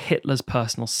as Hitler's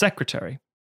personal secretary.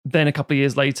 Then a couple of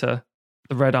years later,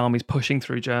 the Red Army's pushing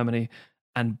through Germany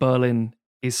and Berlin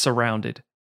is surrounded.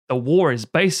 The war is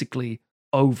basically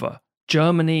over.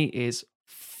 Germany is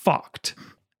fucked.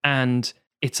 And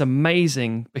it's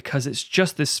amazing because it's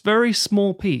just this very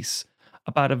small piece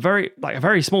about a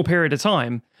very small period of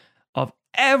time of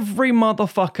every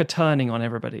motherfucker turning on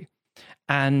everybody.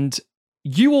 And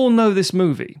you all know this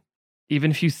movie, even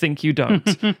if you think you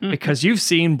don't, because you've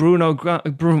seen Bruno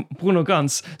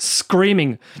Ganz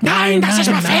screaming, "Nein, das ist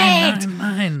perfekt!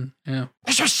 Nein. Yeah.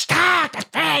 It's just start, that's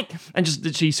perfect!" And just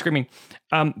literally screaming,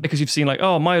 because you've seen like,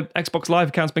 "Oh, my Xbox Live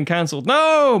account's been cancelled.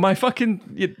 No, my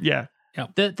fucking yeah."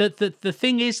 The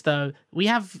thing is though, we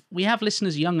have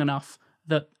listeners young enough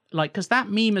that like, because that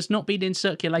meme has not been in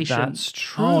circulation. That's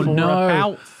true. Oh, for no.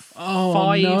 about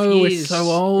 5 years. It's so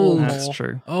old. That's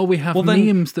true. Oh, we have then-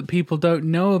 memes that people don't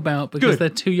know about because Good. they're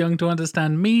too young to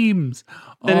understand memes.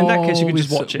 Then in that case, you can just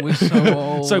we're watch it. We're so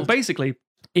old. So basically,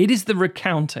 it is the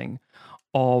recounting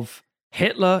of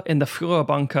Hitler in the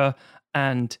Führerbunker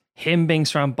and him being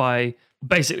surrounded by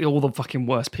basically all the fucking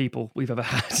worst people we've ever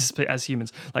had as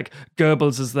humans. Like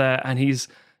Goebbels is there, and he's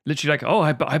literally like, "Oh,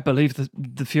 I believe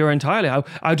the Führer entirely.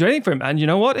 I'll do anything for him." And you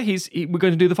know what? We're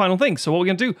going to do the final thing. So what we're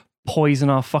going to do? Poison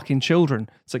our fucking children.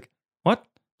 It's like, what?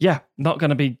 Yeah, not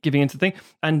going to be giving into the thing.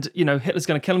 And, you know, Hitler's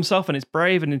going to kill himself and it's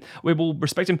brave and we will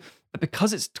respect him. But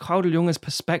because it's Traudl Junger's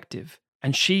perspective,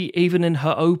 and she, even in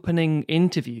her opening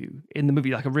interview in the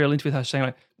movie, like a real interview with her, saying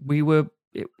like,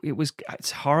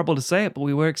 it's horrible to say it, but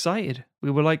we were excited. We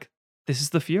were like, this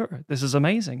is the Führer. This is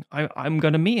amazing. I'm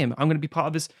going to meet him. I'm going to be part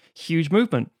of this huge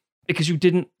movement, because you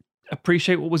didn't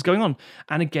appreciate what was going on.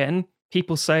 And again,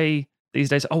 people say these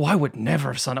days, "Oh, I would never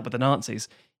have signed up with the Nazis."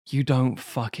 You don't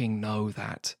fucking know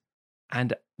that.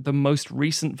 And the most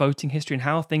recent voting history and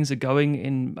how things are going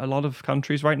in a lot of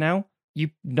countries right now,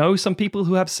 you know some people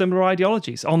who have similar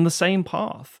ideologies on the same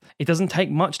path. It doesn't take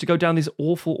much to go down these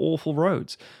awful, awful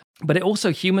roads. But it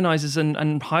also humanizes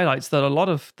and highlights that a lot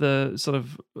of the sort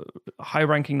of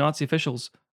high-ranking Nazi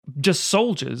officials, just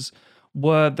soldiers,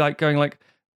 were like going like,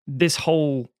 this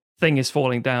whole thing is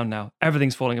falling down now.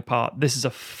 Everything's falling apart. This is a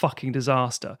fucking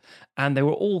disaster. And they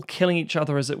were all killing each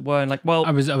other, as it were. And like, well,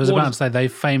 I was about to say they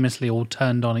famously all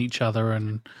turned on each other,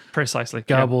 and precisely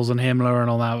Goebbels and Himmler and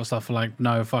all that stuff were like,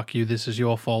 "No, fuck you, this is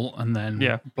your fault," and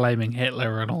then blaming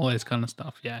Hitler and all this kind of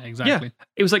stuff. Yeah, exactly. Yeah.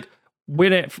 It was like, we're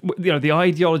in it, you know, the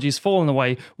ideology's fallen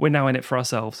away. We're now in it for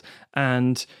ourselves.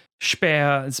 And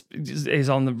Speer is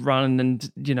on the run,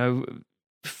 and, you know,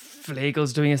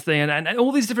 Flegel's doing his thing, and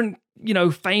all these different, you know,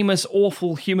 famous,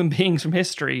 awful human beings from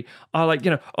history are like,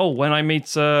 you know, "Oh, when I meet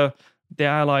the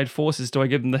Allied forces, do I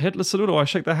give them the Hitler salute or I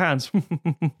shake their hands?"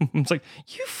 It's like,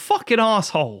 you fucking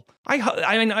asshole.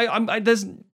 I mean, there's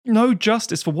no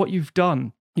justice for what you've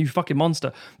done, you fucking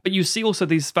monster. But you see also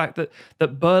this fact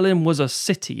that Berlin was a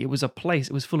city, it was a place,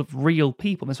 it was full of real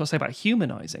people. That's what I say about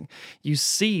humanizing. You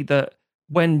see that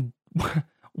when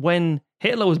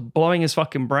Hitler was blowing his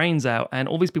fucking brains out, and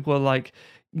all these people are like,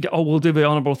 "Oh, we'll do the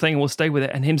honorable thing and we'll stay with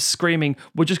it," and him screaming,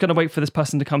 "We're just going to wait for this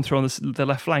person to come through on the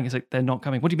left flank." It's like, they're not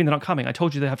coming. What do you mean they're not coming? I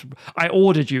told you they have to. I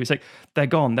ordered you. It's like, they're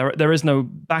gone. There is no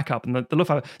backup. And the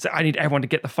Luftwaffe said, "I need everyone to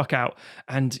get the fuck out."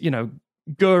 And, you know,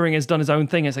 Goering has done his own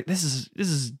thing. It's like, this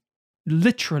is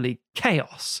literally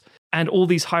chaos. And all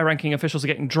these high-ranking officials are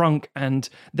getting drunk and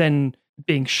then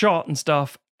being shot and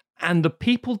stuff. And the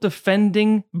people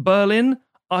defending Berlin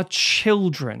are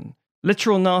children,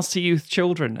 literal Nazi youth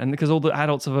children, and because all the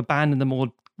adults have abandoned them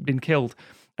or been killed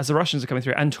as the Russians are coming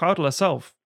through. And Traudl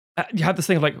herself, you have this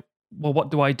thing of like, well, what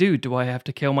do I do? Do I have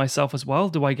to kill myself as well?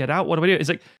 Do I get out? What do I do? It's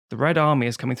like the Red Army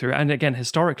is coming through. And again,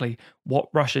 historically, what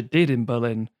Russia did in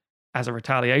Berlin as a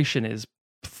retaliation is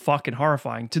fucking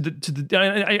horrifying.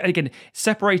 Again,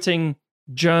 separating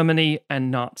Germany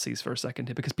and Nazis for a second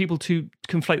here, because people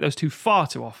conflate those two far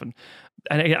too often.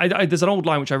 And there's an old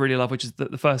line which I really love, which is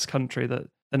that the first country that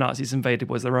the Nazis invaded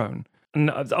was their own. And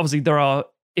obviously there are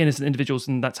innocent individuals,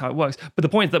 and that's how it works. But the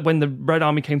point is that when the Red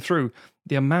Army came through,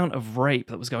 the amount of rape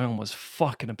that was going on was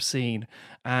fucking obscene,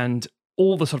 and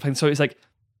all the sort of things. So it's like,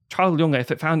 Traudl Junger,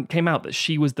 if it came out that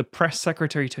she was the press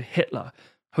secretary to Hitler,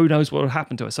 who knows what would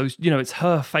happen to her? So, you know, it's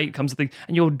her fate comes to thing,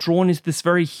 and you're drawn into this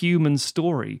very human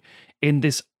story in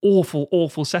this awful,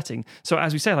 awful setting. So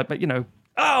as we say, like, but you know,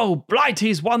 "Oh,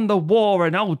 Blighty's won the war,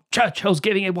 and oh, Churchill's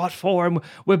giving it what for, and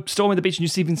we're storming the beach, and you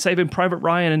see him saving Private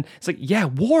Ryan," and it's like, yeah,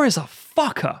 war is a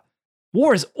fucker.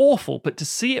 War is awful, but to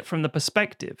see it from the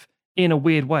perspective, in a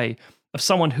weird way, of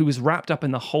someone who is wrapped up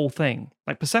in the whole thing.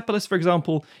 Like Persepolis, for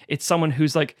example, it's someone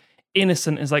who's like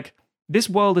innocent, is like, this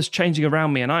world is changing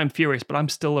around me, and I'm furious, but I'm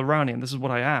still around here, and this is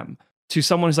what I am. to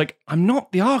someone who's like, I'm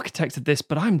not the architect of this,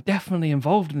 but I'm definitely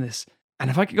involved in this. And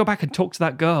if I could go back and talk to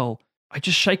that girl, I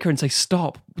just shake her and say,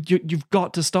 stop. You've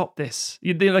got to stop this.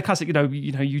 The classic,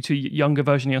 you two younger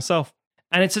version of yourself.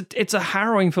 And it's a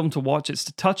harrowing film to watch. It's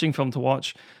a touching film to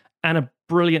watch, and a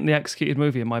brilliantly executed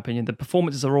movie, in my opinion. The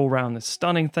performances are all around this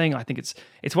stunning thing. I think it's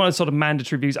one of the sort of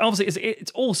mandatory views. Obviously,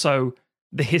 it's also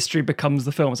the history becomes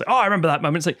the film. It's like, oh, I remember that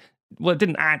moment. It's like, well, it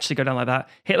didn't actually go down like that.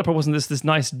 Hitler probably wasn't this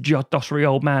nice dottery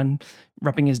old man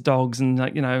rubbing his dogs, and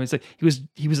it's like he was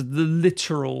the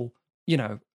literal,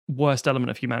 worst element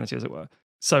of humanity, as it were.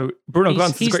 So Bruno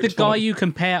Ganz is he's the guy you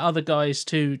compare other guys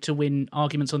to win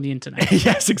arguments on the internet.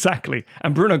 Yes, exactly.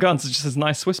 And Bruno Ganz is just this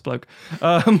nice Swiss bloke.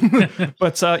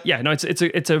 It's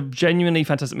a genuinely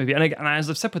fantastic movie. And as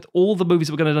I've said with all the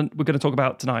movies we're going to talk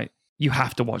about tonight, you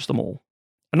have to watch them all.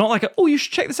 And not like, you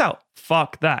should check this out.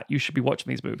 Fuck that. You should be watching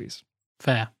these movies.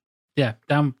 Fair. Yeah,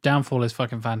 Downfall is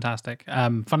fucking fantastic.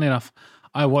 Funny enough,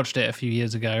 I watched it a few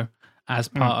years ago as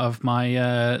part of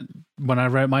my when I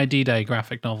wrote my D-Day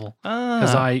graphic novel,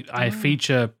 because I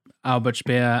feature Albert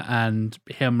Speer and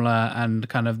Himmler, and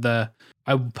kind of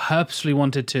I purposely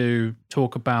wanted to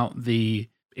talk about the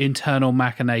internal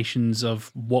machinations of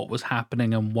what was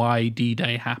happening and why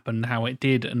D-Day happened how it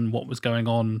did, and what was going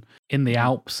on in the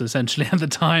Alps essentially at the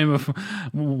time, of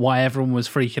why everyone was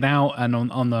freaking out, and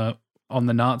on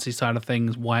the Nazi side of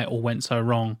things, why it all went so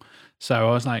wrong. So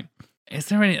I was like, is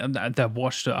there any? I'd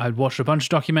watched a bunch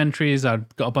of documentaries.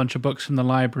 I'd got a bunch of books from the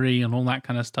library and all that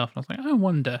kind of stuff. And I was like, I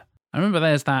wonder. I remember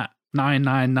there's that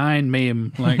 999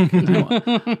 meme. Like,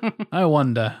 I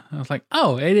wonder. I was like,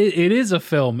 oh, it is a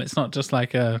film. It's not just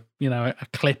like a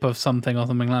clip of something or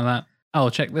something like that. Oh,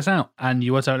 check this out. And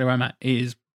you were totally right, Matt. It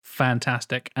is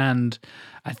fantastic. And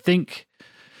I think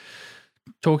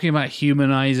talking about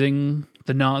humanizing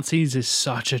the Nazis is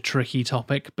such a tricky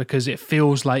topic, because it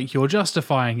feels like you're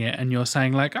justifying it and you're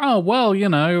saying like, oh, well,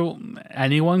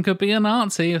 anyone could be a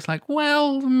Nazi. It's like,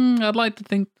 well, I'd like to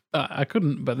think that I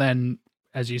couldn't. But then,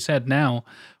 as you said, now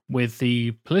with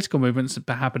the political movements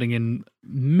happening in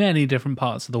many different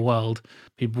parts of the world,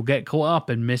 people get caught up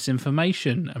in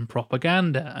misinformation and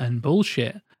propaganda and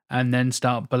bullshit, and then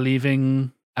start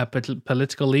believing a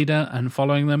political leader and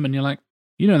following them. And you're like,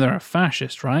 they're a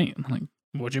fascist, right? And I'm like,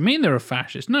 what do you mean they're a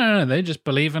fascist? No, they just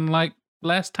believe in like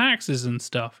less taxes and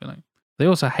stuff. You're like, they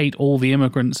also hate all the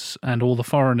immigrants and all the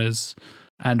foreigners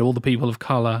and all the people of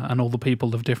color and all the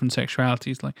people of different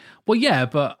sexualities. Like, well, yeah,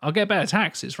 but I'll get better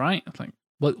taxes, right? It's like,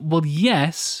 well,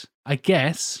 yes, I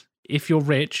guess, if you're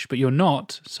rich, but you're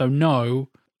not, so no.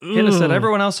 Hitler said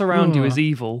everyone else around you is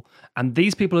evil, and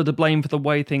these people are to blame for the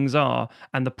way things are,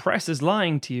 and the press is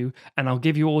lying to you, and I'll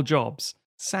give you all jobs.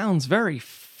 Sounds very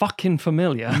fucking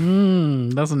familiar.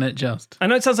 Doesn't it just? I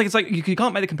know it sounds like it's like you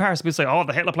can't make the comparison. People say, oh,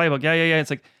 the Hitler playbook. Yeah. It's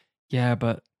like, yeah,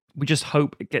 but we just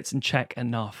hope it gets in check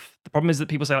enough. The problem is that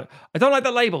people say, like, I don't like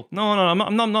that label. No, I'm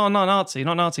not Nazi.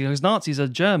 Not Nazi. Because Nazis are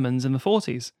Germans in the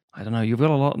 40s. I don't know. You've got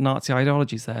a lot of Nazi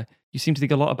ideologies there. You seem to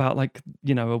think a lot about like,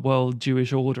 a world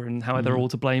Jewish order and how they're all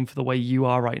to blame for the way you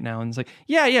are right now. And it's like,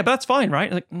 yeah, but that's fine,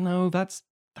 right? Like, no, that's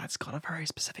got a very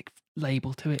specific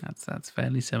label to it. That's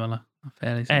fairly similar.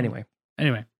 Anyway,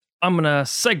 I'm going to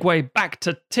segue back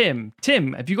to Tim.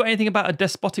 Tim, have you got anything about a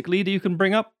despotic leader you can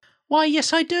bring up? Why,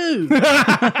 yes, I do. Look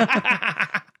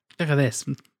at this.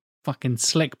 Fucking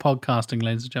slick podcasting,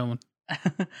 ladies and gentlemen.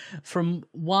 From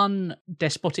one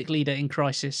despotic leader in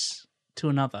crisis to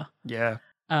another. Yeah.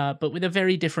 But with a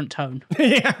very different tone.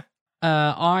 Yeah.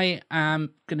 I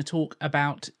am going to talk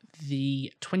about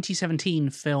the 2017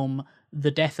 film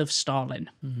The Death of Stalin.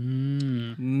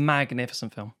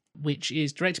 Magnificent film. Which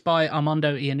is directed by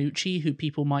Armando Iannucci, who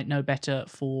people might know better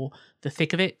for The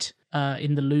Thick of It,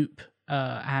 In the Loop,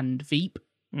 and Veep.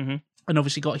 Mm-hmm. And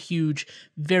obviously got a huge,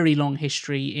 very long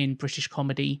history in British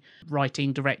comedy,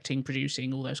 writing, directing,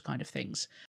 producing, all those kind of things.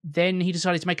 Then he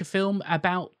decided to make a film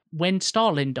about when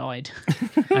Stalin died.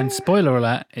 And spoiler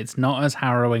alert, it's not as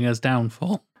harrowing as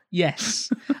Downfall. Yes.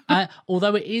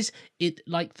 Although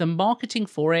the marketing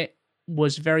for it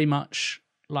was very much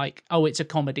like, oh, it's a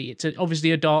comedy. It's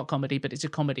obviously a dark comedy, but it's a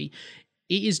comedy.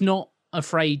 It is not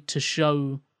afraid to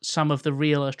show some of the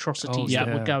real atrocities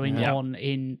that were going on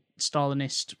in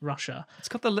Stalinist Russia. It's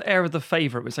got the air of The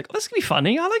Favourite. It's like, oh, this could be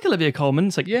funny. I like Olivia Colman.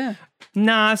 It's like,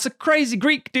 nah, it's a crazy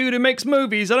Greek dude who makes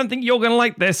movies. I don't think you're going to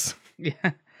like this.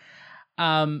 Yeah.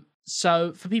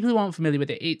 So for people who aren't familiar with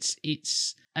it,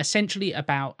 it's essentially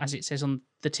about, as it says on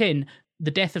the tin, the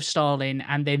death of Stalin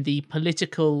and then the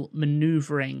political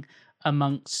maneuvering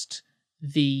amongst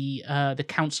the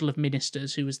Council of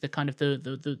Ministers, who was the kind of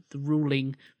the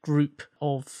ruling group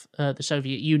of the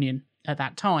Soviet Union at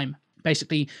that time.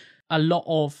 Basically, a lot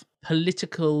of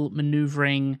political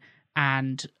maneuvering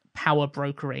and power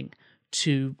brokering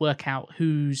to work out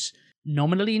who's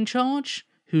nominally in charge,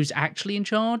 who's actually in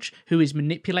charge, who is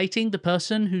manipulating the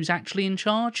person who's actually in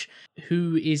charge,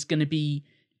 who is going to be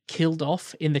killed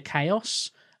off in the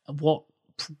chaos, what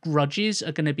grudges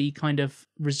are going to be kind of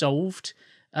resolved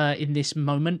in this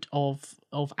moment of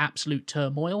absolute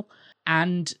turmoil.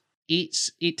 And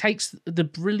it takes the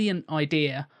brilliant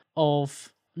idea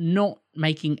of not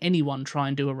making anyone try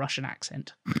and do a Russian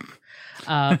accent,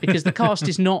 because the cast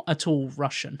is not at all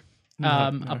Russian.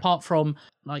 No. Apart from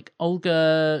like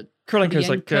Olga Kurylenko's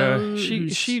like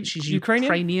she's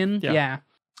Ukrainian? Yeah.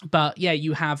 But yeah,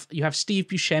 you have Steve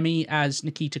Buscemi as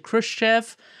Nikita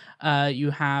Khrushchev.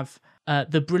 You have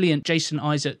the brilliant Jason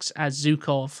Isaacs as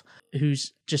Zhukov,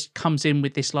 who's just comes in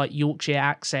with this like Yorkshire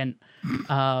accent,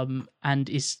 and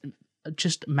is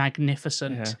just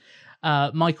magnificent.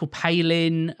 Yeah. Michael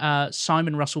Palin,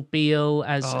 Simon Russell Beale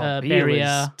as Beale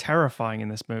Beria. Is terrifying in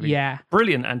this movie. Yeah,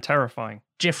 brilliant and terrifying.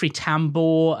 Jeffrey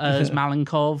Tambor as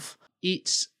Malenkov.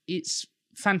 It's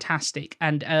fantastic,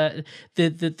 and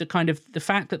the kind of the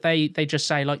fact that they just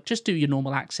say like, just do your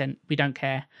normal accent, we don't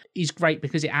care, is great,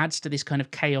 because it adds to this kind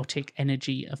of chaotic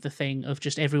energy of the thing, of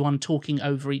just everyone talking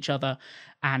over each other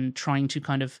and trying to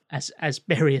kind of, as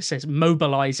Beria says,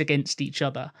 mobilize against each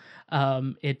other,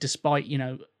 despite, you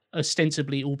know,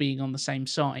 ostensibly all being on the same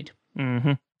side.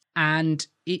 Mm-hmm. And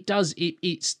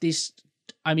it's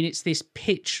this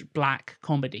pitch black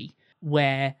comedy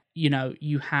where, you know,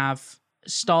 you have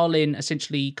Stalin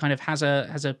essentially kind of has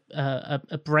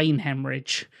a brain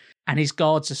hemorrhage, and his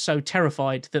guards are so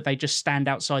terrified that they just stand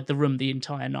outside the room the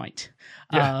entire night.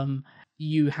 Yeah.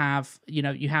 You have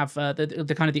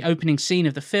the kind of the opening scene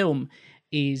of the film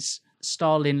is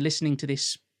Stalin listening to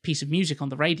this piece of music on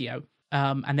the radio,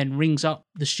 and then rings up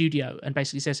the studio and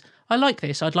basically says, "I like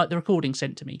this. I'd like the recording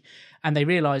sent to me." And they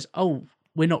realize, oh,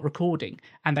 we're not recording,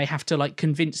 and they have to like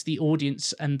convince the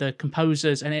audience and the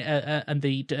composers and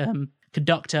the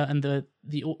conductor and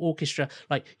the orchestra,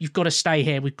 like, you've got to stay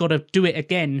here. We've got to do it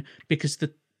again because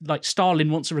Stalin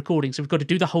wants a recording, so we've got to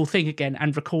do the whole thing again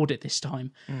and record it this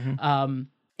time. Mm-hmm.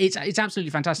 It's absolutely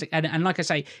fantastic, and like I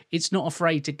say, it's not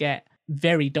afraid to get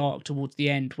very dark towards the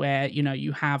end, where, you know,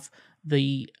 you have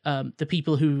the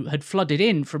people who had flooded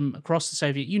in from across the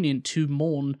Soviet Union to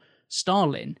mourn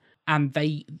Stalin, and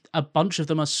a bunch of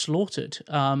them are slaughtered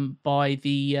by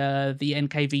the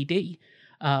NKVD.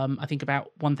 I think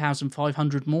about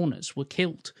 1,500 mourners were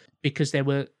killed because there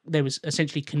was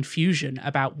essentially confusion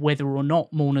about whether or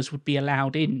not mourners would be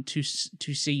allowed in to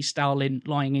see Stalin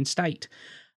lying in state.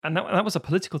 And that was a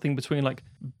political thing between like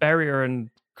Beria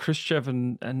and Khrushchev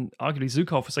and arguably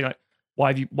Zhukov, for saying like,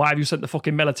 why have you sent the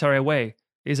fucking military away?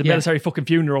 It's a military fucking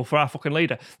funeral for our fucking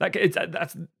leader. Like,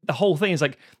 that's the whole thing. Is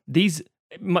like, these,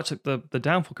 much like the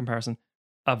Downfall comparison,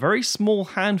 a very small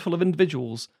handful of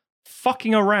individuals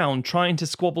fucking around trying to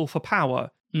squabble for power,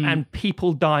 and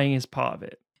people dying is part of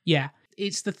it. Yeah,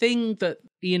 it's the thing that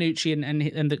Iannucci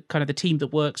and the kind of the team that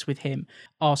works with him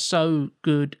are so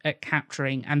good at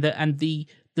capturing, and the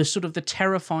sort of the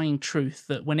terrifying truth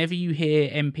that whenever you hear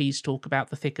MPs talk about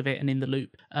The Thick of It and In the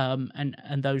Loop,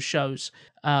 and those shows,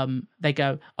 they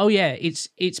go, oh yeah,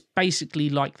 it's basically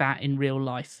like that in real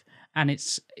life. And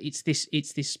it's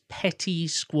this petty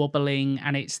squabbling,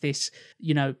 and it's this,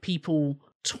 you know, people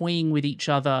toying with each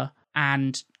other,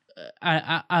 and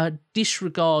a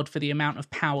disregard for the amount of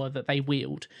power that they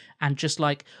wield, and just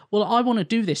like, well, I want to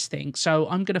do this thing, so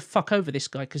I'm going to fuck over this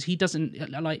guy because he doesn't,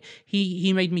 like,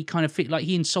 he made me kind of feel like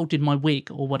he insulted my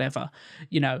wig or whatever,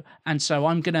 you know, and so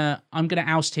I'm gonna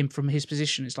oust him from his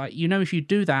position. It's like, you know, if you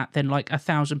do that, then like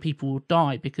 1,000 people will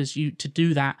die, because to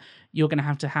do that, you're going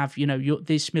to have, you know,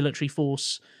 this military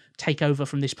force take over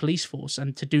from this police force,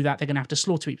 and to do that, they're going to have to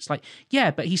slaughter people. It's like,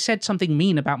 yeah, but he said something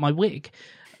mean about my wig.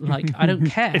 Like, I don't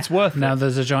care. It's worth now.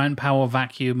 There's a giant power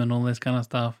vacuum and all this kind of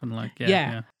stuff, and like,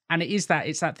 yeah. And it's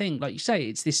that thing, like you say,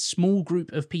 it's this small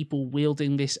group of people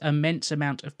wielding this immense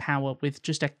amount of power with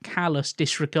just a callous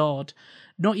disregard,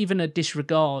 not even a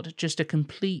disregard, just a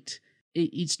complete.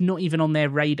 It's not even on their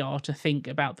radar to think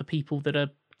about the people that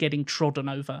are getting trodden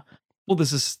over. Well,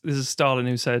 this is Stalin,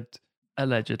 who said,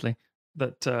 allegedly,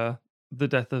 that the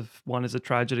death of one is a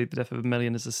tragedy, the death of a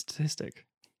million is a statistic.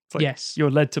 It's like, yes, you're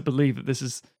led to believe that this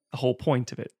is the whole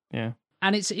point of it. Yeah.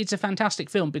 And it's a fantastic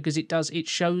film because it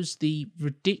shows the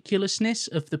ridiculousness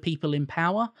of the people in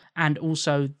power, and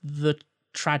also the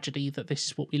tragedy that this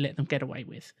is what we let them get away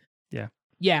with. Yeah.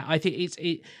 Yeah, I think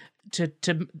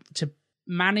to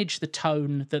manage the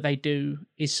tone that they do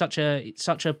is such a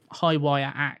high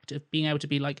wire act of being able to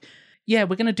be like, yeah,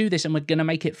 we're going to do this and we're going to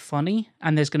make it funny,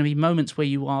 and there's going to be moments where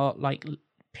you are like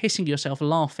pissing yourself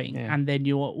laughing, Yeah. and then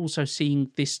you're also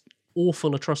seeing this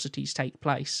awful atrocities take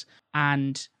place.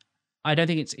 And I don't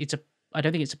think it's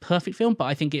a perfect film, but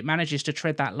I think it manages to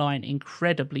tread that line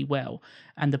incredibly well.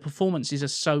 And the performances are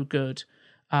so good.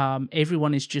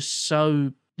 Everyone is just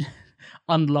so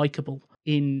unlikable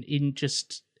in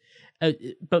just,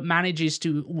 but manages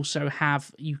to also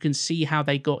have, you can see how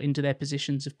they got into their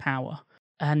positions of power.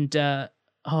 And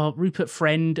Rupert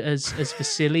Friend as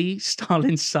Vasily,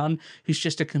 Stalin's son, who's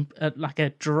just like a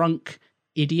drunk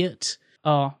idiot.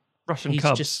 Russian he's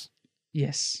cubs. Just,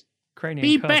 yes. Ukrainian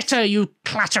Be cubs. better, you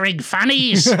clattering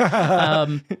fannies. You're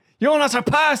not a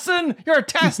person. You're a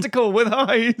testicle with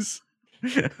eyes.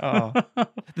 Oh.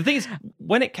 The thing is,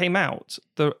 when it came out,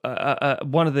 the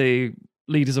one of the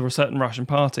leaders of a certain Russian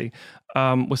party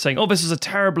was saying, "Oh, this is a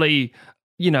terribly,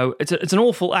 it's an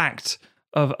awful act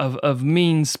of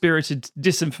mean-spirited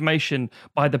disinformation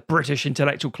by the British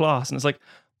intellectual class." And it's like,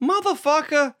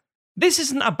 motherfucker, this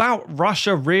isn't about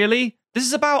Russia, really. This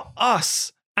is about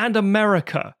us and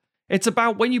America. It's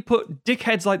about when you put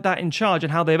dickheads like that in charge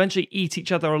and how they eventually eat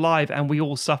each other alive, and we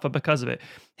all suffer because of it.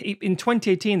 In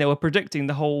 2018, they were predicting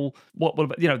the whole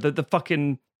the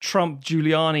fucking Trump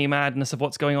Giuliani madness of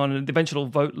what's going on, and the eventual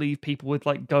vote leave people with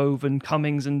like Gove and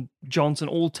Cummings and Johnson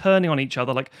all turning on each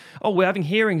other, like, oh, we're having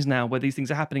hearings now where these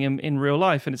things are happening in real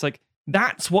life, and it's like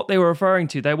that's what they were referring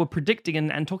to. They were predicting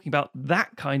and talking about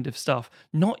that kind of stuff,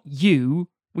 not you.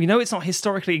 We know it's not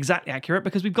historically exactly accurate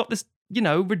because we've got this,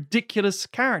 ridiculous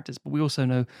characters, but we also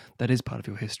know that is part of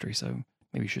your history, so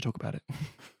maybe you should talk about it.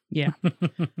 Yeah.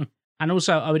 And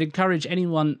also, I would encourage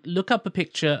anyone, look up a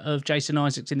picture of Jason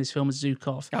Isaacs in this film as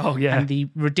Zukov. Oh, yeah. And the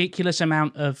ridiculous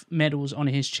amount of medals on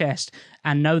his chest,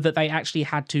 and know that they actually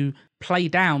had to play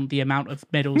down the amount of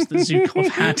medals that Zukov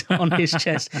had on his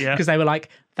chest. Yeah. Because they were like,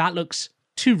 that looks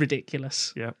too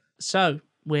ridiculous. Yeah. So,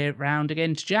 we're round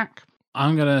again to Jack.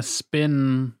 I'm gonna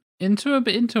spin into a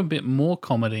bit more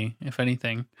comedy, if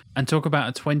anything, and talk about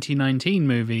a 2019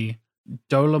 movie,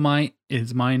 Dolomite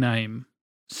Is My Name,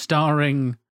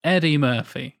 starring Eddie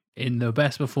Murphy in the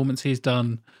best performance he's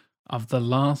done of the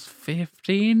last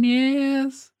 15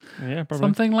 years. Yeah, probably.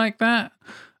 Something like that.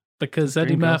 Because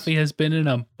Eddie Murphy has been in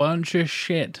a bunch of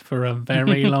shit for a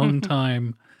very long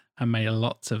time and made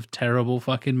lots of terrible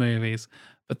fucking movies.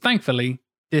 But thankfully,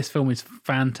 this film is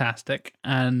fantastic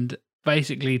and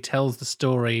basically tells the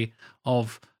story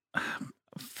of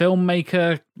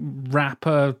filmmaker,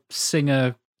 rapper,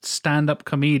 singer, stand-up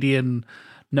comedian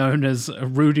known as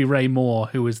Rudy Ray Moore,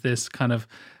 who was this kind of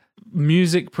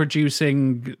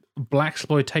music-producing,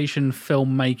 blaxploitation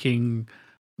filmmaking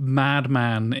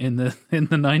madman in the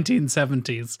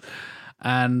 1970s,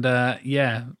 and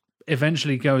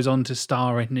eventually goes on to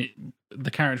star in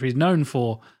the character he's known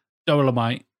for,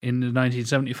 Dolomite, in the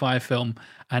 1975 film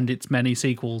and its many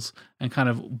sequels, and kind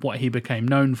of what he became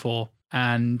known for.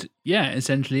 And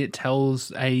essentially it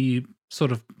tells a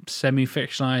sort of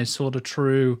semi-fictionalized, sort of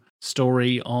true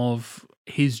story of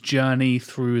his journey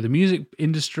through the music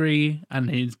industry and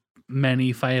his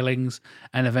many failings,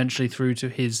 and eventually through to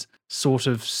his sort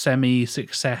of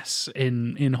semi-success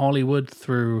in Hollywood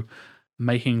through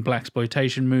making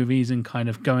blaxploitation movies and kind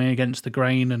of going against the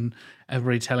grain, and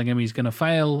everybody telling him he's going to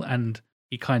fail, and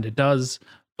he kind of does,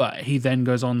 but he then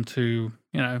goes on to,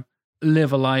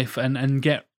 live a life and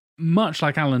get, much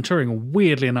like Alan Turing,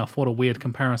 weirdly enough, what a weird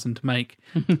comparison to make,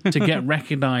 to get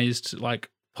recognized like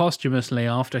posthumously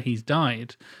after he's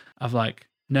died, of like,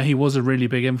 no, he was a really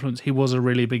big influence, he was a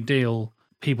really big deal.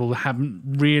 People haven't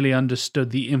really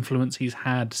understood the influence he's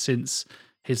had since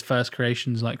his first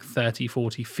creations like 30,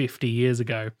 40, 50 years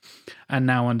ago. And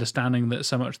now understanding that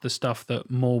so much of the stuff that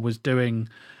Moore was doing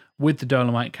with the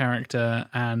Dolomite character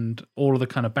and all of the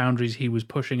kind of boundaries he was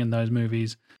pushing in those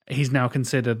movies, he's now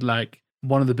considered like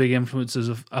one of the big influences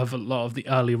of a lot of the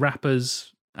early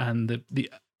rappers and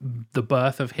the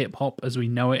birth of hip hop as we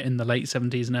know it in the late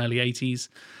 70s and early 80s,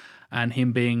 and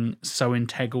him being so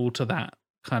integral to that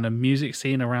kind of music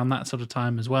scene around that sort of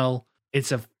time as well.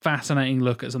 It's a fascinating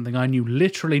look at something I knew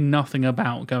literally nothing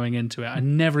about going into it. I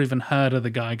never even heard of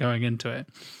the guy going into it.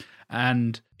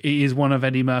 And it is one of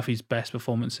Eddie Murphy's best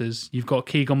performances. You've got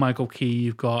Keegan-Michael Key,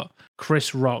 you've got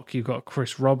Chris Rock, you've got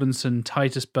Chris Robinson,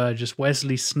 Titus Burgess,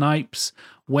 Wesley Snipes.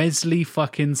 Wesley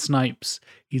fucking Snipes.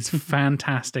 He's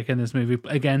fantastic in this movie.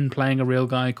 Again, playing a real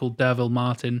guy called D'Urville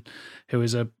Martin, who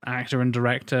is an actor and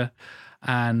director.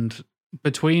 And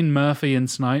between Murphy and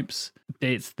Snipes,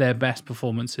 it's their best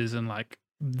performances, and like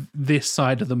this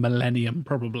side of the millennium,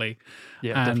 probably.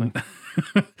 Yeah, definitely.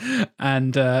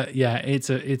 And yeah, it's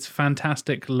a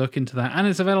fantastic look into that, and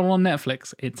it's available on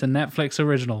Netflix. It's a Netflix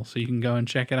original, so you can go and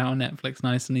check it out on Netflix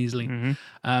nice and easily.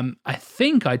 I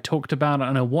think I talked about it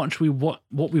on a what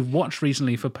we've watched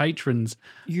recently for patrons.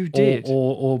 You did,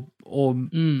 or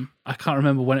I can't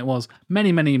remember when it was.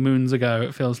 Many moons ago,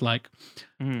 it feels like.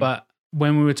 But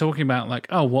when we were talking about like,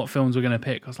 oh, what films we're going to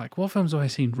pick, I was like, what films have I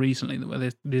seen recently that were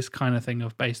this kind of thing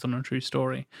of based on a true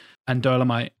story? And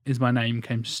Dolomite Is My Name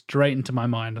came straight into my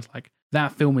mind. I was like,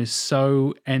 that film is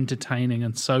so entertaining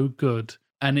and so good.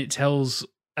 And it tells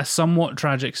a somewhat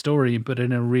tragic story, but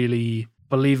in a really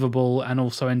believable and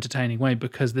also entertaining way,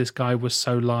 because this guy was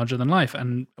so larger than life.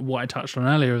 And what I touched on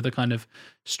earlier, the kind of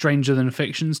stranger than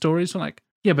fiction stories, were like,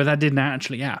 yeah, but that didn't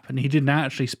actually happen. He didn't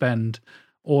actually spend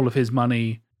all of his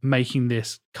money making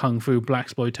this kung fu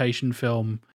blaxploitation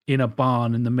film in a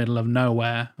barn in the middle of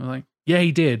nowhere. I'm like, yeah,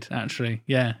 he did actually.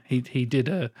 Yeah, he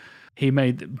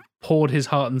poured his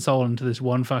heart and soul into this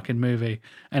one fucking movie,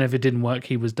 and if it didn't work,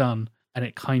 he was done. And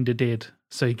it kind of did.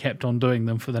 So he kept on doing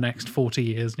them for the next 40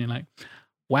 years. And you're like,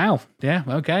 wow, yeah,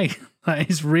 okay, that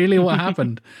is really what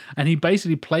happened. And he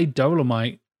basically played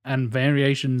Dolomite and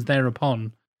variations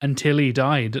thereupon until he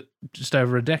died just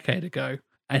over a decade ago.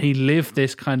 And he lived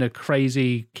this kind of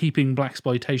crazy keeping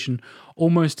blaxploitation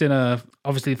almost in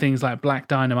obviously things like Black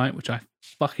Dynamite, which I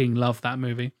fucking love that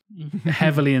movie,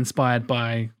 heavily inspired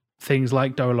by things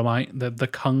like Dolomite, the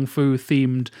kung fu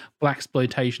themed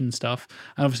blaxploitation stuff.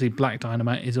 And obviously Black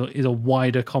Dynamite is a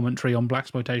wider commentary on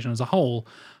blaxploitation as a whole,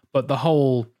 but the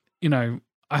whole,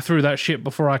 I threw that shit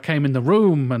before I came in the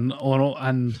room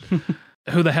and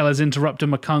who the hell is interrupting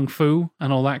my kung fu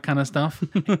and all that kind of stuff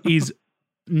is,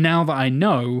 now that I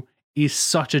know, is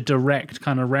such a direct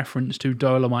kind of reference to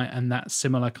Dolomite and that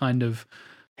similar kind of,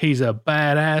 he's a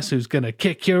badass who's gonna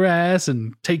kick your ass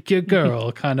and take your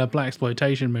girl kind of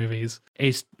blaxploitation movies.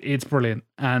 It's brilliant.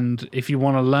 And if you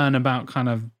want to learn about kind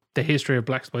of the history of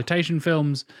blaxploitation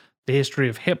films, the history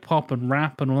of hip hop and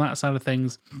rap and all that side of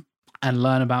things, and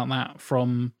learn about that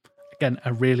from, again,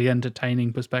 a really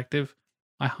entertaining perspective,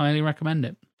 I highly recommend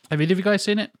it. Have either of you guys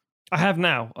seen it? I have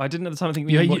now. I didn't at the time think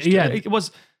we watched it. It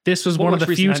was. This was one of the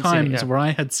few times where I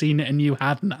had seen it and you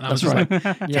hadn't. And I was right.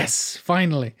 Like, yes,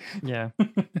 finally. Yeah.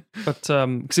 But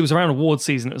because it was around award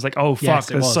season, it was like, oh, fuck, yes,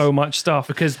 there's so much stuff.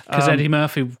 Because Eddie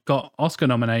Murphy got Oscar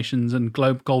nominations and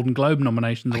Golden Globe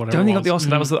nominations or whatever. I don't think he got the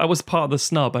Oscar. That was part of the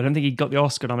snub. I don't think he got the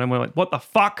Oscar nomination. We're like, what the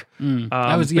fuck?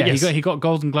 That was, yes. he got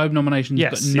Golden Globe nominations,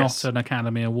 but not an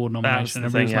Academy Award nomination.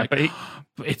 Everybody's like,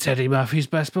 but it's Eddie Murphy's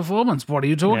best performance. What are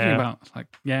you talking about? It's like,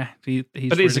 yeah, he's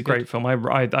But it is a great film.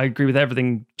 I agree with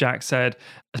everything Jack said,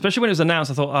 especially when it was announced.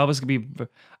 I thought, I was going to be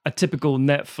a typical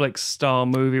Netflix star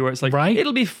movie where it's like,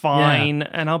 it'll be fine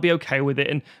and I'll be okay with it.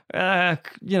 And,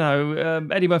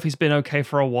 Eddie Murphy's been okay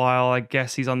for a while. I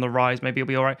guess he's on the rise. Maybe he'll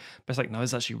be all right. But it's like, no,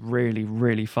 it's actually really,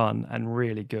 really fun and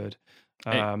really good.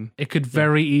 It could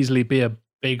very easily be a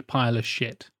big pile of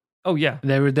shit. Oh, yeah.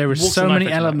 There are so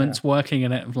many elements working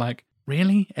in it of like,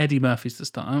 really? Eddie Murphy's the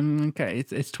star? Okay,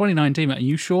 it's 2019. Are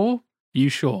you sure?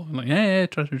 I'm like, yeah,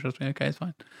 trust me. Okay, it's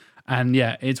fine. And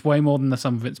yeah, it's way more than the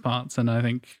sum of its parts. And I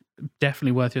think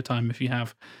definitely worth your time if you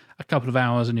have a couple of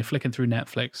hours and you're flicking through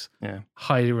Netflix. Yeah.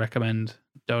 Highly recommend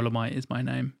Dolomite Is My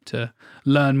Name to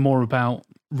learn more about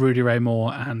Rudy Ray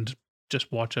Moore and just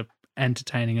watch a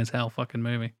entertaining as hell fucking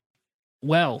movie.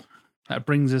 Well, that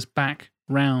brings us back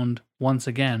round once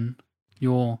again.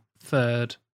 Your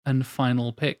third and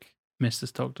final pick, Mr.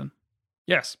 Stockton.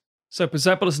 Yes. So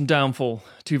Persepolis and Downfall,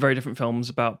 two very different films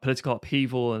about political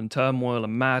upheaval and turmoil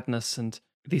and madness, and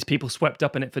these people swept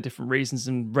up in it for different reasons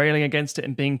and railing against it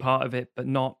and being part of it, but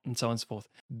not, and so on and so forth.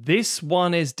 This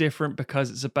one is different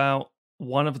because it's about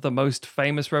one of the most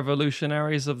famous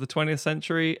revolutionaries of the 20th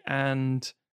century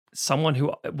and someone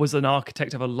who was an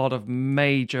architect of a lot of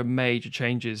major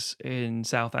changes in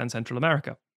South and Central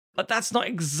America. But that's not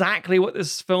exactly what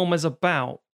this film is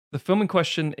about. The film in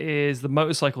question is The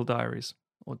Motorcycle Diaries,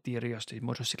 or Diarios de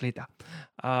Motocicleta,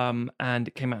 and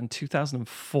it came out in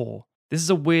 2004. This is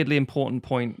a weirdly important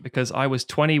point because I was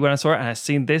 20 when I saw it, and I've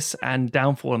seen this and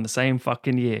Downfall in the same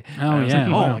fucking year. Oh, yeah.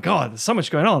 Like, oh my God, there's so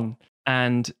much going on.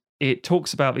 And it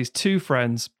talks about these two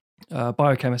friends, a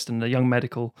biochemist and a young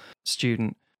medical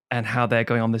student, and how they're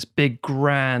going on this big,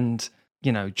 grand,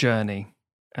 journey.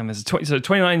 And there's a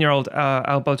 29-year-old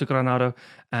Alberto Granado,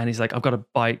 and he's like, I've got a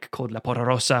bike called La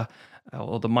Poderosa,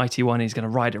 or the Mighty One. He's going to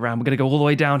ride it around. We're going to go all the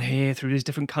way down here through these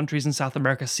different countries in South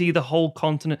America, see the whole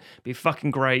continent, be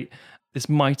fucking great. This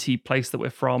mighty place that we're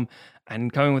from.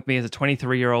 And going with me is a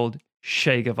 23-year-old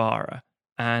Che Guevara.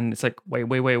 And it's like,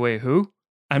 wait, who?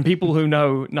 And people who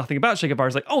know nothing about Che Guevara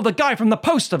is like, oh, the guy from the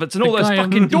poster that's in all those guy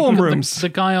fucking dorm rooms. The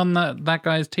guy on that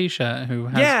guy's t-shirt who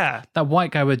has that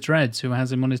white guy with dreads who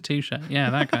has him on his t-shirt. Yeah,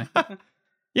 that guy.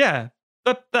 Yeah,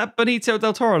 that Benicio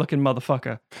del Toro looking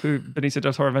motherfucker who Benicio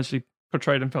del Toro eventually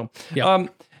portrayed in film. Yeah.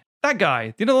 That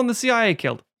guy, you know, the one the CIA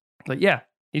killed. Like, yeah,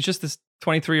 he's just this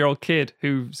 23-year-old kid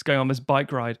who's going on this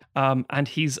bike ride. And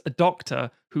he's a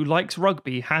doctor who likes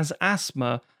rugby, has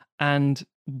asthma, and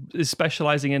is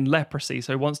specializing in leprosy.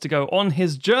 So he wants to go on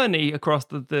his journey across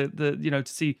the you know,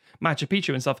 to see Machu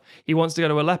Picchu and stuff. He wants to go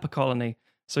to a leper colony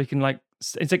so he can like.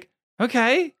 It's like,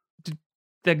 okay,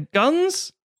 they're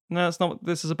guns. No, that's not what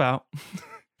this is about.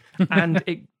 And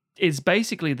it is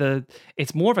basically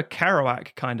it's more of a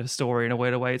Kerouac kind of story in a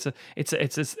weird way.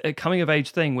 It's a coming of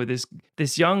age thing with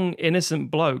this young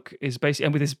innocent bloke is basically,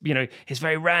 and with his, you know, his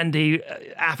very randy,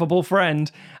 affable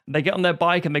friend. They get on their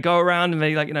bike and they go around and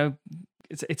they, like, you know,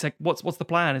 it's like, what's the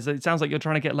plan? It sounds like you're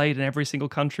trying to get laid in every single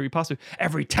country we pass through,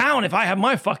 every town, if I have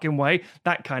my fucking way,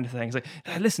 that kind of thing. It's like,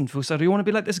 hey, listen, Fuso, do you want to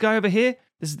be like this guy over here?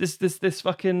 This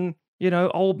fucking, you know,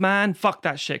 old man, fuck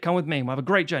that shit. Come with me. We'll have a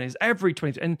great journey. It's every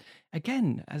 20. And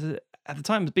again, at the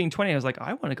time, being 20, I was like,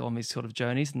 I want to go on these sort of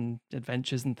journeys and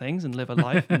adventures and things and live a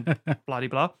life and blah,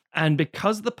 blah. And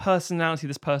because of the personality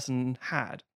this person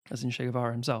had, as in Che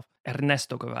Guevara himself,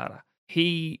 Ernesto Guevara,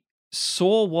 he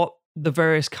saw what the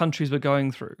various countries were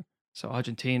going through. So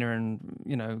Argentina and,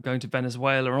 you know, going to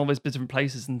Venezuela and all these different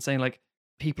places and saying, like,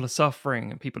 people are suffering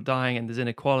and people are dying and there's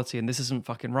inequality and this isn't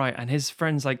fucking right. And his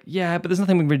friend's like, yeah, but there's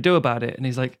nothing we can really do about it. And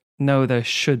he's like, no, there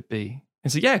should be.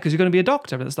 And so, yeah, because you're going to be a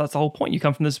doctor. That's the whole point. You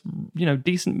come from this, you know,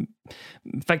 decent,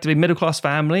 effectively middle-class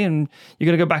family and you're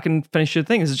going to go back and finish your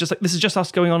thing. This is just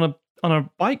us going on a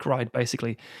bike ride,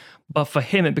 basically. But for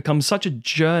him, it becomes such a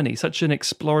journey, such an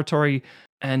exploratory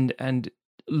and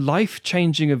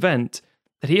life-changing event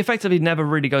that he effectively never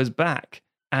really goes back.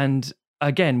 And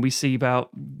again, we see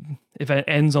about, if it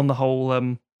ends on the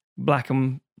whole black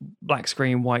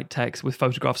screen, white text with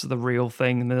photographs of the real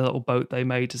thing and the little boat they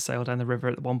made to sail down the river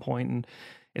at one point, and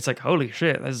it's like, holy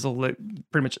shit, this is all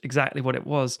pretty much exactly what it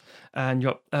was. And you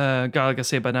got Gael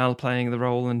Garcia Bernal playing the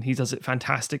role, and he does it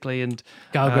fantastically. And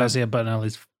Gael Garcia Bernal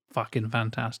is fucking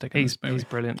fantastic. He's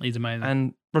brilliant. He's amazing.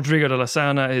 And Rodrigo de la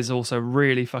Serna is also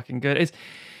really fucking good.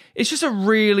 It's just a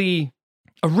really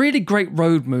great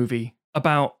road movie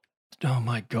about, oh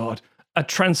my god, a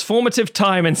transformative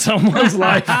time in someone's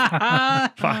life.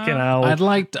 Fucking hell. I'd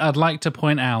like to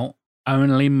point out,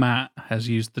 only Matt has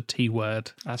used the T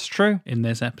word. That's true. In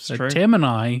this episode. Tim and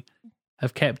I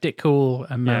have kept it cool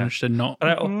and managed to not.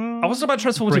 I wasn't about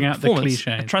transformative bring out performance. the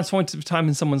cliche. A transformative time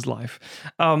in someone's life.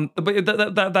 But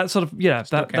that sort of, yeah,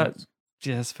 that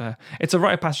yeah, that's fair. It's a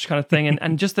rite of passage kind of thing,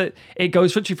 and just that it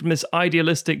goes literally from this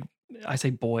idealistic, I say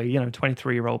boy, you know,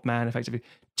 23-year-old man, effectively,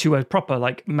 to a proper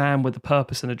like man with a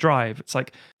purpose and a drive. It's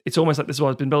like, it's almost like this is what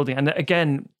I've been building. And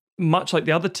again, much like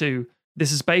the other two,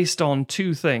 this is based on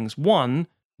two things. One,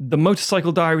 the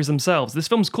Motorcycle Diaries themselves. This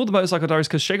film's called The Motorcycle Diaries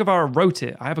because Che Guevara wrote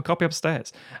it. I have a copy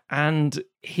upstairs. And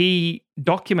he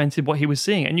documented what he was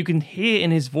seeing. And you can hear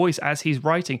in his voice as he's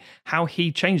writing how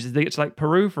he changes. They get to like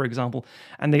Peru, for example,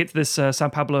 and they get to this San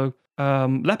Pablo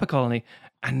leper colony.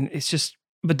 And it's just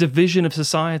the division of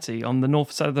society on the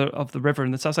north side of the river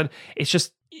and the south side. It's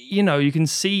just, you know, you can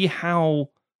see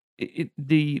how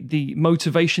the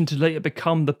motivation to later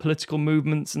become the political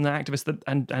movements and the activists that,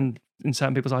 and in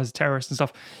certain people's eyes, terrorists and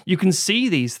stuff. You can see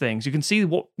these things. You can see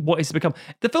what it's become.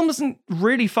 The film doesn't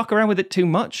really fuck around with it too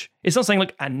much. It's not saying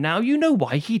like, and now you know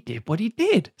why he did what he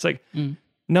did. It's like,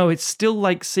 no, it's still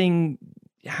like seeing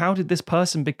how did this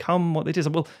person become what they did.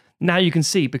 So, well, now you can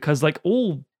see because like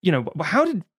all, you know, how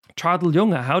did Traudl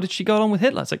Junge, how did she go along with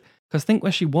Hitler? It's like, because think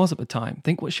where she was at the time.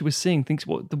 Think what she was seeing. Think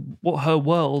what her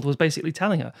world was basically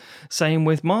telling her. Same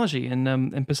with Margie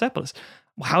in Persepolis.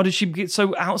 How did she get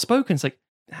so outspoken? It's like,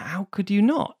 how could you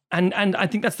not? And I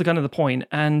think that's the kind of the point.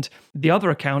 And the other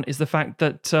account is the fact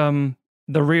that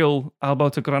the real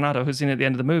Alberto Granado, who's in at the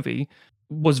end of the movie,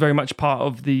 was very much part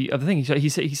of the thing. He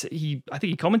said I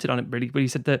think he commented on it really, but he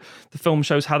said that the film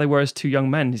shows how they were as two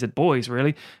young men. He said boys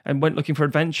really, and went looking for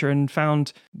adventure and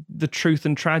found the truth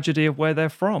and tragedy of where they're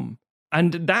from.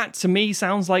 And that to me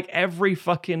sounds like every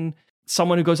fucking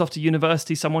someone who goes off to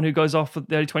university, someone who goes off at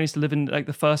the early 20s to live in like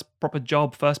the first proper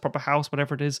job, first proper house,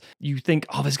 whatever it is. You think,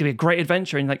 oh, there's gonna be a great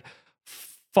adventure, and you're like,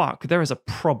 fuck, there is a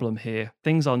problem here.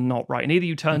 Things are not right. And either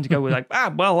you turn to go with like,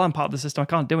 well, I'm part of the system, I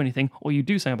can't do anything, or you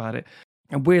do something about it.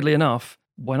 And weirdly enough,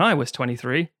 when I was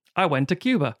 23, I went to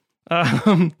Cuba.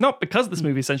 Not because of this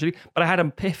movie, essentially, but I had an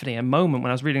epiphany, a moment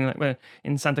when I was reading like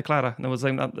in Santa Clara, and there was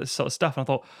like, this sort of stuff, and I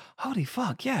thought, holy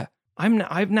fuck, yeah, I'm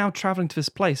now traveling to this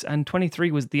place, and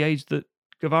 23 was the age that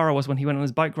Guevara was when he went on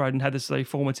his bike ride and had this very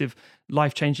formative,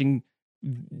 life-changing,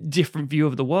 different view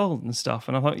of the world and stuff.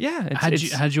 And I thought, yeah,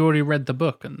 had you already read the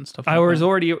book and stuff? I was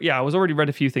already read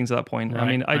a few things at that point. Right, I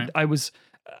mean, right. I was,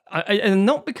 and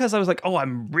not because I was like, oh,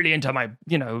 I'm really into my,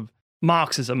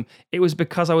 Marxism. It was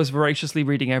because I was voraciously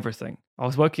reading everything. I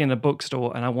was working in a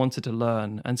bookstore and I wanted to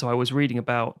learn, and so I was reading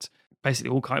about basically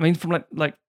all kinds. I mean, from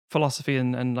like philosophy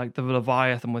and like the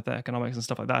Leviathan with the economics and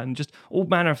stuff like that, and just all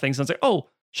manner of things. And I was like, oh,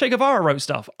 Che Guevara wrote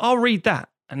stuff. I'll read that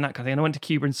and that kind of thing. And I went to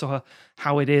Cuba and saw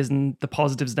how it is and the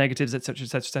positives, negatives, etc.,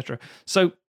 etc., etc.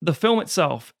 So the film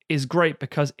itself is great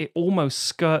because it almost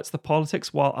skirts the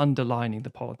politics while underlining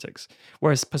the politics.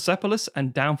 Whereas Persepolis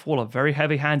and Downfall are very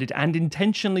heavy-handed and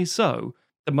intentionally so.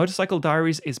 The Motorcycle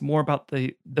Diaries is more about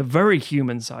the very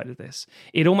human side of this.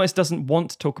 It almost doesn't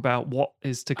want to talk about what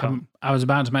is to come. I was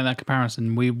about to make that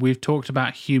comparison. We've talked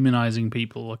about humanizing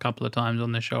people a couple of times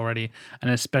on this show already, and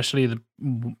especially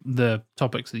the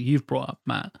topics that you've brought up,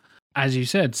 Matt. As you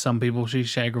said, some people see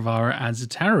Che Guevara as a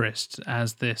terrorist,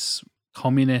 as this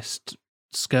communist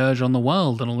scourge on the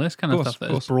world and all this kind of stuff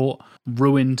that has brought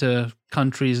ruin to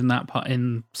countries in that part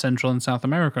in Central and South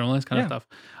America and all this kind of stuff.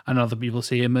 And other people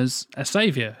see him as a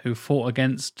savior who fought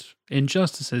against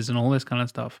injustices and all this kind of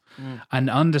stuff. And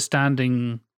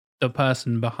understanding the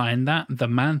person behind that, the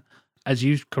man, as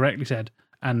you correctly said,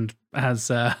 and as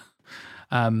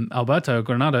Alberto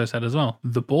Granado said as well,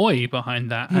 the boy behind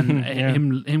that, and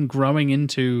him growing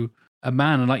into a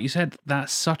man. And like you said,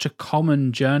 that's such a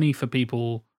common journey for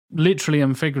people, literally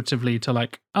and figuratively, to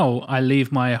like, oh, I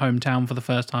leave my hometown for the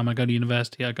first time, I go to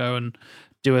university, I go and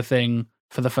do a thing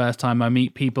for the first time, I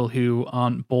meet people who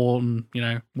aren't born,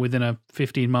 within a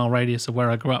 15-mile radius of where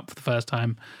I grew up for the first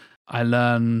time. I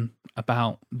learn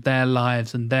about their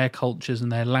lives and their cultures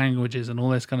and their languages and all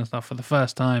this kind of stuff for the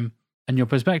first time. And your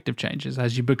perspective changes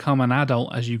as you become an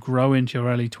adult, as you grow into your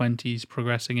early 20s,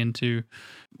 progressing into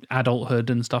adulthood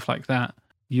and stuff like that.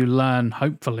 You learn,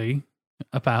 hopefully,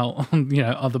 about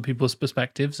other people's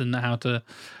perspectives and how to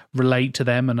relate to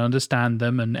them and understand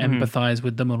them and empathize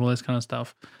with them and all this kind of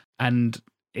stuff. And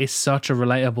it's such a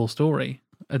relatable story.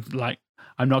 Like,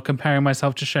 I'm not comparing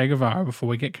myself to Che Guevara before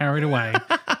we get carried away.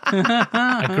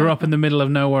 I grew up in the middle of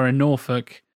nowhere in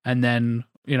Norfolk, and then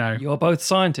you're both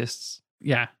scientists.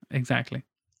 Yeah, exactly.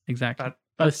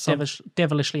 Both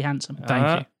devilishly handsome.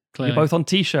 Thank you. Clearly. You're both on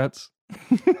t-shirts.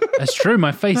 That's true.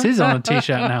 My face is on a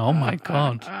t-shirt now. Oh my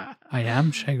God. I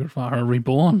am Che Guevara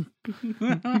reborn.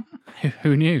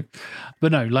 Who knew?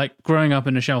 But no, like growing up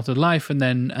in a sheltered life and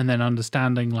then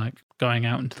understanding, like going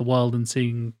out into the world and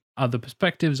seeing other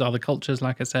perspectives, other cultures,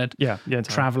 like I said. Yeah,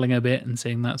 traveling a bit and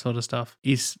seeing that sort of stuff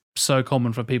is so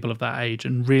common for people of that age,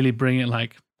 and really bringing it,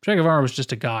 like, Che Guevara was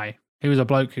just a guy. He was a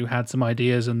bloke who had some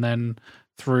ideas and then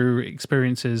through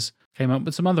experiences came up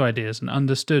with some other ideas and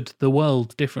understood the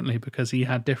world differently because he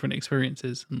had different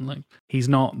experiences. And like, he's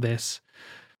not this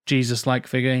Jesus-like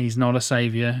figure, he's not a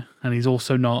savior, and he's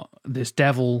also not this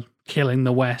devil killing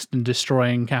the West and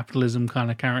destroying capitalism kind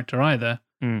of character either.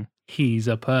 He's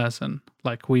a person,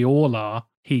 like we all are.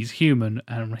 He's human,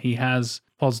 and he has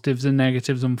positives and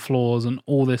negatives and flaws and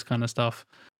all this kind of stuff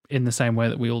in the same way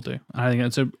that we all do. I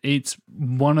think it's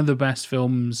one of the best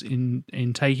films in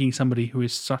taking somebody who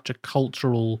is such a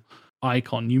cultural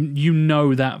icon. You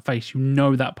know that face, you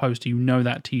know that poster, you know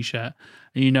that t-shirt,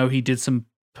 and you know he did some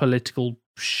political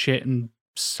shit in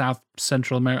South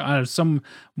Central America. I don't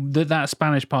know, that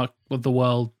Spanish part of the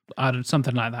world,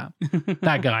 something like that.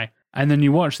 That guy. And then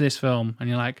you watch this film and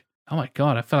you're like, oh my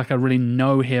God, I feel like I really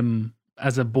know him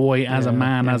as a boy, as a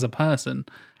man, as a person.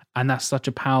 And that's such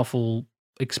a powerful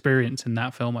experience in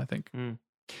that film, I think.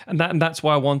 And that's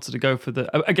why I wanted to go for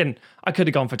again, I could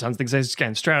have gone for tons of things. There's,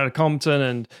 again, Straight Outta Compton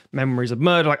and Memories of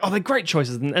Murder, like, oh, they're great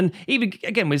choices. And even,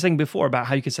 again, we were saying before about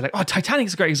how you could say, like, oh,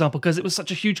 Titanic's a great example because it was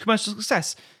such a huge commercial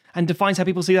success and defines how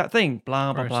people see that thing,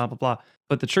 blah, blah, blah, blah, blah.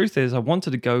 But the truth is, I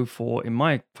wanted to go for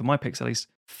my picks at least,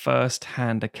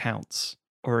 first-hand accounts,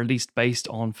 or at least based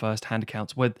on first-hand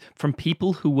accounts from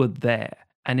people who were there.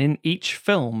 And in each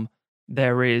film,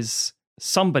 there is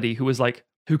somebody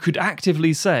who could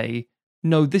actively say,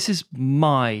 no, this is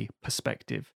my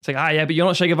perspective. It's like, yeah, but you're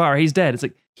not Che Guevara, he's dead. It's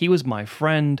like, he was my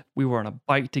friend. We were on a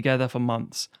bike together for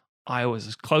months. I was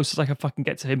as close as I could fucking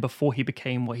get to him before he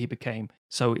became what he became.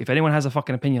 So if anyone has a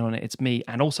fucking opinion on it, it's me.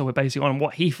 And also we're basing it on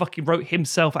what he fucking wrote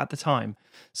himself at the time.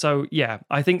 So yeah,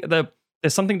 I think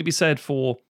there's something to be said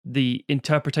for the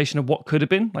interpretation of what could have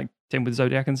been, like Tim with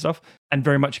Zodiac and stuff, and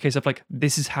very much a case of like,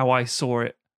 this is how I saw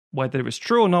it, whether it was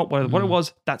true or not, what it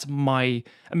was, that's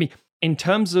in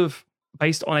terms of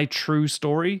based on a true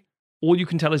story, all you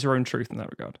can tell is your own truth in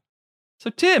that regard. So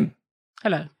Tim.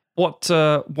 Hello.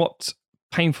 What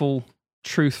painful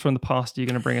truth from the past are you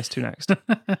going to bring us to next?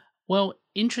 Well,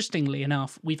 interestingly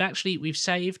enough, we've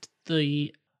saved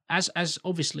the as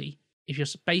obviously if you're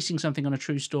basing something on a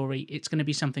true story, it's going to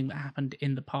be something that happened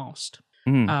in the past.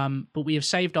 But we have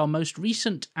saved our most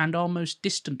recent and our most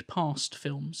distant past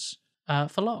films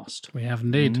for last. We have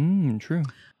indeed. True.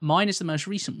 Mine is the most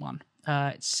recent one.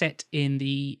 It's set in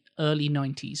the early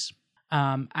 90s.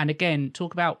 And again,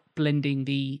 talk about blending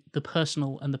the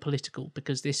personal and the political,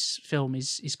 because this film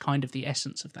is kind of the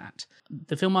essence of that.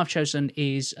 The film I've chosen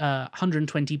is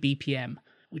 120 BPM,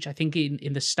 which I think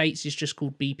in the States is just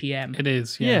called BPM. It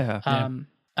is, yeah.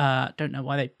 Don't know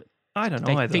why I don't know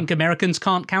they either. think Americans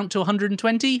can't count to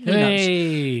 120. Who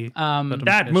knows?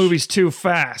 That movie's too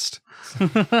fast.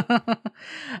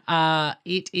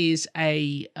 It is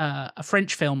a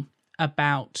French film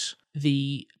about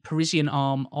the Parisian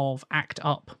arm of ACT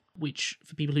UP, which,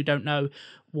 for people who don't know,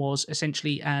 was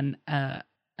essentially an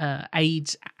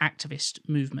AIDS activist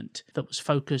movement that was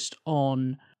focused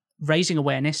on raising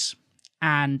awareness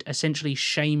and essentially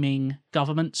shaming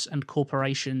governments and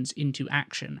corporations into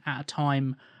action at a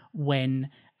time when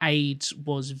AIDS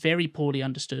was very poorly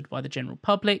understood by the general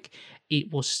public.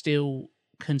 It was still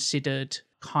considered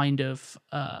kind of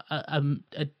a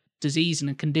disease and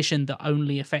a condition that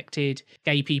only affected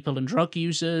gay people and drug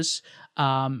users.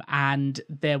 And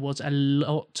there was a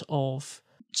lot of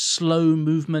slow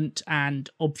movement and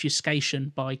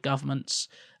obfuscation by governments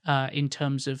in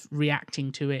terms of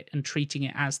reacting to it and treating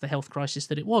it as the health crisis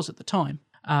that it was at the time.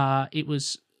 It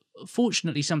was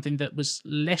fortunately something that was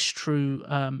less true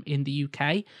in the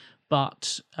UK,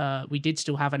 but we did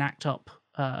still have an ACT UP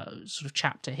sort of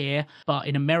chapter here. But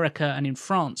in America and in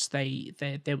France,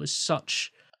 there was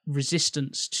such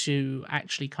resistance to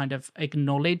actually kind of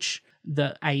acknowledge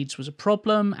that AIDS was a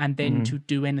problem and then to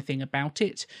do anything about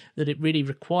it, that it really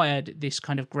required this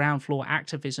kind of ground floor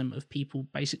activism of people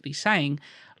basically saying,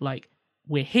 like,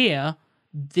 we're here,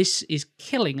 this is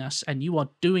killing us, and you are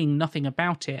doing nothing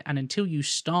about it, and until you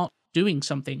start doing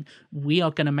something, we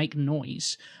are going to make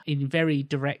noise in very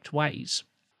direct ways.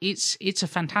 It's a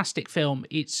fantastic film.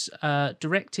 It's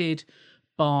directed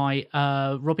by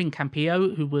Robin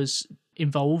Campillo, who was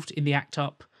involved in the ACT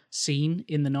UP scene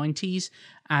in the 90s,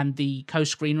 and the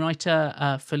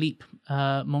co-screenwriter Philippe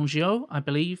Mongeau, I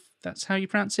believe that's how you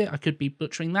pronounce it. I could be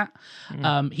butchering that.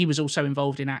 He was also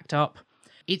involved in ACT UP.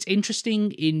 It's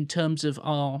interesting in terms of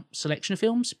our selection of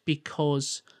films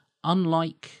because,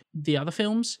 unlike the other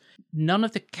films, none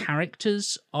of the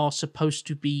characters are supposed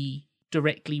to be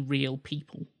directly real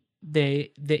people.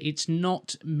 It's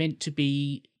not meant to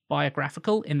be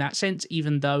biographical in that sense,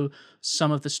 even though some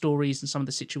of the stories and some of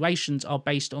the situations are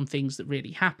based on things that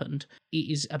really happened. It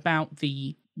is about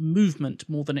the movement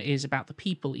more than it is about the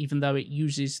people, even though it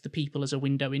uses the people as a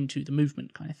window into the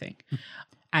movement kind of thing.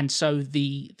 And so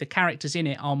the characters in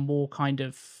it are more kind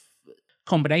of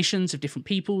combinations of different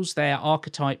peoples. They are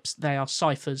archetypes, they are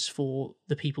ciphers for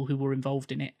the people who were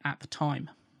involved in it at the time.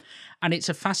 And it's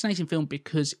a fascinating film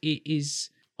because it is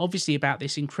obviously about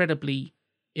this incredibly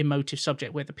emotive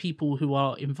subject where the people who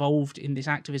are involved in this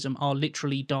activism are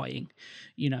literally dying.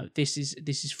 You know, this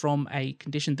is from a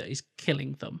condition that is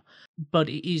killing them. But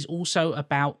it is also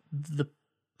about the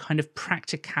kind of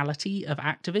practicality of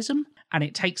activism, and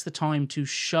it takes the time to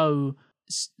show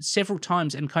several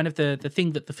times, and kind of the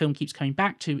thing that the film keeps coming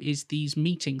back to is these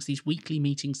meetings, these weekly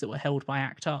meetings that were held by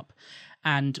ACT UP.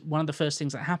 And one of the first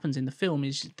things that happens in the film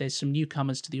is there's some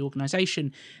newcomers to the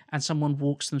organization, and someone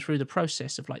walks them through the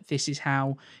process of like, this is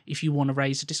how, if you want to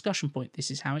raise a discussion point,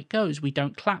 this is how it goes. We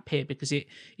don't clap here because it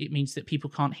means that people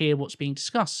can't hear what's being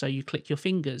discussed. So you click your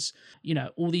fingers, you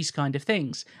know, all these kind of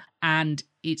things. And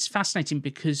it's fascinating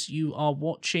because you are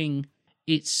watching,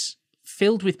 it's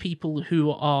filled with people who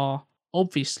are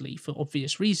obviously, for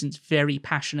obvious reasons, very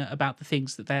passionate about the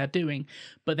things that they are doing,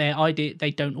 but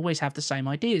they don't always have the same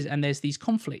ideas, and there's these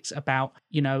conflicts about,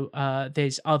 you know,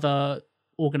 there's other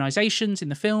organizations in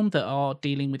the film that are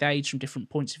dealing with AIDS from different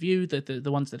points of view,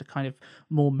 the ones that are kind of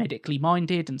more medically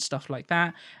minded and stuff like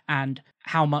that, and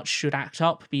how much should ACT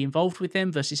UP be involved with them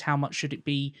versus how much should it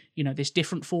be, you know, this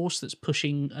different force that's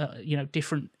pushing, you know,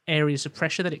 different areas of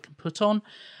pressure that it can put on.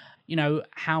 You know,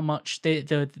 how much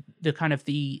the kind of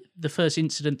the first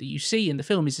incident that you see in the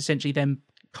film is essentially them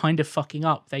kind of fucking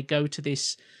up. They go to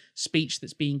this speech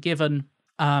that's being given,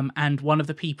 and one of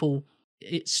the people,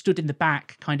 it stood in the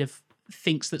back, kind of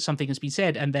thinks that something has been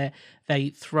said, and they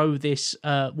throw this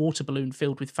water balloon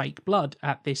filled with fake blood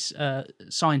at this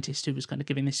scientist who was kind of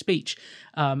giving this speech,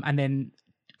 and then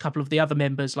a couple of the other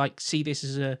members like see this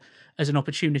as an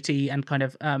opportunity and kind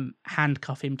of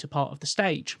handcuff him to part of the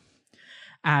stage.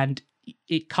 And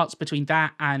it cuts between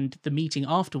that and the meeting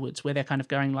afterwards where they're kind of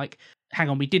going like, hang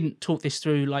on, we didn't talk this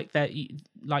through, like that,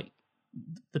 like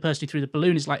the person who threw the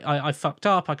balloon is like, I fucked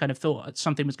up. I kind of thought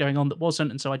something was going on that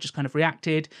wasn't, and so I just kind of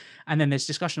reacted. And then there's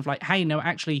discussion of like, hey, no,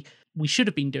 actually, we should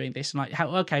have been doing this. And like, how?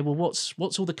 Okay, well, what's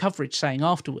all the coverage saying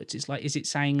afterwards? It's like, is it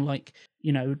saying like,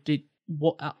 you know,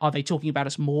 what are they talking about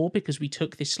us more because we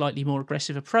took this slightly more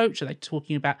aggressive approach? Are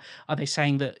they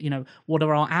saying that, you know, what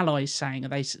are our allies saying? Are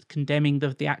they condemning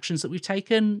the actions that we've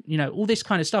taken? You know, all this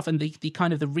kind of stuff, and the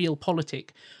kind of the real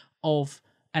politic of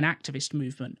an activist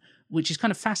movement, which is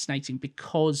kind of fascinating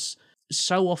because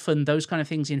so often those kind of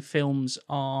things in films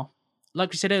are,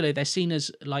 like we said earlier, they're seen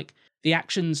as like the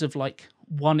actions of like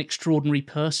one extraordinary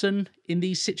person in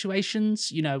these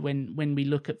situations. You know, when we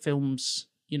look at films,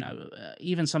 you know,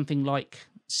 even something like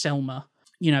Selma,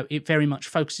 you know, it very much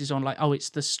focuses on like, oh, it's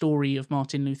the story of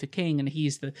Martin Luther King and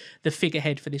he's the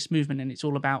figurehead for this movement, and it's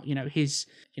all about, you know, his,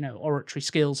 you know, oratory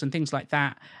skills and things like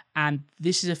that. And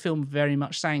this is a film very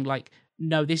much saying like,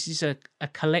 no, this is a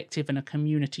collective and a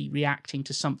community reacting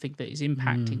to something that is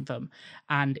impacting them,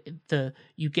 and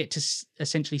you get to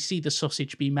essentially see the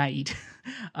sausage be made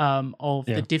of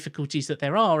the difficulties that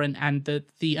there are, and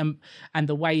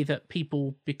the way that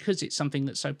people, because it's something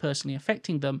that's so personally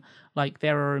affecting them, like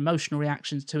there are emotional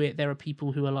reactions to it. There are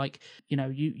people who are like, you know,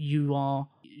 you are,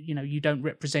 you know, you don't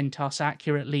represent us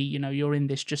accurately. You know, you're in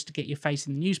this just to get your face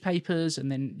in the newspapers,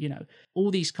 and then, you know,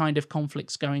 all these kind of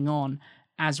conflicts going on,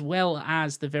 as well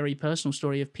as the very personal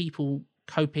story of people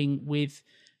coping with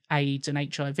AIDS and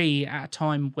HIV at a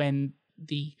time when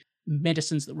the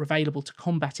medicines that were available to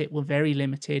combat it were very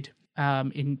limited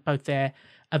in both their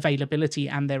availability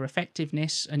and their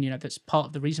effectiveness. And, you know, that's part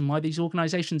of the reason why these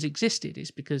organizations existed, is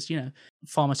because, you know,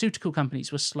 pharmaceutical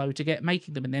companies were slow to get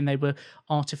making them, and then they were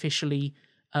artificially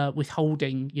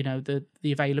withholding, you know, the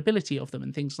availability of them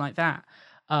and things like that.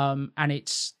 And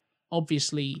it's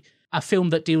obviously a film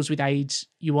that deals with AIDS.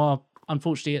 You are,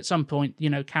 unfortunately, at some point, you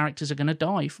know, characters are going to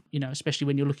die, you know, especially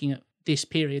when you're looking at this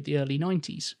period, the early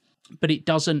 90s. But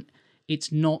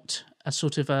it's not a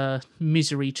sort of a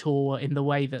misery tour in the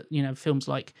way that, you know, films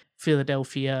like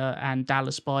Philadelphia and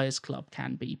Dallas Buyers Club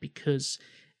can be, because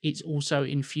it's also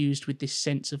infused with this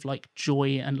sense of like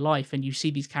joy and life. And you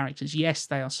see these characters, yes,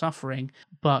 they are suffering,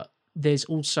 but there's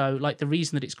also like the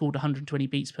reason that it's called 120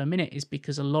 beats per minute is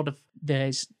because a lot of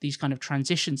there's these kind of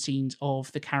transition scenes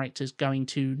of the characters going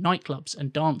to nightclubs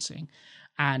and dancing,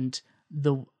 and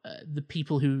the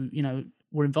people who, you know,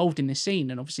 were involved in this scene,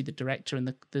 and obviously the director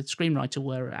and the screenwriter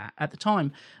were at the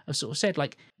time, have sort of said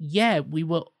like, yeah,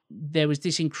 there was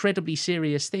this incredibly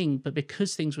serious thing, but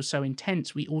because things were so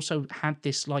intense, we also had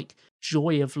this like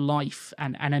joy of life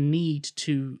and a need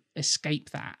to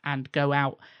escape that and go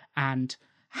out and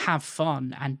have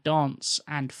fun and dance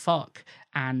and fuck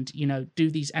and, you know, do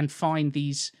these and find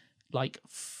these like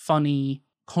funny,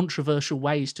 controversial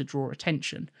ways to draw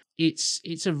attention.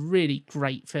 It's a really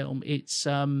great film. It's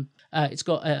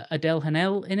got Adele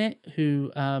Haenel in it,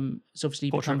 who is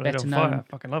obviously become better known. I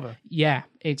fucking love her. Yeah,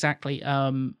 exactly.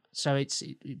 So it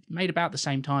made about the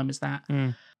same time as that.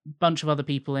 Bunch of other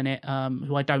people in it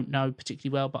who I don't know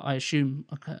particularly well, but I assume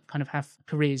kind of have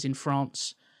careers in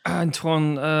France.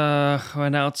 Antoine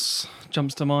Renault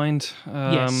jumps to mind.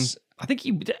 Yes. I think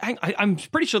I'm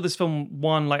pretty sure this film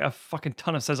won like a fucking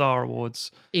ton of César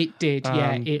awards. It did,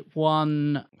 yeah. It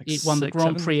won the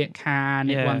Grand Prix at Cannes.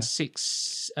 Yeah. It won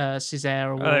 6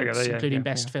 César awards, including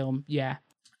Best Film. Yeah.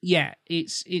 Yeah,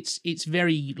 it's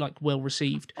very like well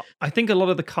received. I think a lot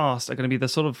of the cast are going to be the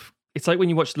sort of, it's like when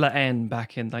you watched La Haine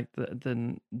back in like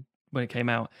the when it came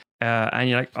out, and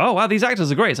you're like, oh wow, these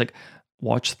actors are great. It's like,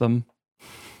 watch them.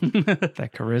 Their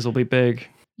careers will be big.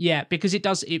 Yeah, because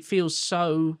it feels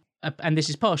so, and this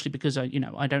is partially because I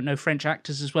don't know French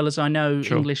actors as well as I know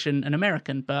English and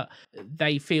American, but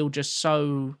they feel just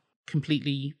so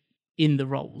completely in the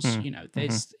roles. You know,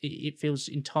 it feels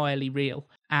entirely real,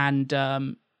 and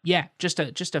just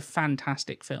a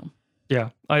fantastic film. Yeah,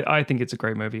 I think it's a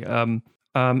great movie. And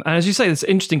as you say, it's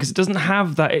interesting because it doesn't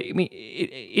have that. I mean,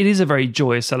 it is a very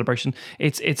joyous celebration.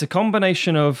 It's a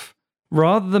combination of,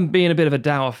 rather than being a bit of a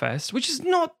dour fest, which is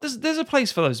not, there's a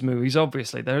place for those movies,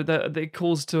 obviously. It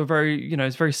calls to a very,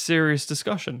 it's very serious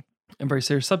discussion and very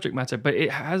serious subject matter, but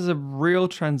it has a real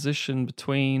transition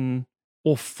between,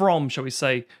 or from, shall we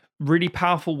say, really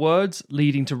powerful words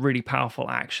leading to really powerful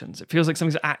actions. It feels like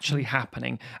something's actually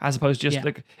happening, as opposed to just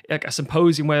like a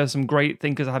symposium where some great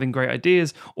thinkers are having great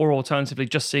ideas, or alternatively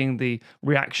just seeing the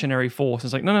reactionary force.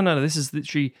 It's like, no, this is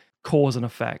literally cause and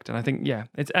effect. And I think,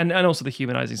 it's and also the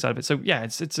humanizing side of it. So yeah,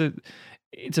 it's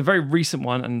a very recent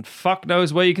one, and fuck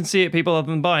knows where you can see it, people, other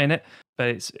than buying it. but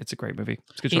it's a great movie.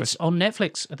 It's a good choice. It's on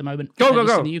Netflix at the moment. Go, at go,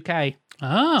 least go. in the UK.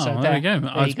 Oh, So there we go.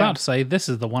 there I was you go. about to say this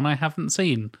is the one I haven't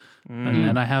seen, and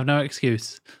then I have no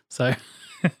excuse. So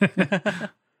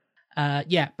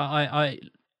Yeah, but I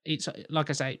it's like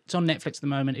I say, it's on Netflix at the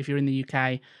moment. If you're in the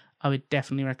UK, I would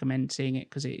definitely recommend seeing it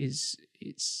because it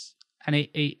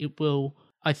will.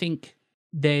 I think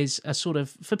there's a sort of,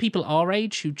 for people our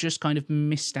age who just kind of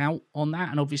missed out on that,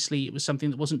 and obviously it was something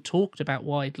that wasn't talked about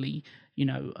widely,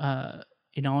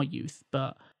 in our youth,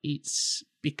 but it's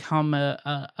become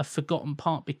a forgotten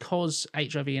part because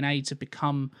HIV and AIDS have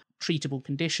become treatable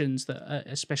conditions that,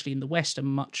 especially in the West, are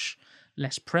much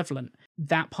less prevalent.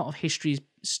 That part of history is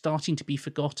starting to be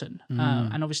forgotten.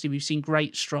 And obviously we've seen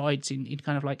great strides in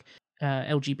kind of like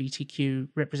LGBTQ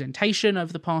representation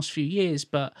over the past few years,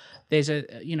 but there's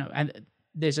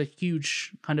a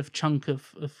huge kind of chunk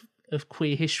of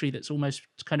queer history that's almost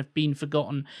kind of been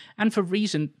forgotten, and for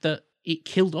reason that it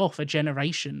killed off a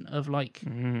generation of like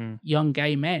young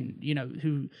gay men,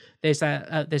 who there's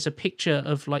a picture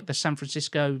of like the San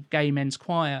Francisco Gay Men's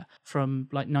Choir from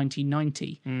like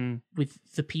 1990 with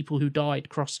the people who died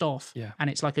crossed off. Yeah. And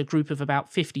it's like a group of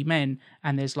about 50 men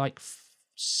and there's like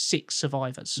 6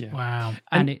 survivors. Yeah. wow.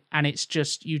 And it's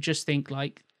just, you just think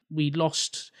like we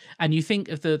lost, and you think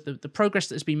of the progress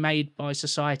that has been made by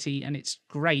society, and it's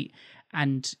great.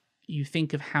 And you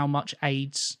think of how much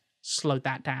AIDS slowed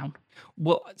that down.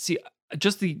 Well, see,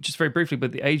 just very briefly,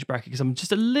 but the age bracket, because I'm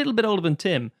just a little bit older than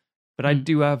Tim, but I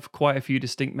do have quite a few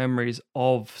distinct memories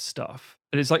of stuff.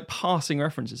 And it's like passing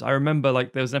references. I remember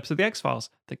like there was an episode of The X-Files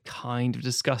that kind of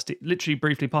discussed it, literally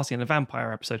briefly passing in a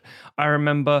vampire episode. I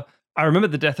remember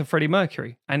the death of Freddie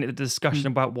Mercury and the discussion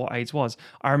about what AIDS was.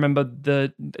 I remember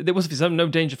there was no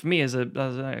danger for me as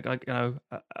a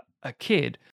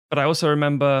kid, but I also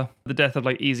remember the death of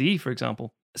like Eazy-E, for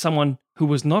example, someone who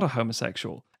was not a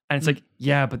homosexual. And it's like,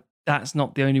 yeah, but that's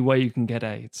not the only way you can get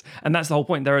AIDS. And that's the whole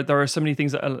point. There are so many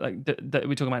things that are like that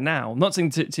we're talking about now. I'm not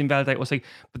saying to invalidate or say,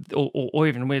 or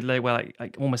even weirdly where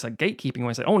like almost like gatekeeping, where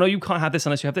it's like, oh no, you can't have this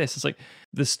unless you have this. It's like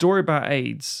the story about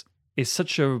AIDS is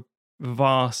such a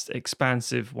vast,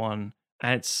 expansive one,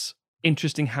 and it's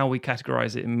interesting how we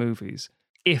categorize it in movies,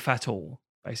 if at all.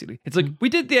 Basically, it's like we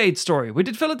did the AIDS story, we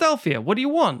did Philadelphia. What do you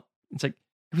want? It's like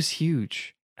it was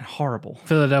huge and horrible.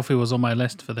 Philadelphia was on my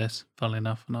list for this, funnily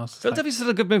enough, and I was Philadelphia's still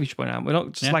a good movie to point out. We're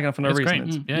not just slagging off for no it's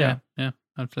reason. Great. Yeah,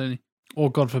 absolutely. Or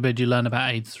God forbid you learn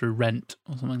about AIDS through Rent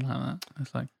or something like that.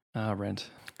 It's like Rent,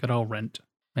 good old Rent.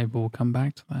 Maybe we'll come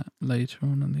back to that later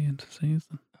on in the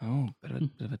interseason. Oh, bit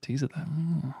of a teaser there.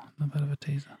 Oh, a bit of a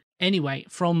teaser. Anyway,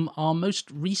 from our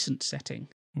most recent setting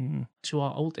to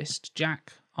our oldest,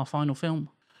 Jack, our final film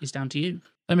is down to you.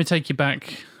 Let me take you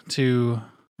back to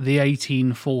the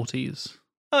 1840s.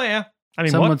 Oh, yeah. I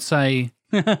mean, some what? would say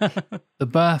the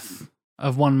birth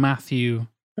of one Matthew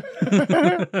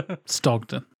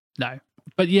Stogden. No.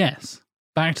 But yes,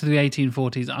 back to the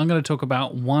 1840s. I'm going to talk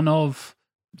about one of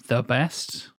the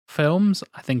best films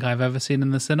I think I've ever seen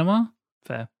in the cinema.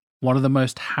 Fair. One of the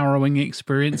most harrowing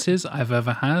experiences I've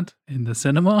ever had in the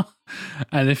cinema.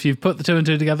 And if you've put the 2 and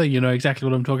 2 together, you know exactly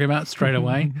what I'm talking about straight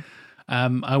away.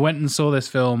 I went and saw this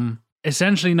film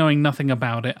essentially knowing nothing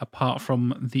about it apart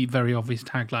from the very obvious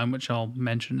tagline, which I'll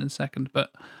mention in a second.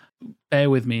 But bear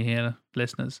with me here,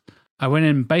 listeners. I went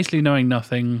in basically knowing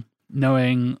nothing,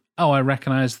 I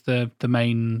recognize the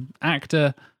main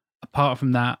actor. Apart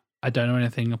from that, I don't know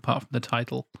anything apart from the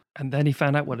title. And then he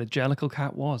found out what a Jellicle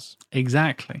cat was.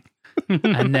 Exactly.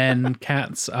 And then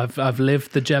cats, I've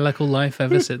lived the Jellicle life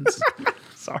ever since.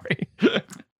 Sorry.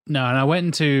 No, and I went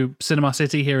into Cinema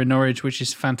City here in Norwich, which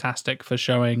is fantastic for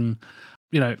showing,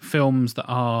 films that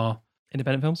are...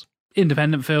 Independent films?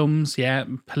 Independent films, yeah.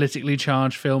 Politically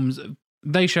charged films.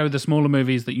 They show the smaller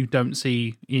movies that you don't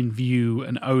see in View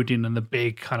and Odeon and the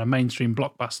big kind of mainstream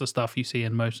blockbuster stuff you see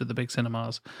in most of the big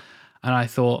cinemas. And I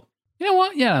thought, you know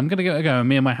what? Yeah, I'm going to give it a go. And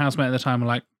me and my housemate at the time were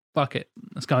like, fuck it,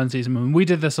 let's go and see some movies. We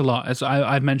did this a lot. As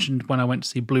I mentioned when I went to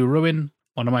see Blue Ruin,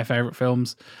 one of my favorite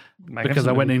films, because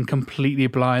I went in completely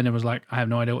blind and was like, I have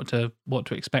no idea what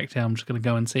to expect here. I'm just going to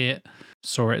go and see it.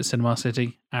 Saw it at Cinema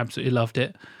City. Absolutely loved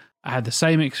it. I had the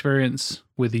same experience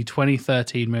with the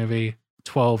 2013 movie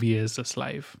 12 Years a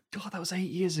Slave. God, that was 8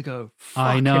 years ago.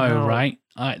 I know, right?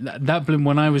 That blew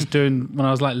when I was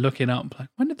like looking up, like,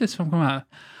 when did this film come out?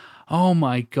 Oh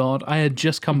my God. I had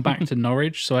just come back to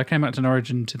Norwich. So I came back to Norwich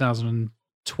in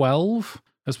 2012.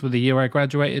 That's for the year I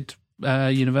graduated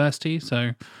university.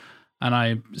 And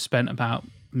I spent about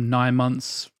 9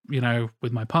 months,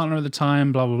 with my partner at the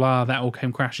time, blah, blah, blah. That all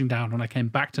came crashing down when I came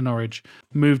back to Norwich,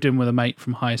 moved in with a mate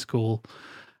from high school,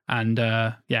 and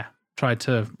tried tried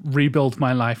to rebuild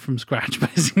my life from scratch,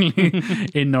 basically,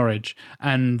 in Norwich.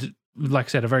 And like I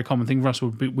said, a very common thing for us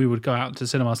would be we would go out to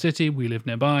Cinema City. We live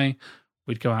nearby.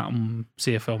 We'd go out and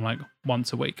see a film like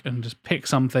once a week and just pick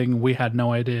something we had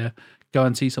no idea. Go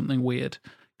and see something weird.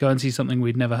 Go and see something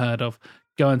we'd never heard of.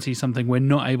 Go and see something we're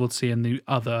not able to see in the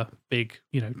other big,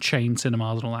 chain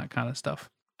cinemas and all that kind of stuff.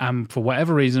 And for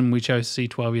whatever reason, we chose to see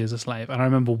 12 Years a Slave. And I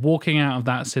remember walking out of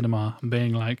that cinema and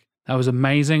being like, that was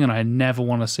amazing and I never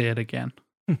want to see it again.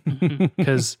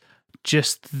 Because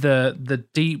just the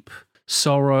deep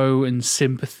sorrow and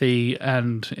sympathy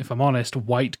and, if I'm honest,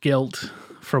 white guilt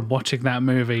from watching that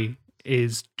movie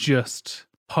is just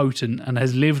potent and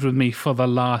has lived with me for the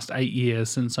last 8 years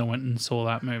since I went and saw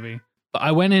that movie. But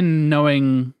I went in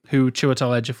knowing who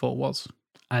Chiwetel Ejiofor was,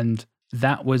 and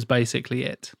that was basically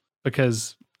it,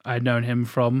 because I'd known him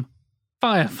from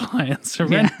Firefly and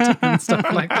Serenity and stuff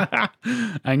like that,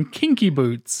 and Kinky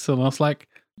Boots, and I was like,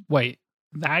 wait,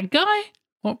 that guy?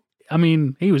 What? I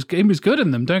mean, he was good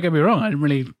in them, don't get me wrong, I didn't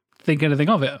really think anything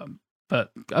of it,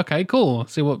 but okay, cool,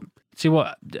 see what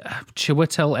Chiwetel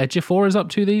Ejiofor is up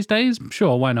to these days?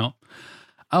 Sure, why not?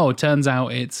 Oh, it turns out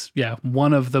it's,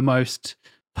 one of the most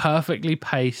perfectly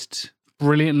paced,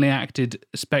 brilliantly acted,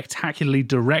 spectacularly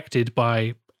directed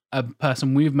by a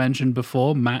person we've mentioned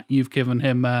before. Matt, you've given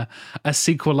him a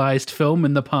sequelized film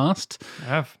in the past. I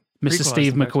have. Mr.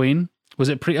 Steve McQueen. Was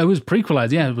it it was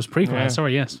prequelized? Yeah, it was prequelized. Yeah.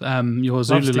 Sorry, yes. Your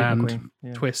Zululand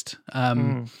twist.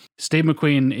 Steve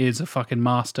McQueen is a fucking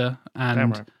master,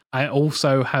 and right. I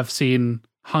also have seen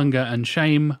Hunger and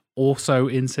Shame, also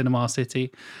in Cinema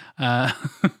City,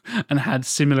 and had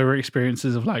similar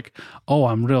experiences of like, oh,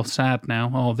 I'm real sad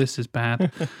now. Oh, this is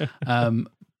bad.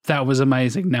 That was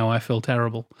amazing. Now I feel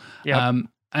terrible. Yep.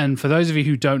 And for those of you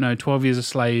who don't know, 12 Years a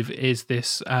Slave is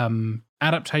this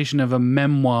adaptation of a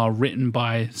memoir written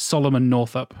by Solomon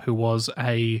Northup, who was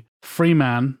a free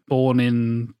man born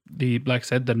in like I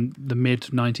said, the mid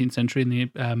 19th century, in the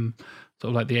sort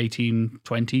of like the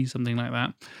 1820s, something like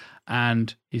that.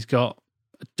 And he's got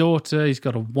a daughter, he's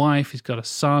got a wife, he's got a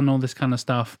son, all this kind of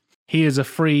stuff. He is a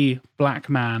free black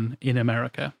man in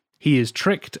America. He is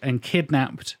tricked and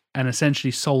kidnapped and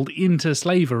essentially sold into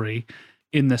slavery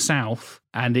in the South.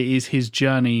 And it is his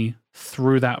journey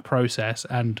through that process.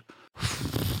 And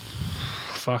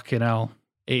fucking hell,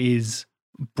 it is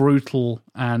brutal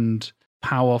and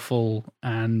powerful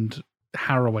and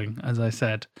harrowing, as I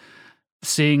said.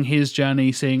 Seeing his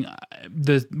journey, seeing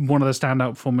one of the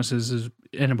standout performances, as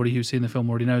anybody who's seen the film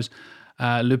already knows,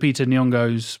 Lupita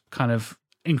Nyong'o's kind of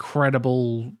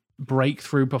incredible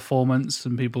breakthrough performance,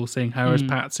 and people seeing her as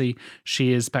Patsy,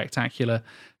 she is spectacular.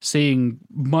 Seeing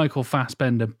Michael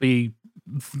Fassbender be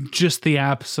just the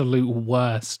absolute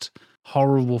worst,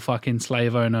 horrible fucking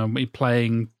slave owner,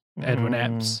 playing Edwin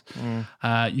Epps.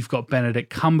 You've got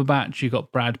Benedict Cumberbatch, you've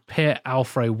got Brad Pitt,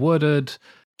 Alfred Woodard,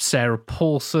 Sarah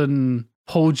Paulson,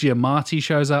 Paul Giamatti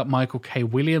shows up, Michael K.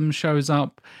 Williams shows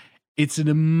up. It's an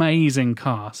amazing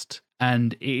cast,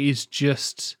 and it is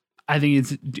just, I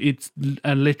think it's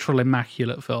a literal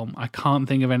immaculate film. I can't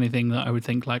think of anything that I would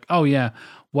think like, oh yeah,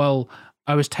 well,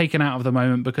 I was taken out of the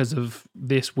moment because of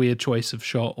this weird choice of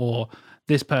shot, or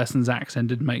this person's accent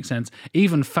didn't make sense.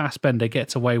 Even Fassbender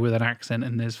gets away with an accent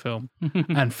in this film.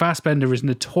 And Fassbender is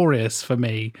notorious for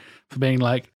me for being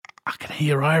like, I can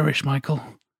hear Irish, Michael.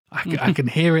 I can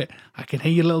hear it. I can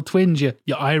hear your little twinge,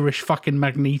 your Irish fucking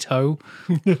Magneto.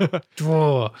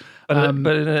 Draw. But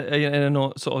in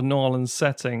a sort of New Orleans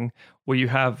setting where you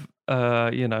have,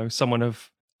 someone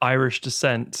of Irish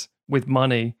descent with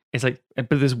money, it's like,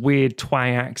 but this weird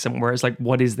twang accent where it's like,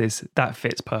 what is this? That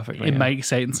fits perfectly. It makes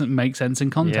sense. It makes sense in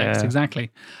context. Yeah.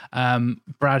 Exactly.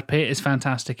 Brad Pitt is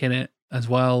fantastic in it as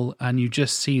well. And you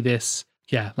just see this,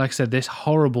 like I said, this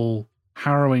horrible,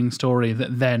 harrowing story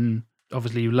that then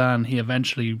obviously you learn he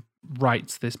eventually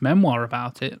writes this memoir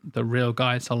about it, the real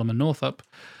guy, Solomon Northup.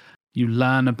 You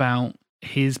learn about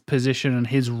his position and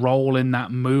his role in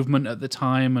that movement at the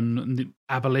time, and the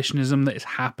abolitionism that is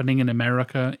happening in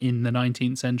America in the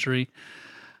 19th century.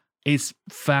 It's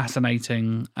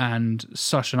fascinating and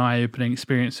such an eye-opening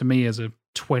experience for me as a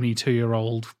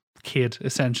 22-year-old kid,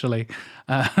 essentially.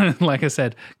 Like I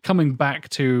said, coming back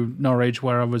to Norwich,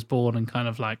 where I was born, and kind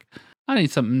of like, I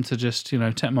need something to just,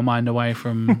 take my mind away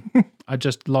from, I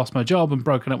just lost my job and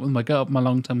broken up with my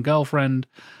long-term girlfriend.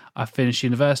 I finished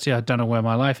university. I don't know where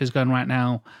my life is going right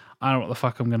now. I don't know what the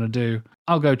fuck I'm going to do.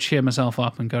 I'll go cheer myself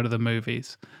up and go to the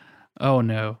movies. Oh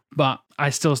no. But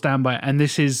I still stand by it. And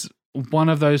this is one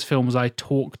of those films I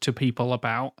talk to people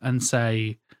about and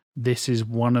say, this is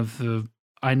one of the,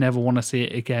 I never want to see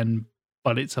it again,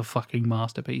 but it's a fucking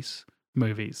masterpiece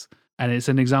movies. And it's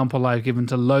an example I've given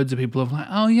to loads of people of like,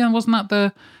 oh yeah, wasn't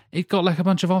that it got like a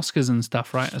bunch of Oscars and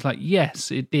stuff, right? It's like,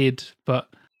 yes, it did, but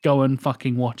go and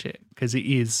fucking watch it because it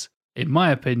is, in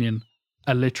my opinion,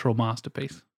 a literal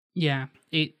masterpiece. Yeah,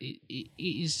 it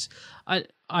is.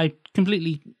 I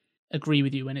completely agree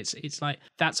with you, and it's like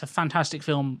that's a fantastic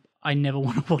film. I never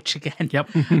want to watch again. Yep.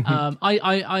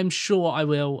 I'm sure I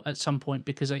will at some point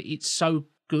because it's so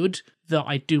good that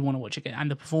I do want to watch it again, and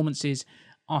the performances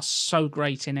are so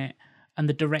great in it, and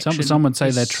the direction. Some would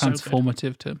say they're so good.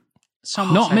 transformative too.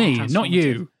 Some Not would say me, they're not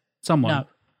you. Someone.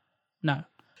 No,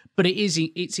 but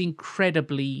it's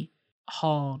incredibly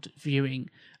hard viewing.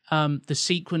 The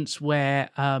sequence where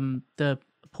the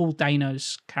Paul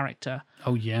Dano's character,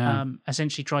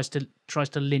 essentially tries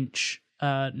to lynch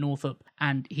Northup,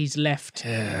 and he's left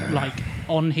like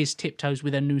on his tiptoes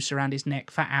with a noose around his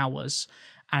neck for hours,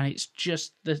 and it's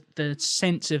just the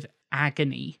sense of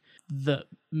agony that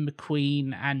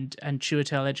McQueen and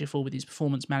Chiwetel Ejiofor with his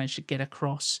performance managed to get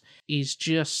across is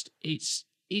just it's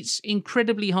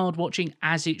incredibly hard watching,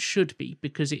 as it should be,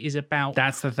 because it is about.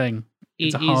 That's the thing.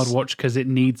 It's a hard watch because it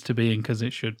needs to be and because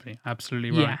it should be.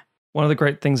 Absolutely right. Yeah. One of the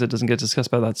great things that doesn't get discussed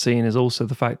about that scene is also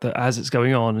the fact that as it's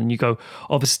going on and you go,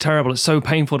 oh, this is terrible, it's so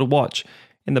painful to watch.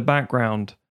 In the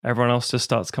background, everyone else just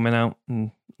starts coming out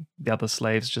and the other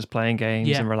slaves just playing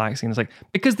games and relaxing. It's like,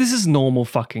 because this is normal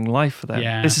fucking life for them.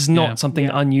 Yeah, this is not something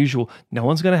unusual. No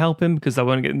one's going to help him because they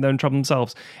won't get in trouble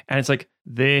themselves. And it's like,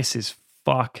 this is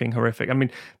fucking horrific. I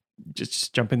mean,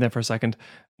 just jump in there for a second.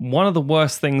 One of the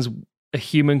worst things a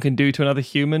human can do to another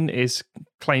human is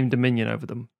claim dominion over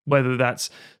them, whether that's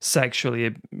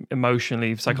sexually,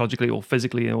 emotionally, psychologically, or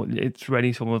physically, or through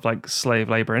any form of like slave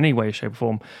labor, any way, shape, or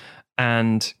form.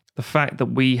 And the fact that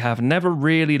we have never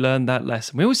really learned that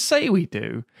lesson. We always say we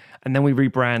do, and then we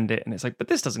rebrand it, and it's like, but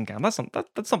this doesn't count. That's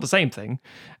not the same thing.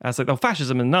 And it's like, oh,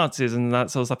 fascism and Nazis and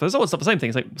that sort of stuff. It's always not the same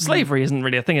thing. It's like slavery isn't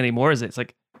really a thing anymore, is it? It's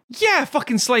like, yeah,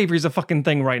 fucking slavery is a fucking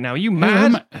thing right now. Are you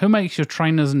mad? Who makes your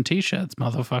trainers and t-shirts,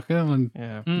 motherfucker?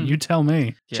 And you tell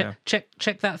me. Check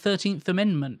that 13th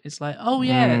Amendment. It's like, oh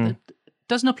yeah, it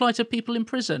doesn't apply to people in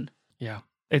prison. Yeah,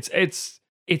 it's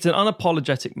an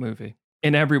unapologetic movie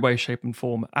in every way, shape, and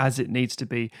form, as it needs to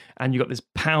be. And you got this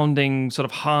pounding sort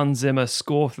of Hans Zimmer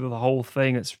score through the whole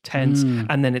thing. It's tense,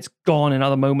 and then it's gone in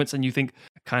other moments, and you think,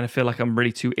 I kind of feel like I'm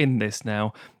really too in this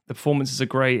now. The performances are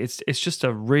great. It's just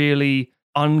a really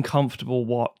uncomfortable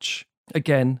watch,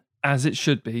 again, as it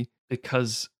should be,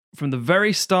 because from the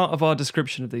very start of our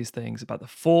description of these things about the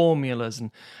formulas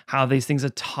and how these things are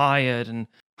tired and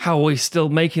how we're still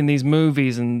making these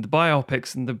movies and the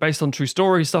biopics and the based on true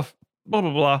story stuff, blah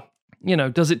blah blah, you know,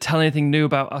 does it tell anything new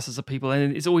about us as a people?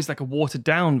 And it's always like a watered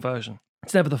down version.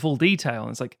 It's never the full detail.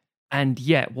 And it's like, and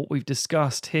yet what we've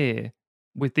discussed here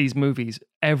with these movies,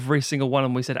 every single one of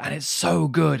them we said, and it's so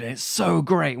good and it's so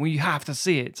great, well, you have to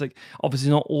see it. It's like, obviously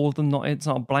not all of them, it's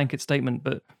not a blanket statement,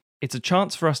 but it's a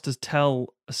chance for us to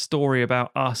tell a story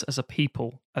about us as a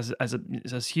people, as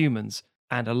humans.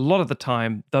 And a lot of the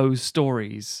time, those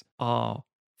stories are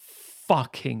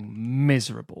fucking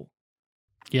miserable.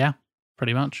 Yeah,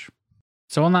 pretty much.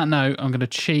 So on that note, I'm going to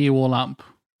cheer you all up.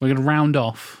 We're going to round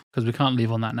off because we can't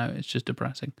leave on that note. It's just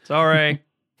depressing. Sorry.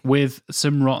 With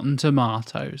some Rotten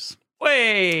Tomatoes.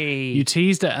 Way! You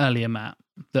teased it earlier, Matt,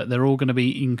 that they're all going to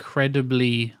be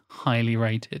incredibly highly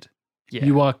rated. Yeah.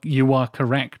 You are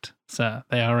correct, sir.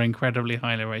 They are incredibly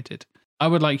highly rated. I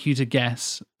would like you to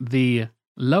guess the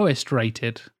lowest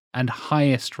rated and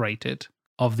highest rated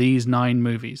of these 9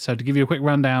 movies. So to give you a quick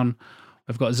rundown,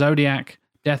 we've got Zodiac,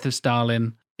 Death of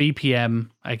Stalin, BPM,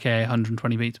 aka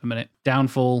 120 beats per minute,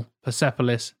 Downfall,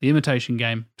 Persepolis, The Imitation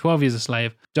Game, 12 Years a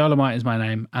Slave, Dolomite Is My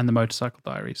Name, and The Motorcycle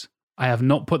Diaries. I have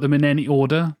not put them in any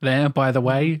order there, by the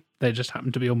way. They just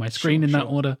happen to be on my screen in that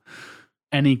order.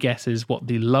 Any guesses what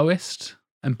the lowest,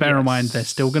 and bear in mind they're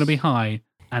still going to be high,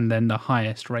 and then the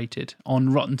highest rated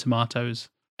on Rotten Tomatoes?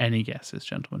 Any guesses,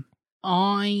 gentlemen?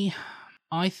 I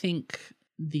think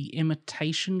The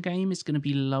Imitation Game is going to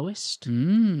be lowest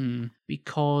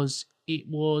because it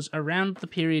was around the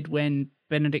period when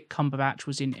Benedict Cumberbatch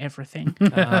was in everything.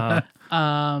 I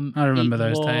remember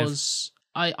those days.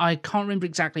 I can't remember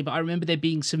exactly, but I remember there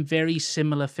being some very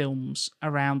similar films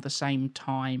around the same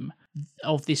time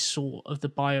of this sort, of the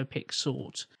biopic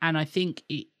sort. And I think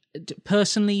it,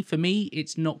 personally, for me,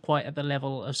 it's not quite at the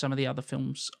level of some of the other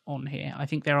films on here. I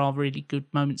think there are really good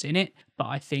moments in it, but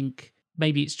I think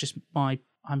maybe it's just I've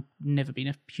never been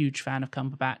a huge fan of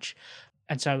Cumberbatch.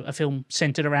 And so a film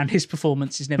centered around his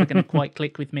performance is never going to quite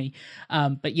click with me.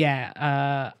 But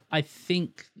yeah, I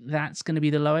think that's going to be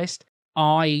the lowest.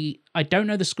 I don't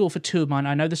know the score for 2 of mine.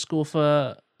 I know the score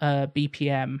for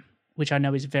BPM, which I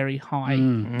know is very high.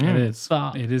 It is.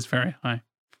 But it is very high.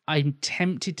 I'm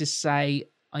tempted to say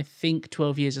I think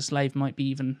 12 Years a Slave might be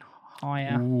even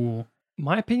higher. Ooh.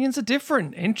 My opinions are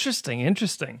different.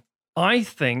 Interesting. I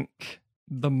think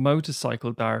The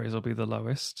Motorcycle Diaries will be the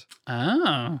lowest.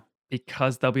 Oh.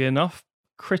 Because there'll be enough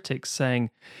critics saying,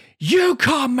 you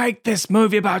can't make this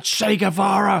movie about Che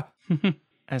Guevara. And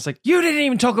it's like, you didn't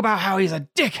even talk about how he's a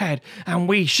dickhead and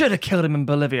we should have killed him in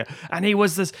Bolivia. And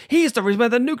he's the reason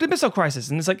of the nuclear missile crisis.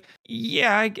 And it's like,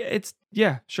 yeah,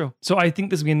 sure. So I think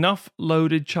there's going to be enough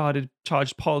loaded,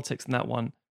 charged politics in that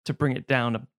one to bring it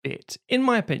down a bit, in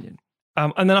my opinion.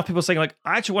 And then enough people saying, like,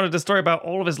 I actually wanted a story about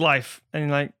all of his life.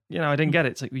 And like, I didn't get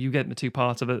it. It's like, you get the two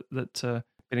parts of it that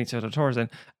Benicio del Toro's in.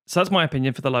 So that's my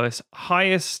opinion for the lowest.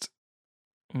 Highest,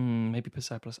 maybe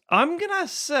Persepolis. I'm going to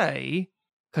say,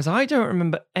 because I don't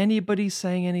remember anybody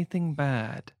saying anything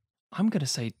bad, I'm going to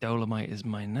say Dolomite Is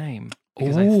My Name.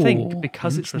 Because I think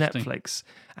because it's Netflix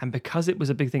and because it was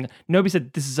a big thing, nobody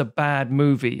said this is a bad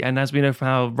movie. And as we know from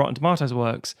how Rotten Tomatoes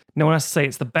works, no one has to say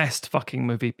it's the best fucking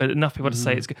movie, but enough people to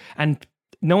say it's good. And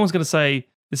no one's going to say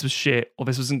this was shit or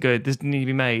this wasn't good. This didn't need to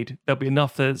be made. There'll be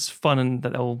enough that's fun and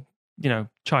that they'll,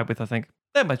 chide with, I think.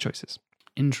 They're my choices.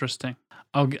 Interesting.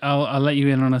 I'll let you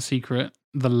in on a secret.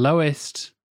 The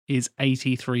lowest is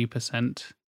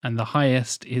 83% and the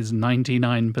highest is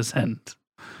 99%.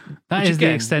 That is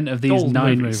the extent of these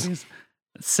 9 movies.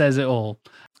 Says it all.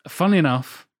 Funnily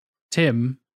enough,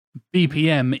 Tim,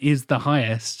 BPM is the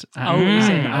highest at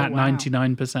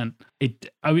 99%. It's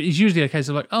usually a case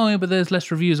of like, oh, yeah, but there's less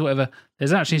reviews or whatever.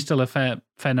 There's actually still a fair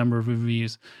number of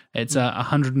reviews. It's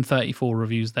 134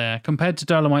 reviews there. Compared to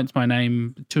Dolomite's My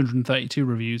Name, 232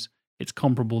 reviews. It's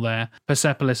comparable there.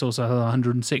 Persepolis also has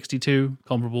 162,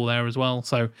 comparable there as well.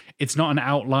 So it's not an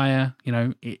outlier.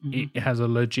 It has a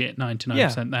legit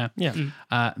 99% there.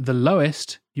 Yeah. The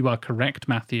lowest, you are correct,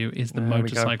 Matthew, is The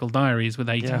Motorcycle Diaries with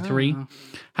 83. Yeah.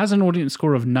 Has an audience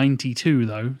score of 92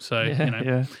 though.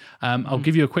 So, I'll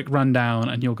give you a quick rundown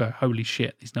and you'll go, holy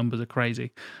shit, these numbers are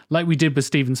crazy. Like we did with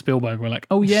Steven Spielberg. We're like,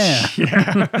 oh yeah.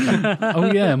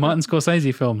 Oh yeah, Martin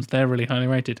Scorsese films. They're really highly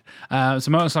rated. So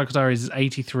Motorcycle Diaries is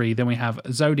 83. Then we have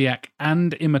Zodiac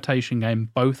and Imitation Game,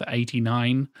 both at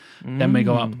 89. Then we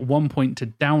go up 1 point to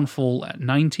Downfall at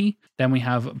 90. Then we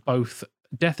have both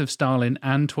Death of Stalin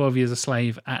and 12 Years a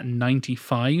Slave at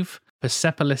 95.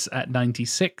 Persepolis at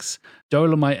 96.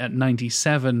 Dolomite at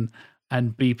 97.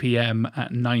 And BPM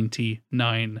at 99%.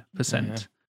 Yeah.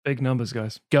 Big numbers,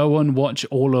 guys. Go and watch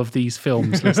all of these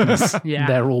films, listeners. Yeah.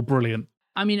 They're all brilliant.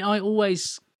 I mean, I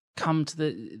always come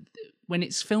to when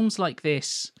it's films like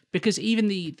this, because even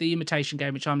the Imitation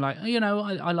Game, which I'm like,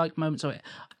 I like moments of it,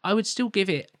 I would still give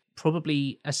it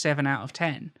probably a 7 out of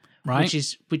 10. Right.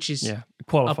 Which is a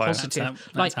positive.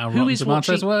 That's how Rotten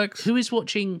Tomatoes works. Who is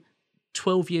watching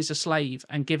 12 Years a Slave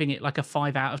and giving it like a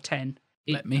 5 out of 10?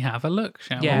 Let me have a look,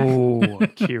 shall we? Oh,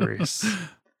 curious.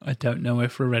 I don't know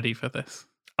if we're ready for this.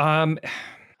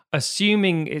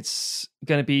 Assuming it's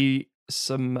going to be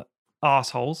some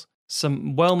assholes,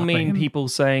 some well-meaning people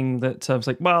saying that it's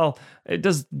like, well, it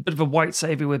does a bit of a white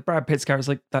savior with Brad Pitt's character. It's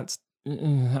like, that's,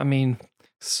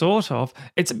 sort of.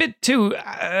 It's a bit too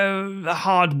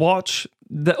hard watch.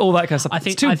 All that kind of stuff.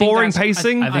 It's too boring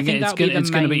pacing. I think it's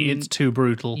going to be. It's too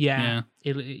brutal. Yeah.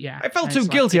 I felt too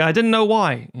guilty. I didn't know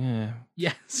why. Yeah.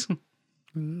 Yes.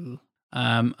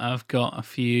 I've got a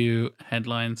few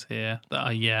headlines here that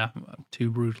are too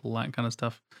brutal, that kind of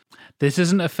stuff. This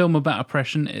isn't a film about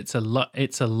oppression. It's a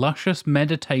luscious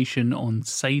meditation on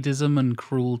sadism and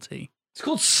cruelty. It's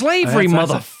called slavery,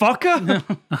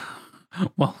 motherfucker.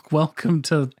 Well, welcome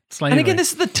to slavery. And again,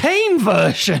 this is the tame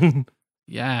version.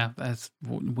 Yeah, that's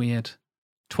weird.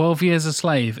 12 Years a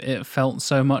Slave, it felt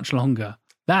so much longer.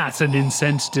 That's an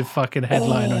insensitive fucking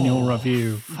headline on your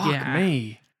review. Fuck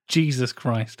me. Jesus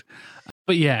Christ.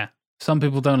 But yeah, some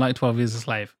people don't like 12 Years a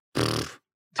Slave.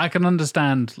 I can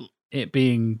understand it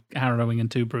being harrowing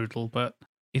and too brutal, but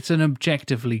it's an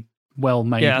objectively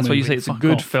well-made Yeah, that's why movie. you say it's a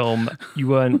good film. You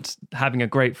weren't having a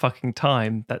great fucking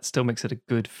time. That still makes it a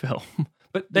good film.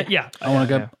 But I want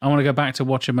to go back to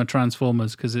watching my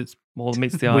Transformers because it's more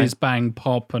meets the eye. Whiz bang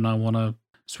pop, and I want to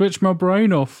switch my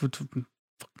brain off.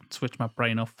 Switch my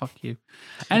brain off. Fuck you.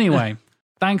 Anyway,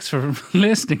 thanks for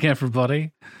listening,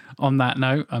 everybody. On that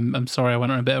note, I'm sorry I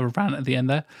went on a bit of a rant at the end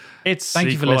there.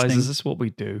 Thank you for listening. This is what we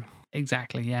do.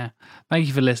 Exactly. Yeah. Thank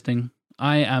you for listening.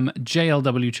 I am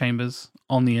JLW Chambers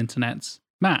on the internets.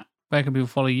 Matt, where can people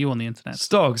follow you on the internet?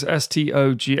 Stogs,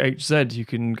 STOGHZ. You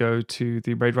can go to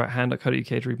the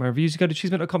RaidRightHand.co.uk to read my reviews. You go to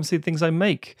Cheesemate.com to see the things I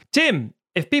make. Tim,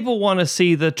 if people want to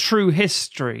see the true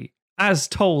history as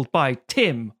told by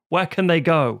Tim, where can they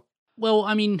go? Well,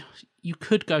 I mean, You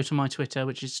could go to my Twitter,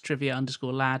 which is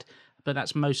trivia_lad, but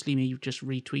that's mostly me just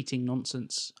retweeting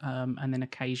nonsense, and then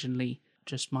occasionally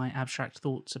just my abstract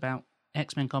thoughts about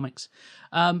X-Men comics.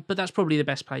 But that's probably the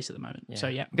best place at the moment. So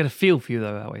yeah. Get a feel for you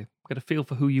though that way. Get a feel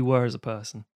for who you were as a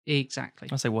person. Exactly.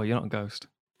 I say, well, you're not a ghost.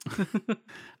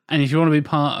 And if you want to be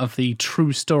part of the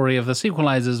true story of the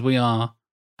Sequelizers, we are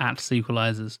at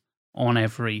Sequelizers on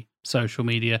every social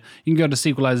media. You can go to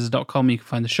sequelizers.com, you can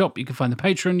find the shop, you can find the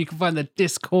Patreon, you can find the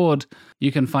Discord,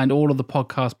 you can find all of the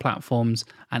podcast platforms,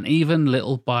 and even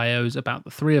little bios about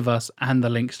the three of us and the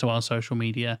links to our social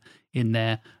media in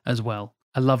there as well.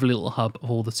 A lovely little hub of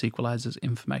all the Sequelizers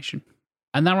information.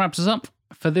 And that wraps us up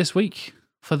for this week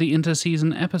for the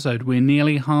interseason episode. We're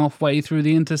nearly halfway through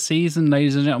the interseason,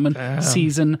 ladies and gentlemen. Damn.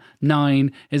 Season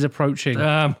 9 is approaching.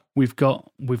 Damn. We've got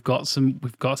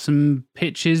some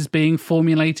pitches being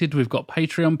formulated. We've got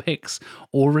Patreon picks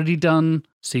already done.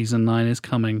 Season 9 is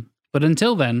coming. But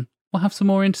until then, we'll have some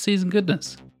more interseason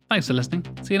goodness. Thanks for listening.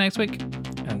 See you next week.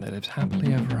 And they lived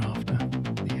happily ever after.